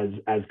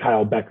 as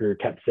Kyle Becker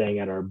kept saying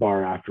at our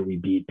bar after we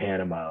beat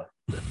Panama.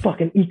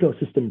 Fucking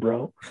ecosystem,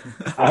 bro.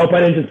 I hope I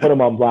didn't just put him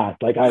on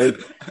blast. Like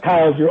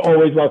Kyle, you're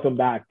always welcome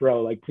back,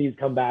 bro. Like please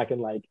come back and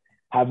like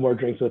have more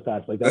drinks with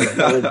us. Like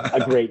that was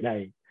a great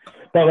night.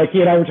 But like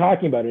he and I were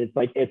talking about it.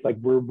 It's like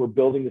we're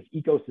building this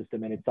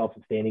ecosystem and it's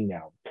self-sustaining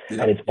now,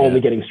 and it's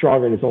only getting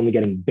stronger and it's only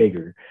getting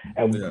bigger.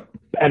 And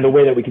the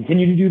way that we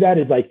continue to do that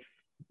is like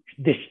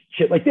this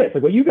shit like this,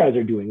 like what you guys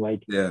are doing.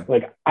 Like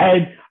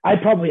I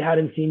probably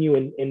hadn't seen you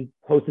in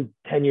close to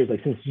 10 years,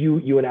 like since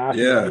you and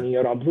Ashley were hanging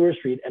out on Bloor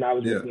Street and I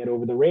was looking at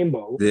Over the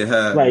Rainbow.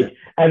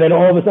 And then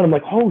all of a sudden I'm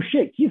like, oh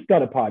shit, Keith's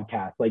got a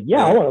podcast. Like,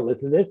 I want to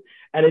listen to this.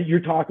 And then you're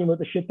talking about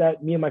the shit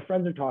that me and my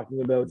friends are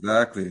talking about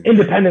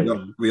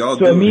independently. We all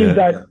so do.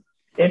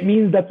 It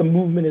means that the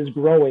movement is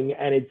growing,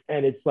 and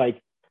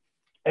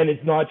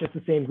it's not just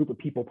the same group of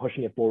people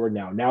pushing it forward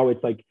now. Now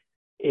it's like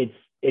it's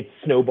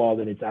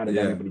snowballed and it's out of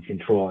everybody's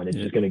control, and it's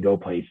just going to go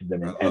places.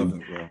 And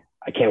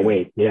I can't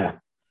wait. Yeah.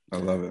 I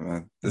love it,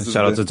 man.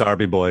 Shout out to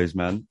Darby boys,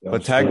 man.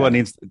 But Tagua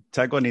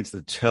needs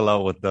to chill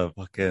out with the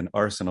fucking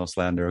Arsenal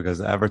slander,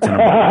 because Everton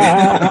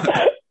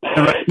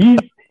he's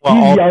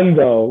young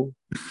though.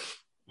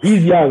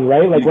 He's young,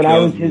 right? Like when I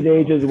was his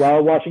age as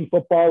well, watching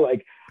football,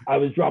 like I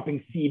was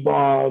dropping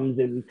C-bombs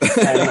and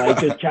like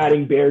just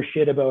chatting bare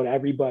shit about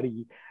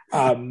everybody.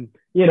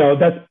 You know,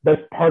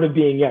 that's part of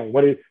being young.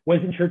 What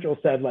Winston Churchill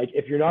said, like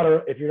if you're not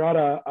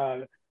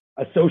a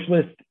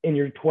socialist in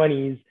your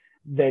 20s,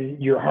 then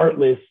you're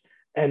heartless,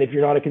 and if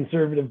you're not a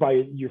conservative by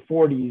your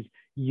 40s,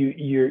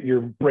 you're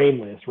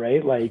brainless,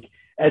 right? Like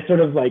it's sort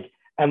of like,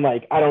 and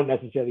like I don't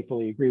necessarily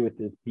fully agree with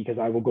this, because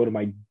I will go to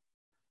my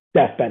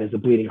deathbed as a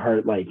bleeding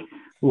heart like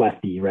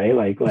lefty, right?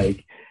 Like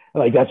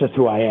that's just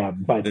who I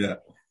am.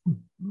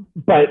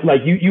 But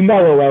like you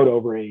mellow out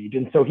over age,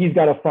 and so he's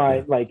got to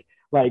find like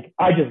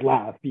I just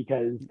laugh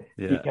because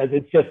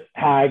it's just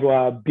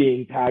Tagua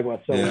being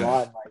Tagua so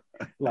raw.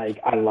 Like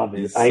I love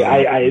it.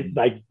 I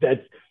like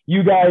that's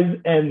you guys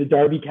and the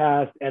Derby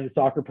cast and the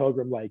Soccer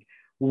Pilgrim, like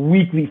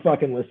weekly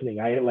fucking listening.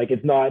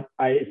 It's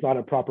not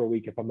a proper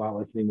week if I'm not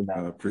listening to that.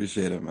 I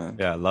appreciate it, man.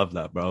 Yeah, I love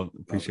that, bro.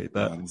 Appreciate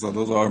that. Man. So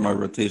those are my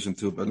rotation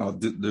too. But no,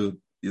 dude,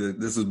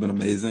 this has been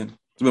amazing.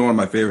 It's been one of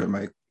my favorite,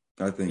 Mike.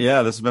 I think.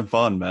 Yeah, this has been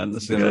fun, man.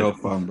 This has been real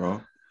fun,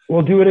 bro.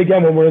 We'll do it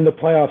again when we're in the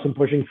playoffs and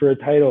pushing for a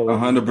title.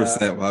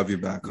 100%. We'll have you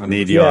back. 100%.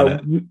 Need you on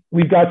it.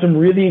 We've got some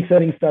really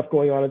exciting stuff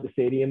going on at the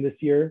stadium this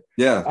year.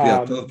 Yeah.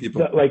 Tell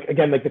people. Like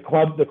the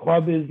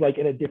club is like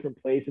in a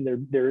different place,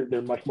 and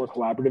they're much more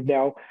collaborative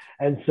now.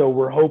 And so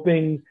we're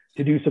hoping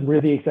to do some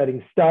really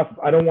exciting stuff.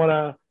 I don't want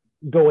to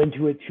go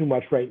into it too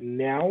much right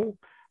now,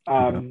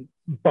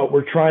 but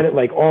we're trying to,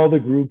 like, all the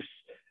groups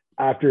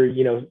after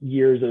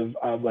years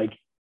of like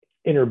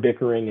inner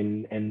bickering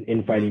and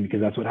infighting,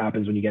 because that's what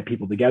happens when you get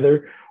people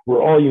together.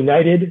 We're all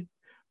united.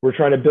 We're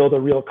trying to build a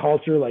real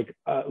culture, like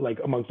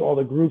amongst all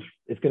the groups.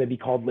 It's going to be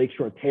called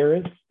Lakeshore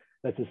Terrace.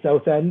 That's the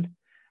South End.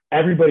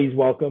 Everybody's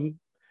welcome.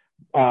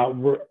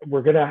 We're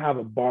going to have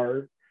a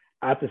bar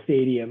at the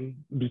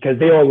stadium, because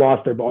they all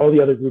lost all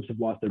the other groups have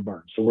lost their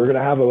bars. So we're going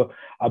to have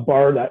a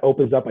bar that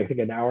opens up, I think,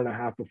 an hour and a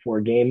half before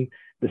a game.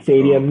 The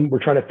stadium, we're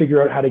trying to figure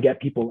out how to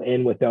get people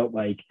in without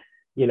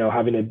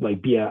having to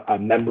like be a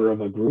member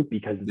of a group,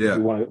 because we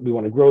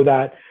want to grow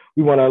that.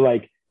 We want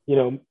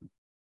to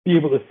be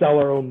able to sell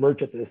our own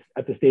merch at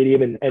the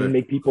stadium and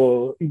bring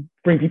people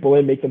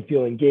in, make them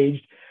feel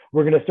engaged.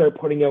 We're going to start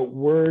putting out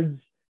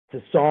words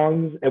to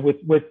songs and with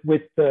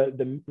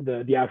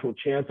the actual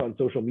chants on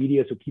social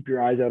media. So keep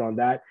your eyes out on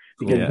that,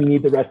 because we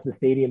need the rest of the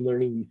stadium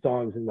learning these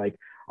songs. And like,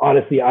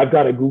 honestly, I've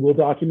got a Google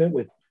document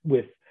with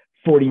with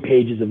 40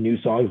 pages of new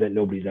songs that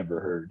nobody's ever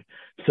heard.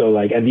 So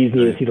like, and these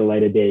need to see the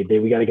light of day.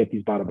 We got to get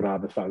these Bada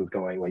Brava songs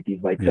going, like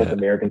these like South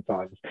American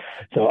songs.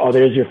 So,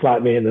 there's your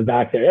flatmate in the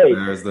back there. Hey,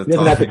 doesn't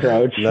have to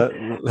crouch.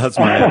 That's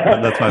my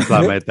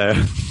flatmate there.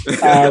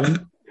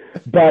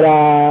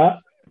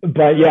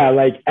 But yeah,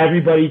 like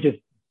everybody just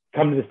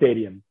come to the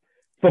stadium.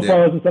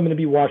 Football isn't something to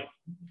be watched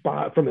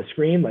from a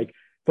screen. Like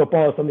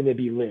football is something to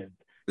be lived.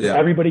 Yeah.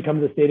 Everybody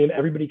come to the stadium.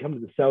 Everybody come to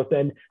the South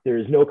End. There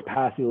is no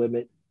capacity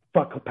limit.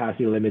 Fuck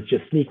capacity limits.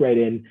 Just sneak right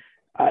in.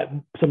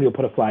 Somebody will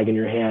put a flag in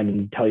your hand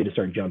and tell you to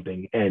start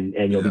jumping, and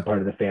you'll be part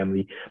of the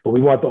family. But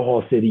we want the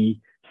whole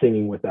city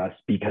singing with us,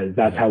 because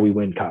that's how we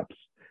win cups.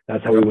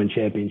 That's how we win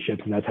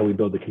championships, and that's how we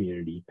build the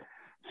community.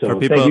 So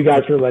thank you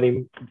guys for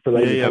letting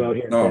me come out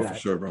here. No, for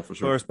sure, bro. For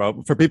sure. Of course,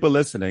 bro. For people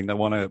listening that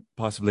want to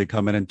possibly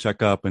come in and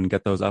check up and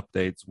get those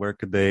updates, where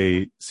could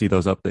they see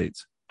those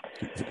updates?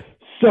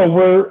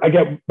 So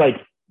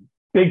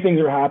big things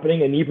are happening.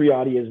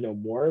 Inebriati is no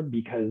more,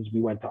 because we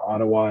went to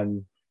Ottawa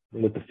and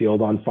lit the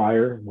field on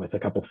fire with a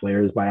couple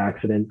flares by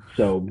accident.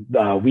 So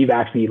we've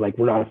actually,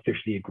 we're not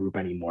officially a group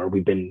anymore.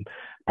 We've been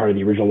part of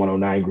the original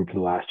 109 group for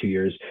the last 2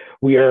 years.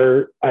 We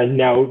are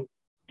now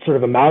sort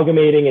of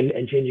amalgamating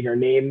and changing our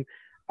name.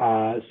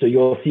 So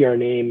you'll see our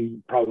new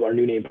name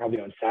probably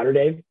on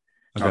Saturday.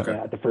 Okay.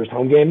 At the first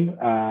home game.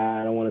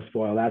 I don't want to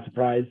spoil that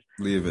surprise.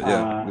 Leave it.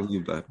 Yeah, we'll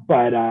leave that.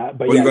 But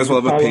you guys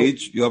will have a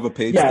page? You have a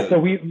page? Yeah, so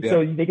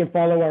they can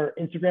follow our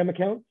Instagram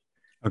account.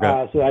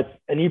 Okay. So that's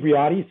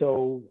Inebriati.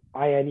 So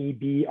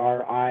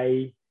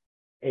INEBRIATTI.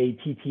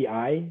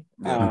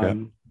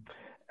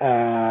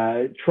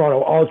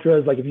 Toronto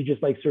Ultras. Like if you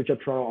just search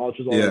up Toronto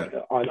Ultras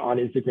on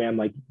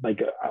Instagram,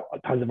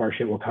 tons of our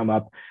shit will come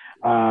up.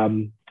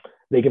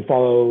 They can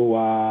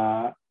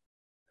follow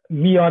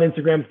me on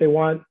Instagram if they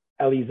want.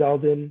 Ellie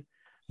Zeldin.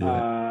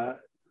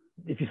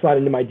 If you slide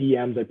into my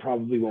DMs, I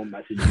probably won't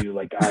message you.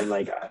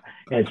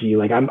 Answer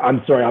you.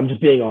 I'm sorry. I'm just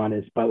being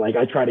honest, but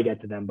I try to get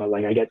to them, but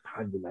I get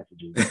tons of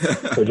messages.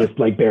 So just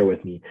bear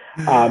with me.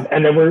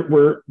 And then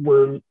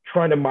we're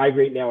trying to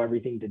migrate now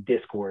everything to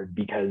Discord,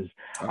 because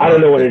I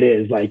don't know what it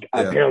is.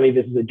 Apparently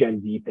this is a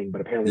Gen Z thing,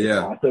 but apparently it's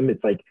awesome.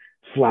 It's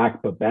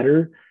Slack, but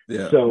better.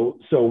 Yeah. So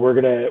we're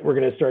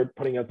gonna start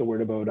putting out the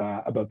word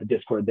about the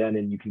Discord then,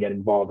 and you can get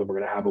involved, and we're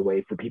gonna have a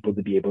way for people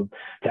to be able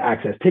to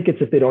access tickets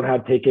if they don't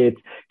have tickets,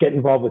 get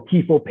involved with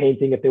tifo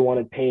painting if they want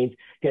to paint,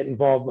 get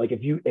involved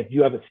if you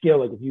have a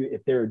skill,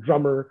 if they're a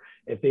drummer,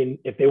 if they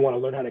want to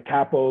learn how to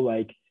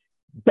capo,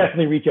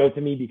 definitely reach out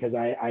to me, because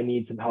I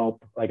need some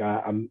help.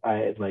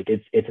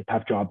 It's a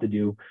tough job to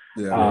do.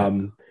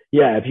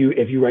 If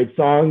you write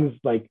songs,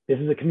 this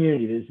is a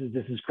community,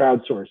 this is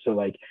crowdsourced,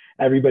 so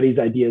everybody's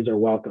ideas are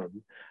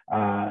welcome,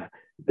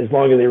 as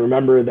long as they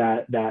remember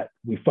that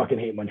we fucking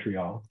hate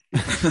Montreal.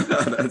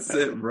 That's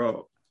it,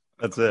 bro.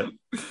 That's it.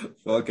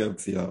 Fuck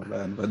MTL,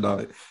 man. But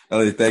no,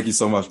 Elliot, thank you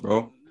so much,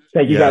 bro.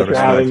 Thank you guys for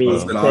having me.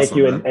 Thank awesome,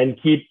 you, man. and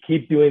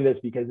keep doing this,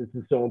 because this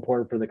is so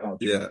important for the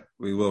culture. Yeah,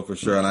 we will for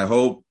sure, and I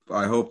hope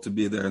to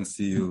be there and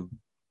see you.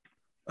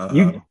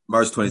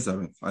 March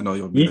 27th. I know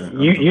you'll be there.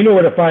 You know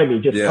where to find me.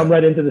 Just come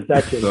right into the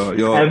section. So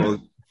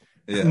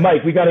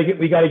Mike, we gotta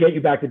get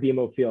you back to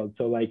BMO Field.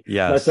 So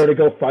let's sort of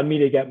GoFundMe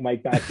to get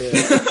Mike back there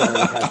and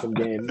have some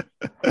games.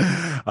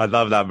 I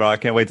love that, bro. I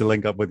can't wait to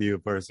link up with you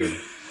in person.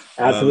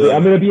 Absolutely.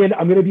 I'm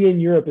gonna be in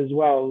Europe as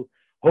well,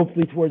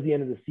 hopefully towards the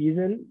end of the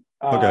season.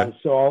 Okay.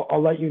 So I'll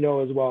let you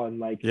know as well.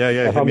 And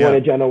if I'm going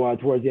to Genoa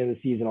towards the end of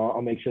the season,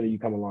 I'll make sure that you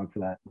come along for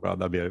that. Bro,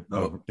 that'd be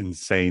an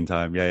insane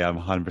time. Yeah, I'm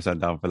 100%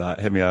 down for that.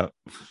 Hit me up.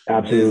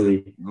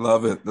 Absolutely.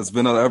 Love it. That's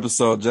been another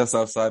episode, Just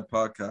Outside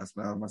Podcast,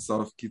 man.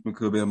 Myself, Keith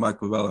McCubey, and Mike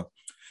Lavella.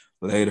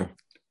 Later.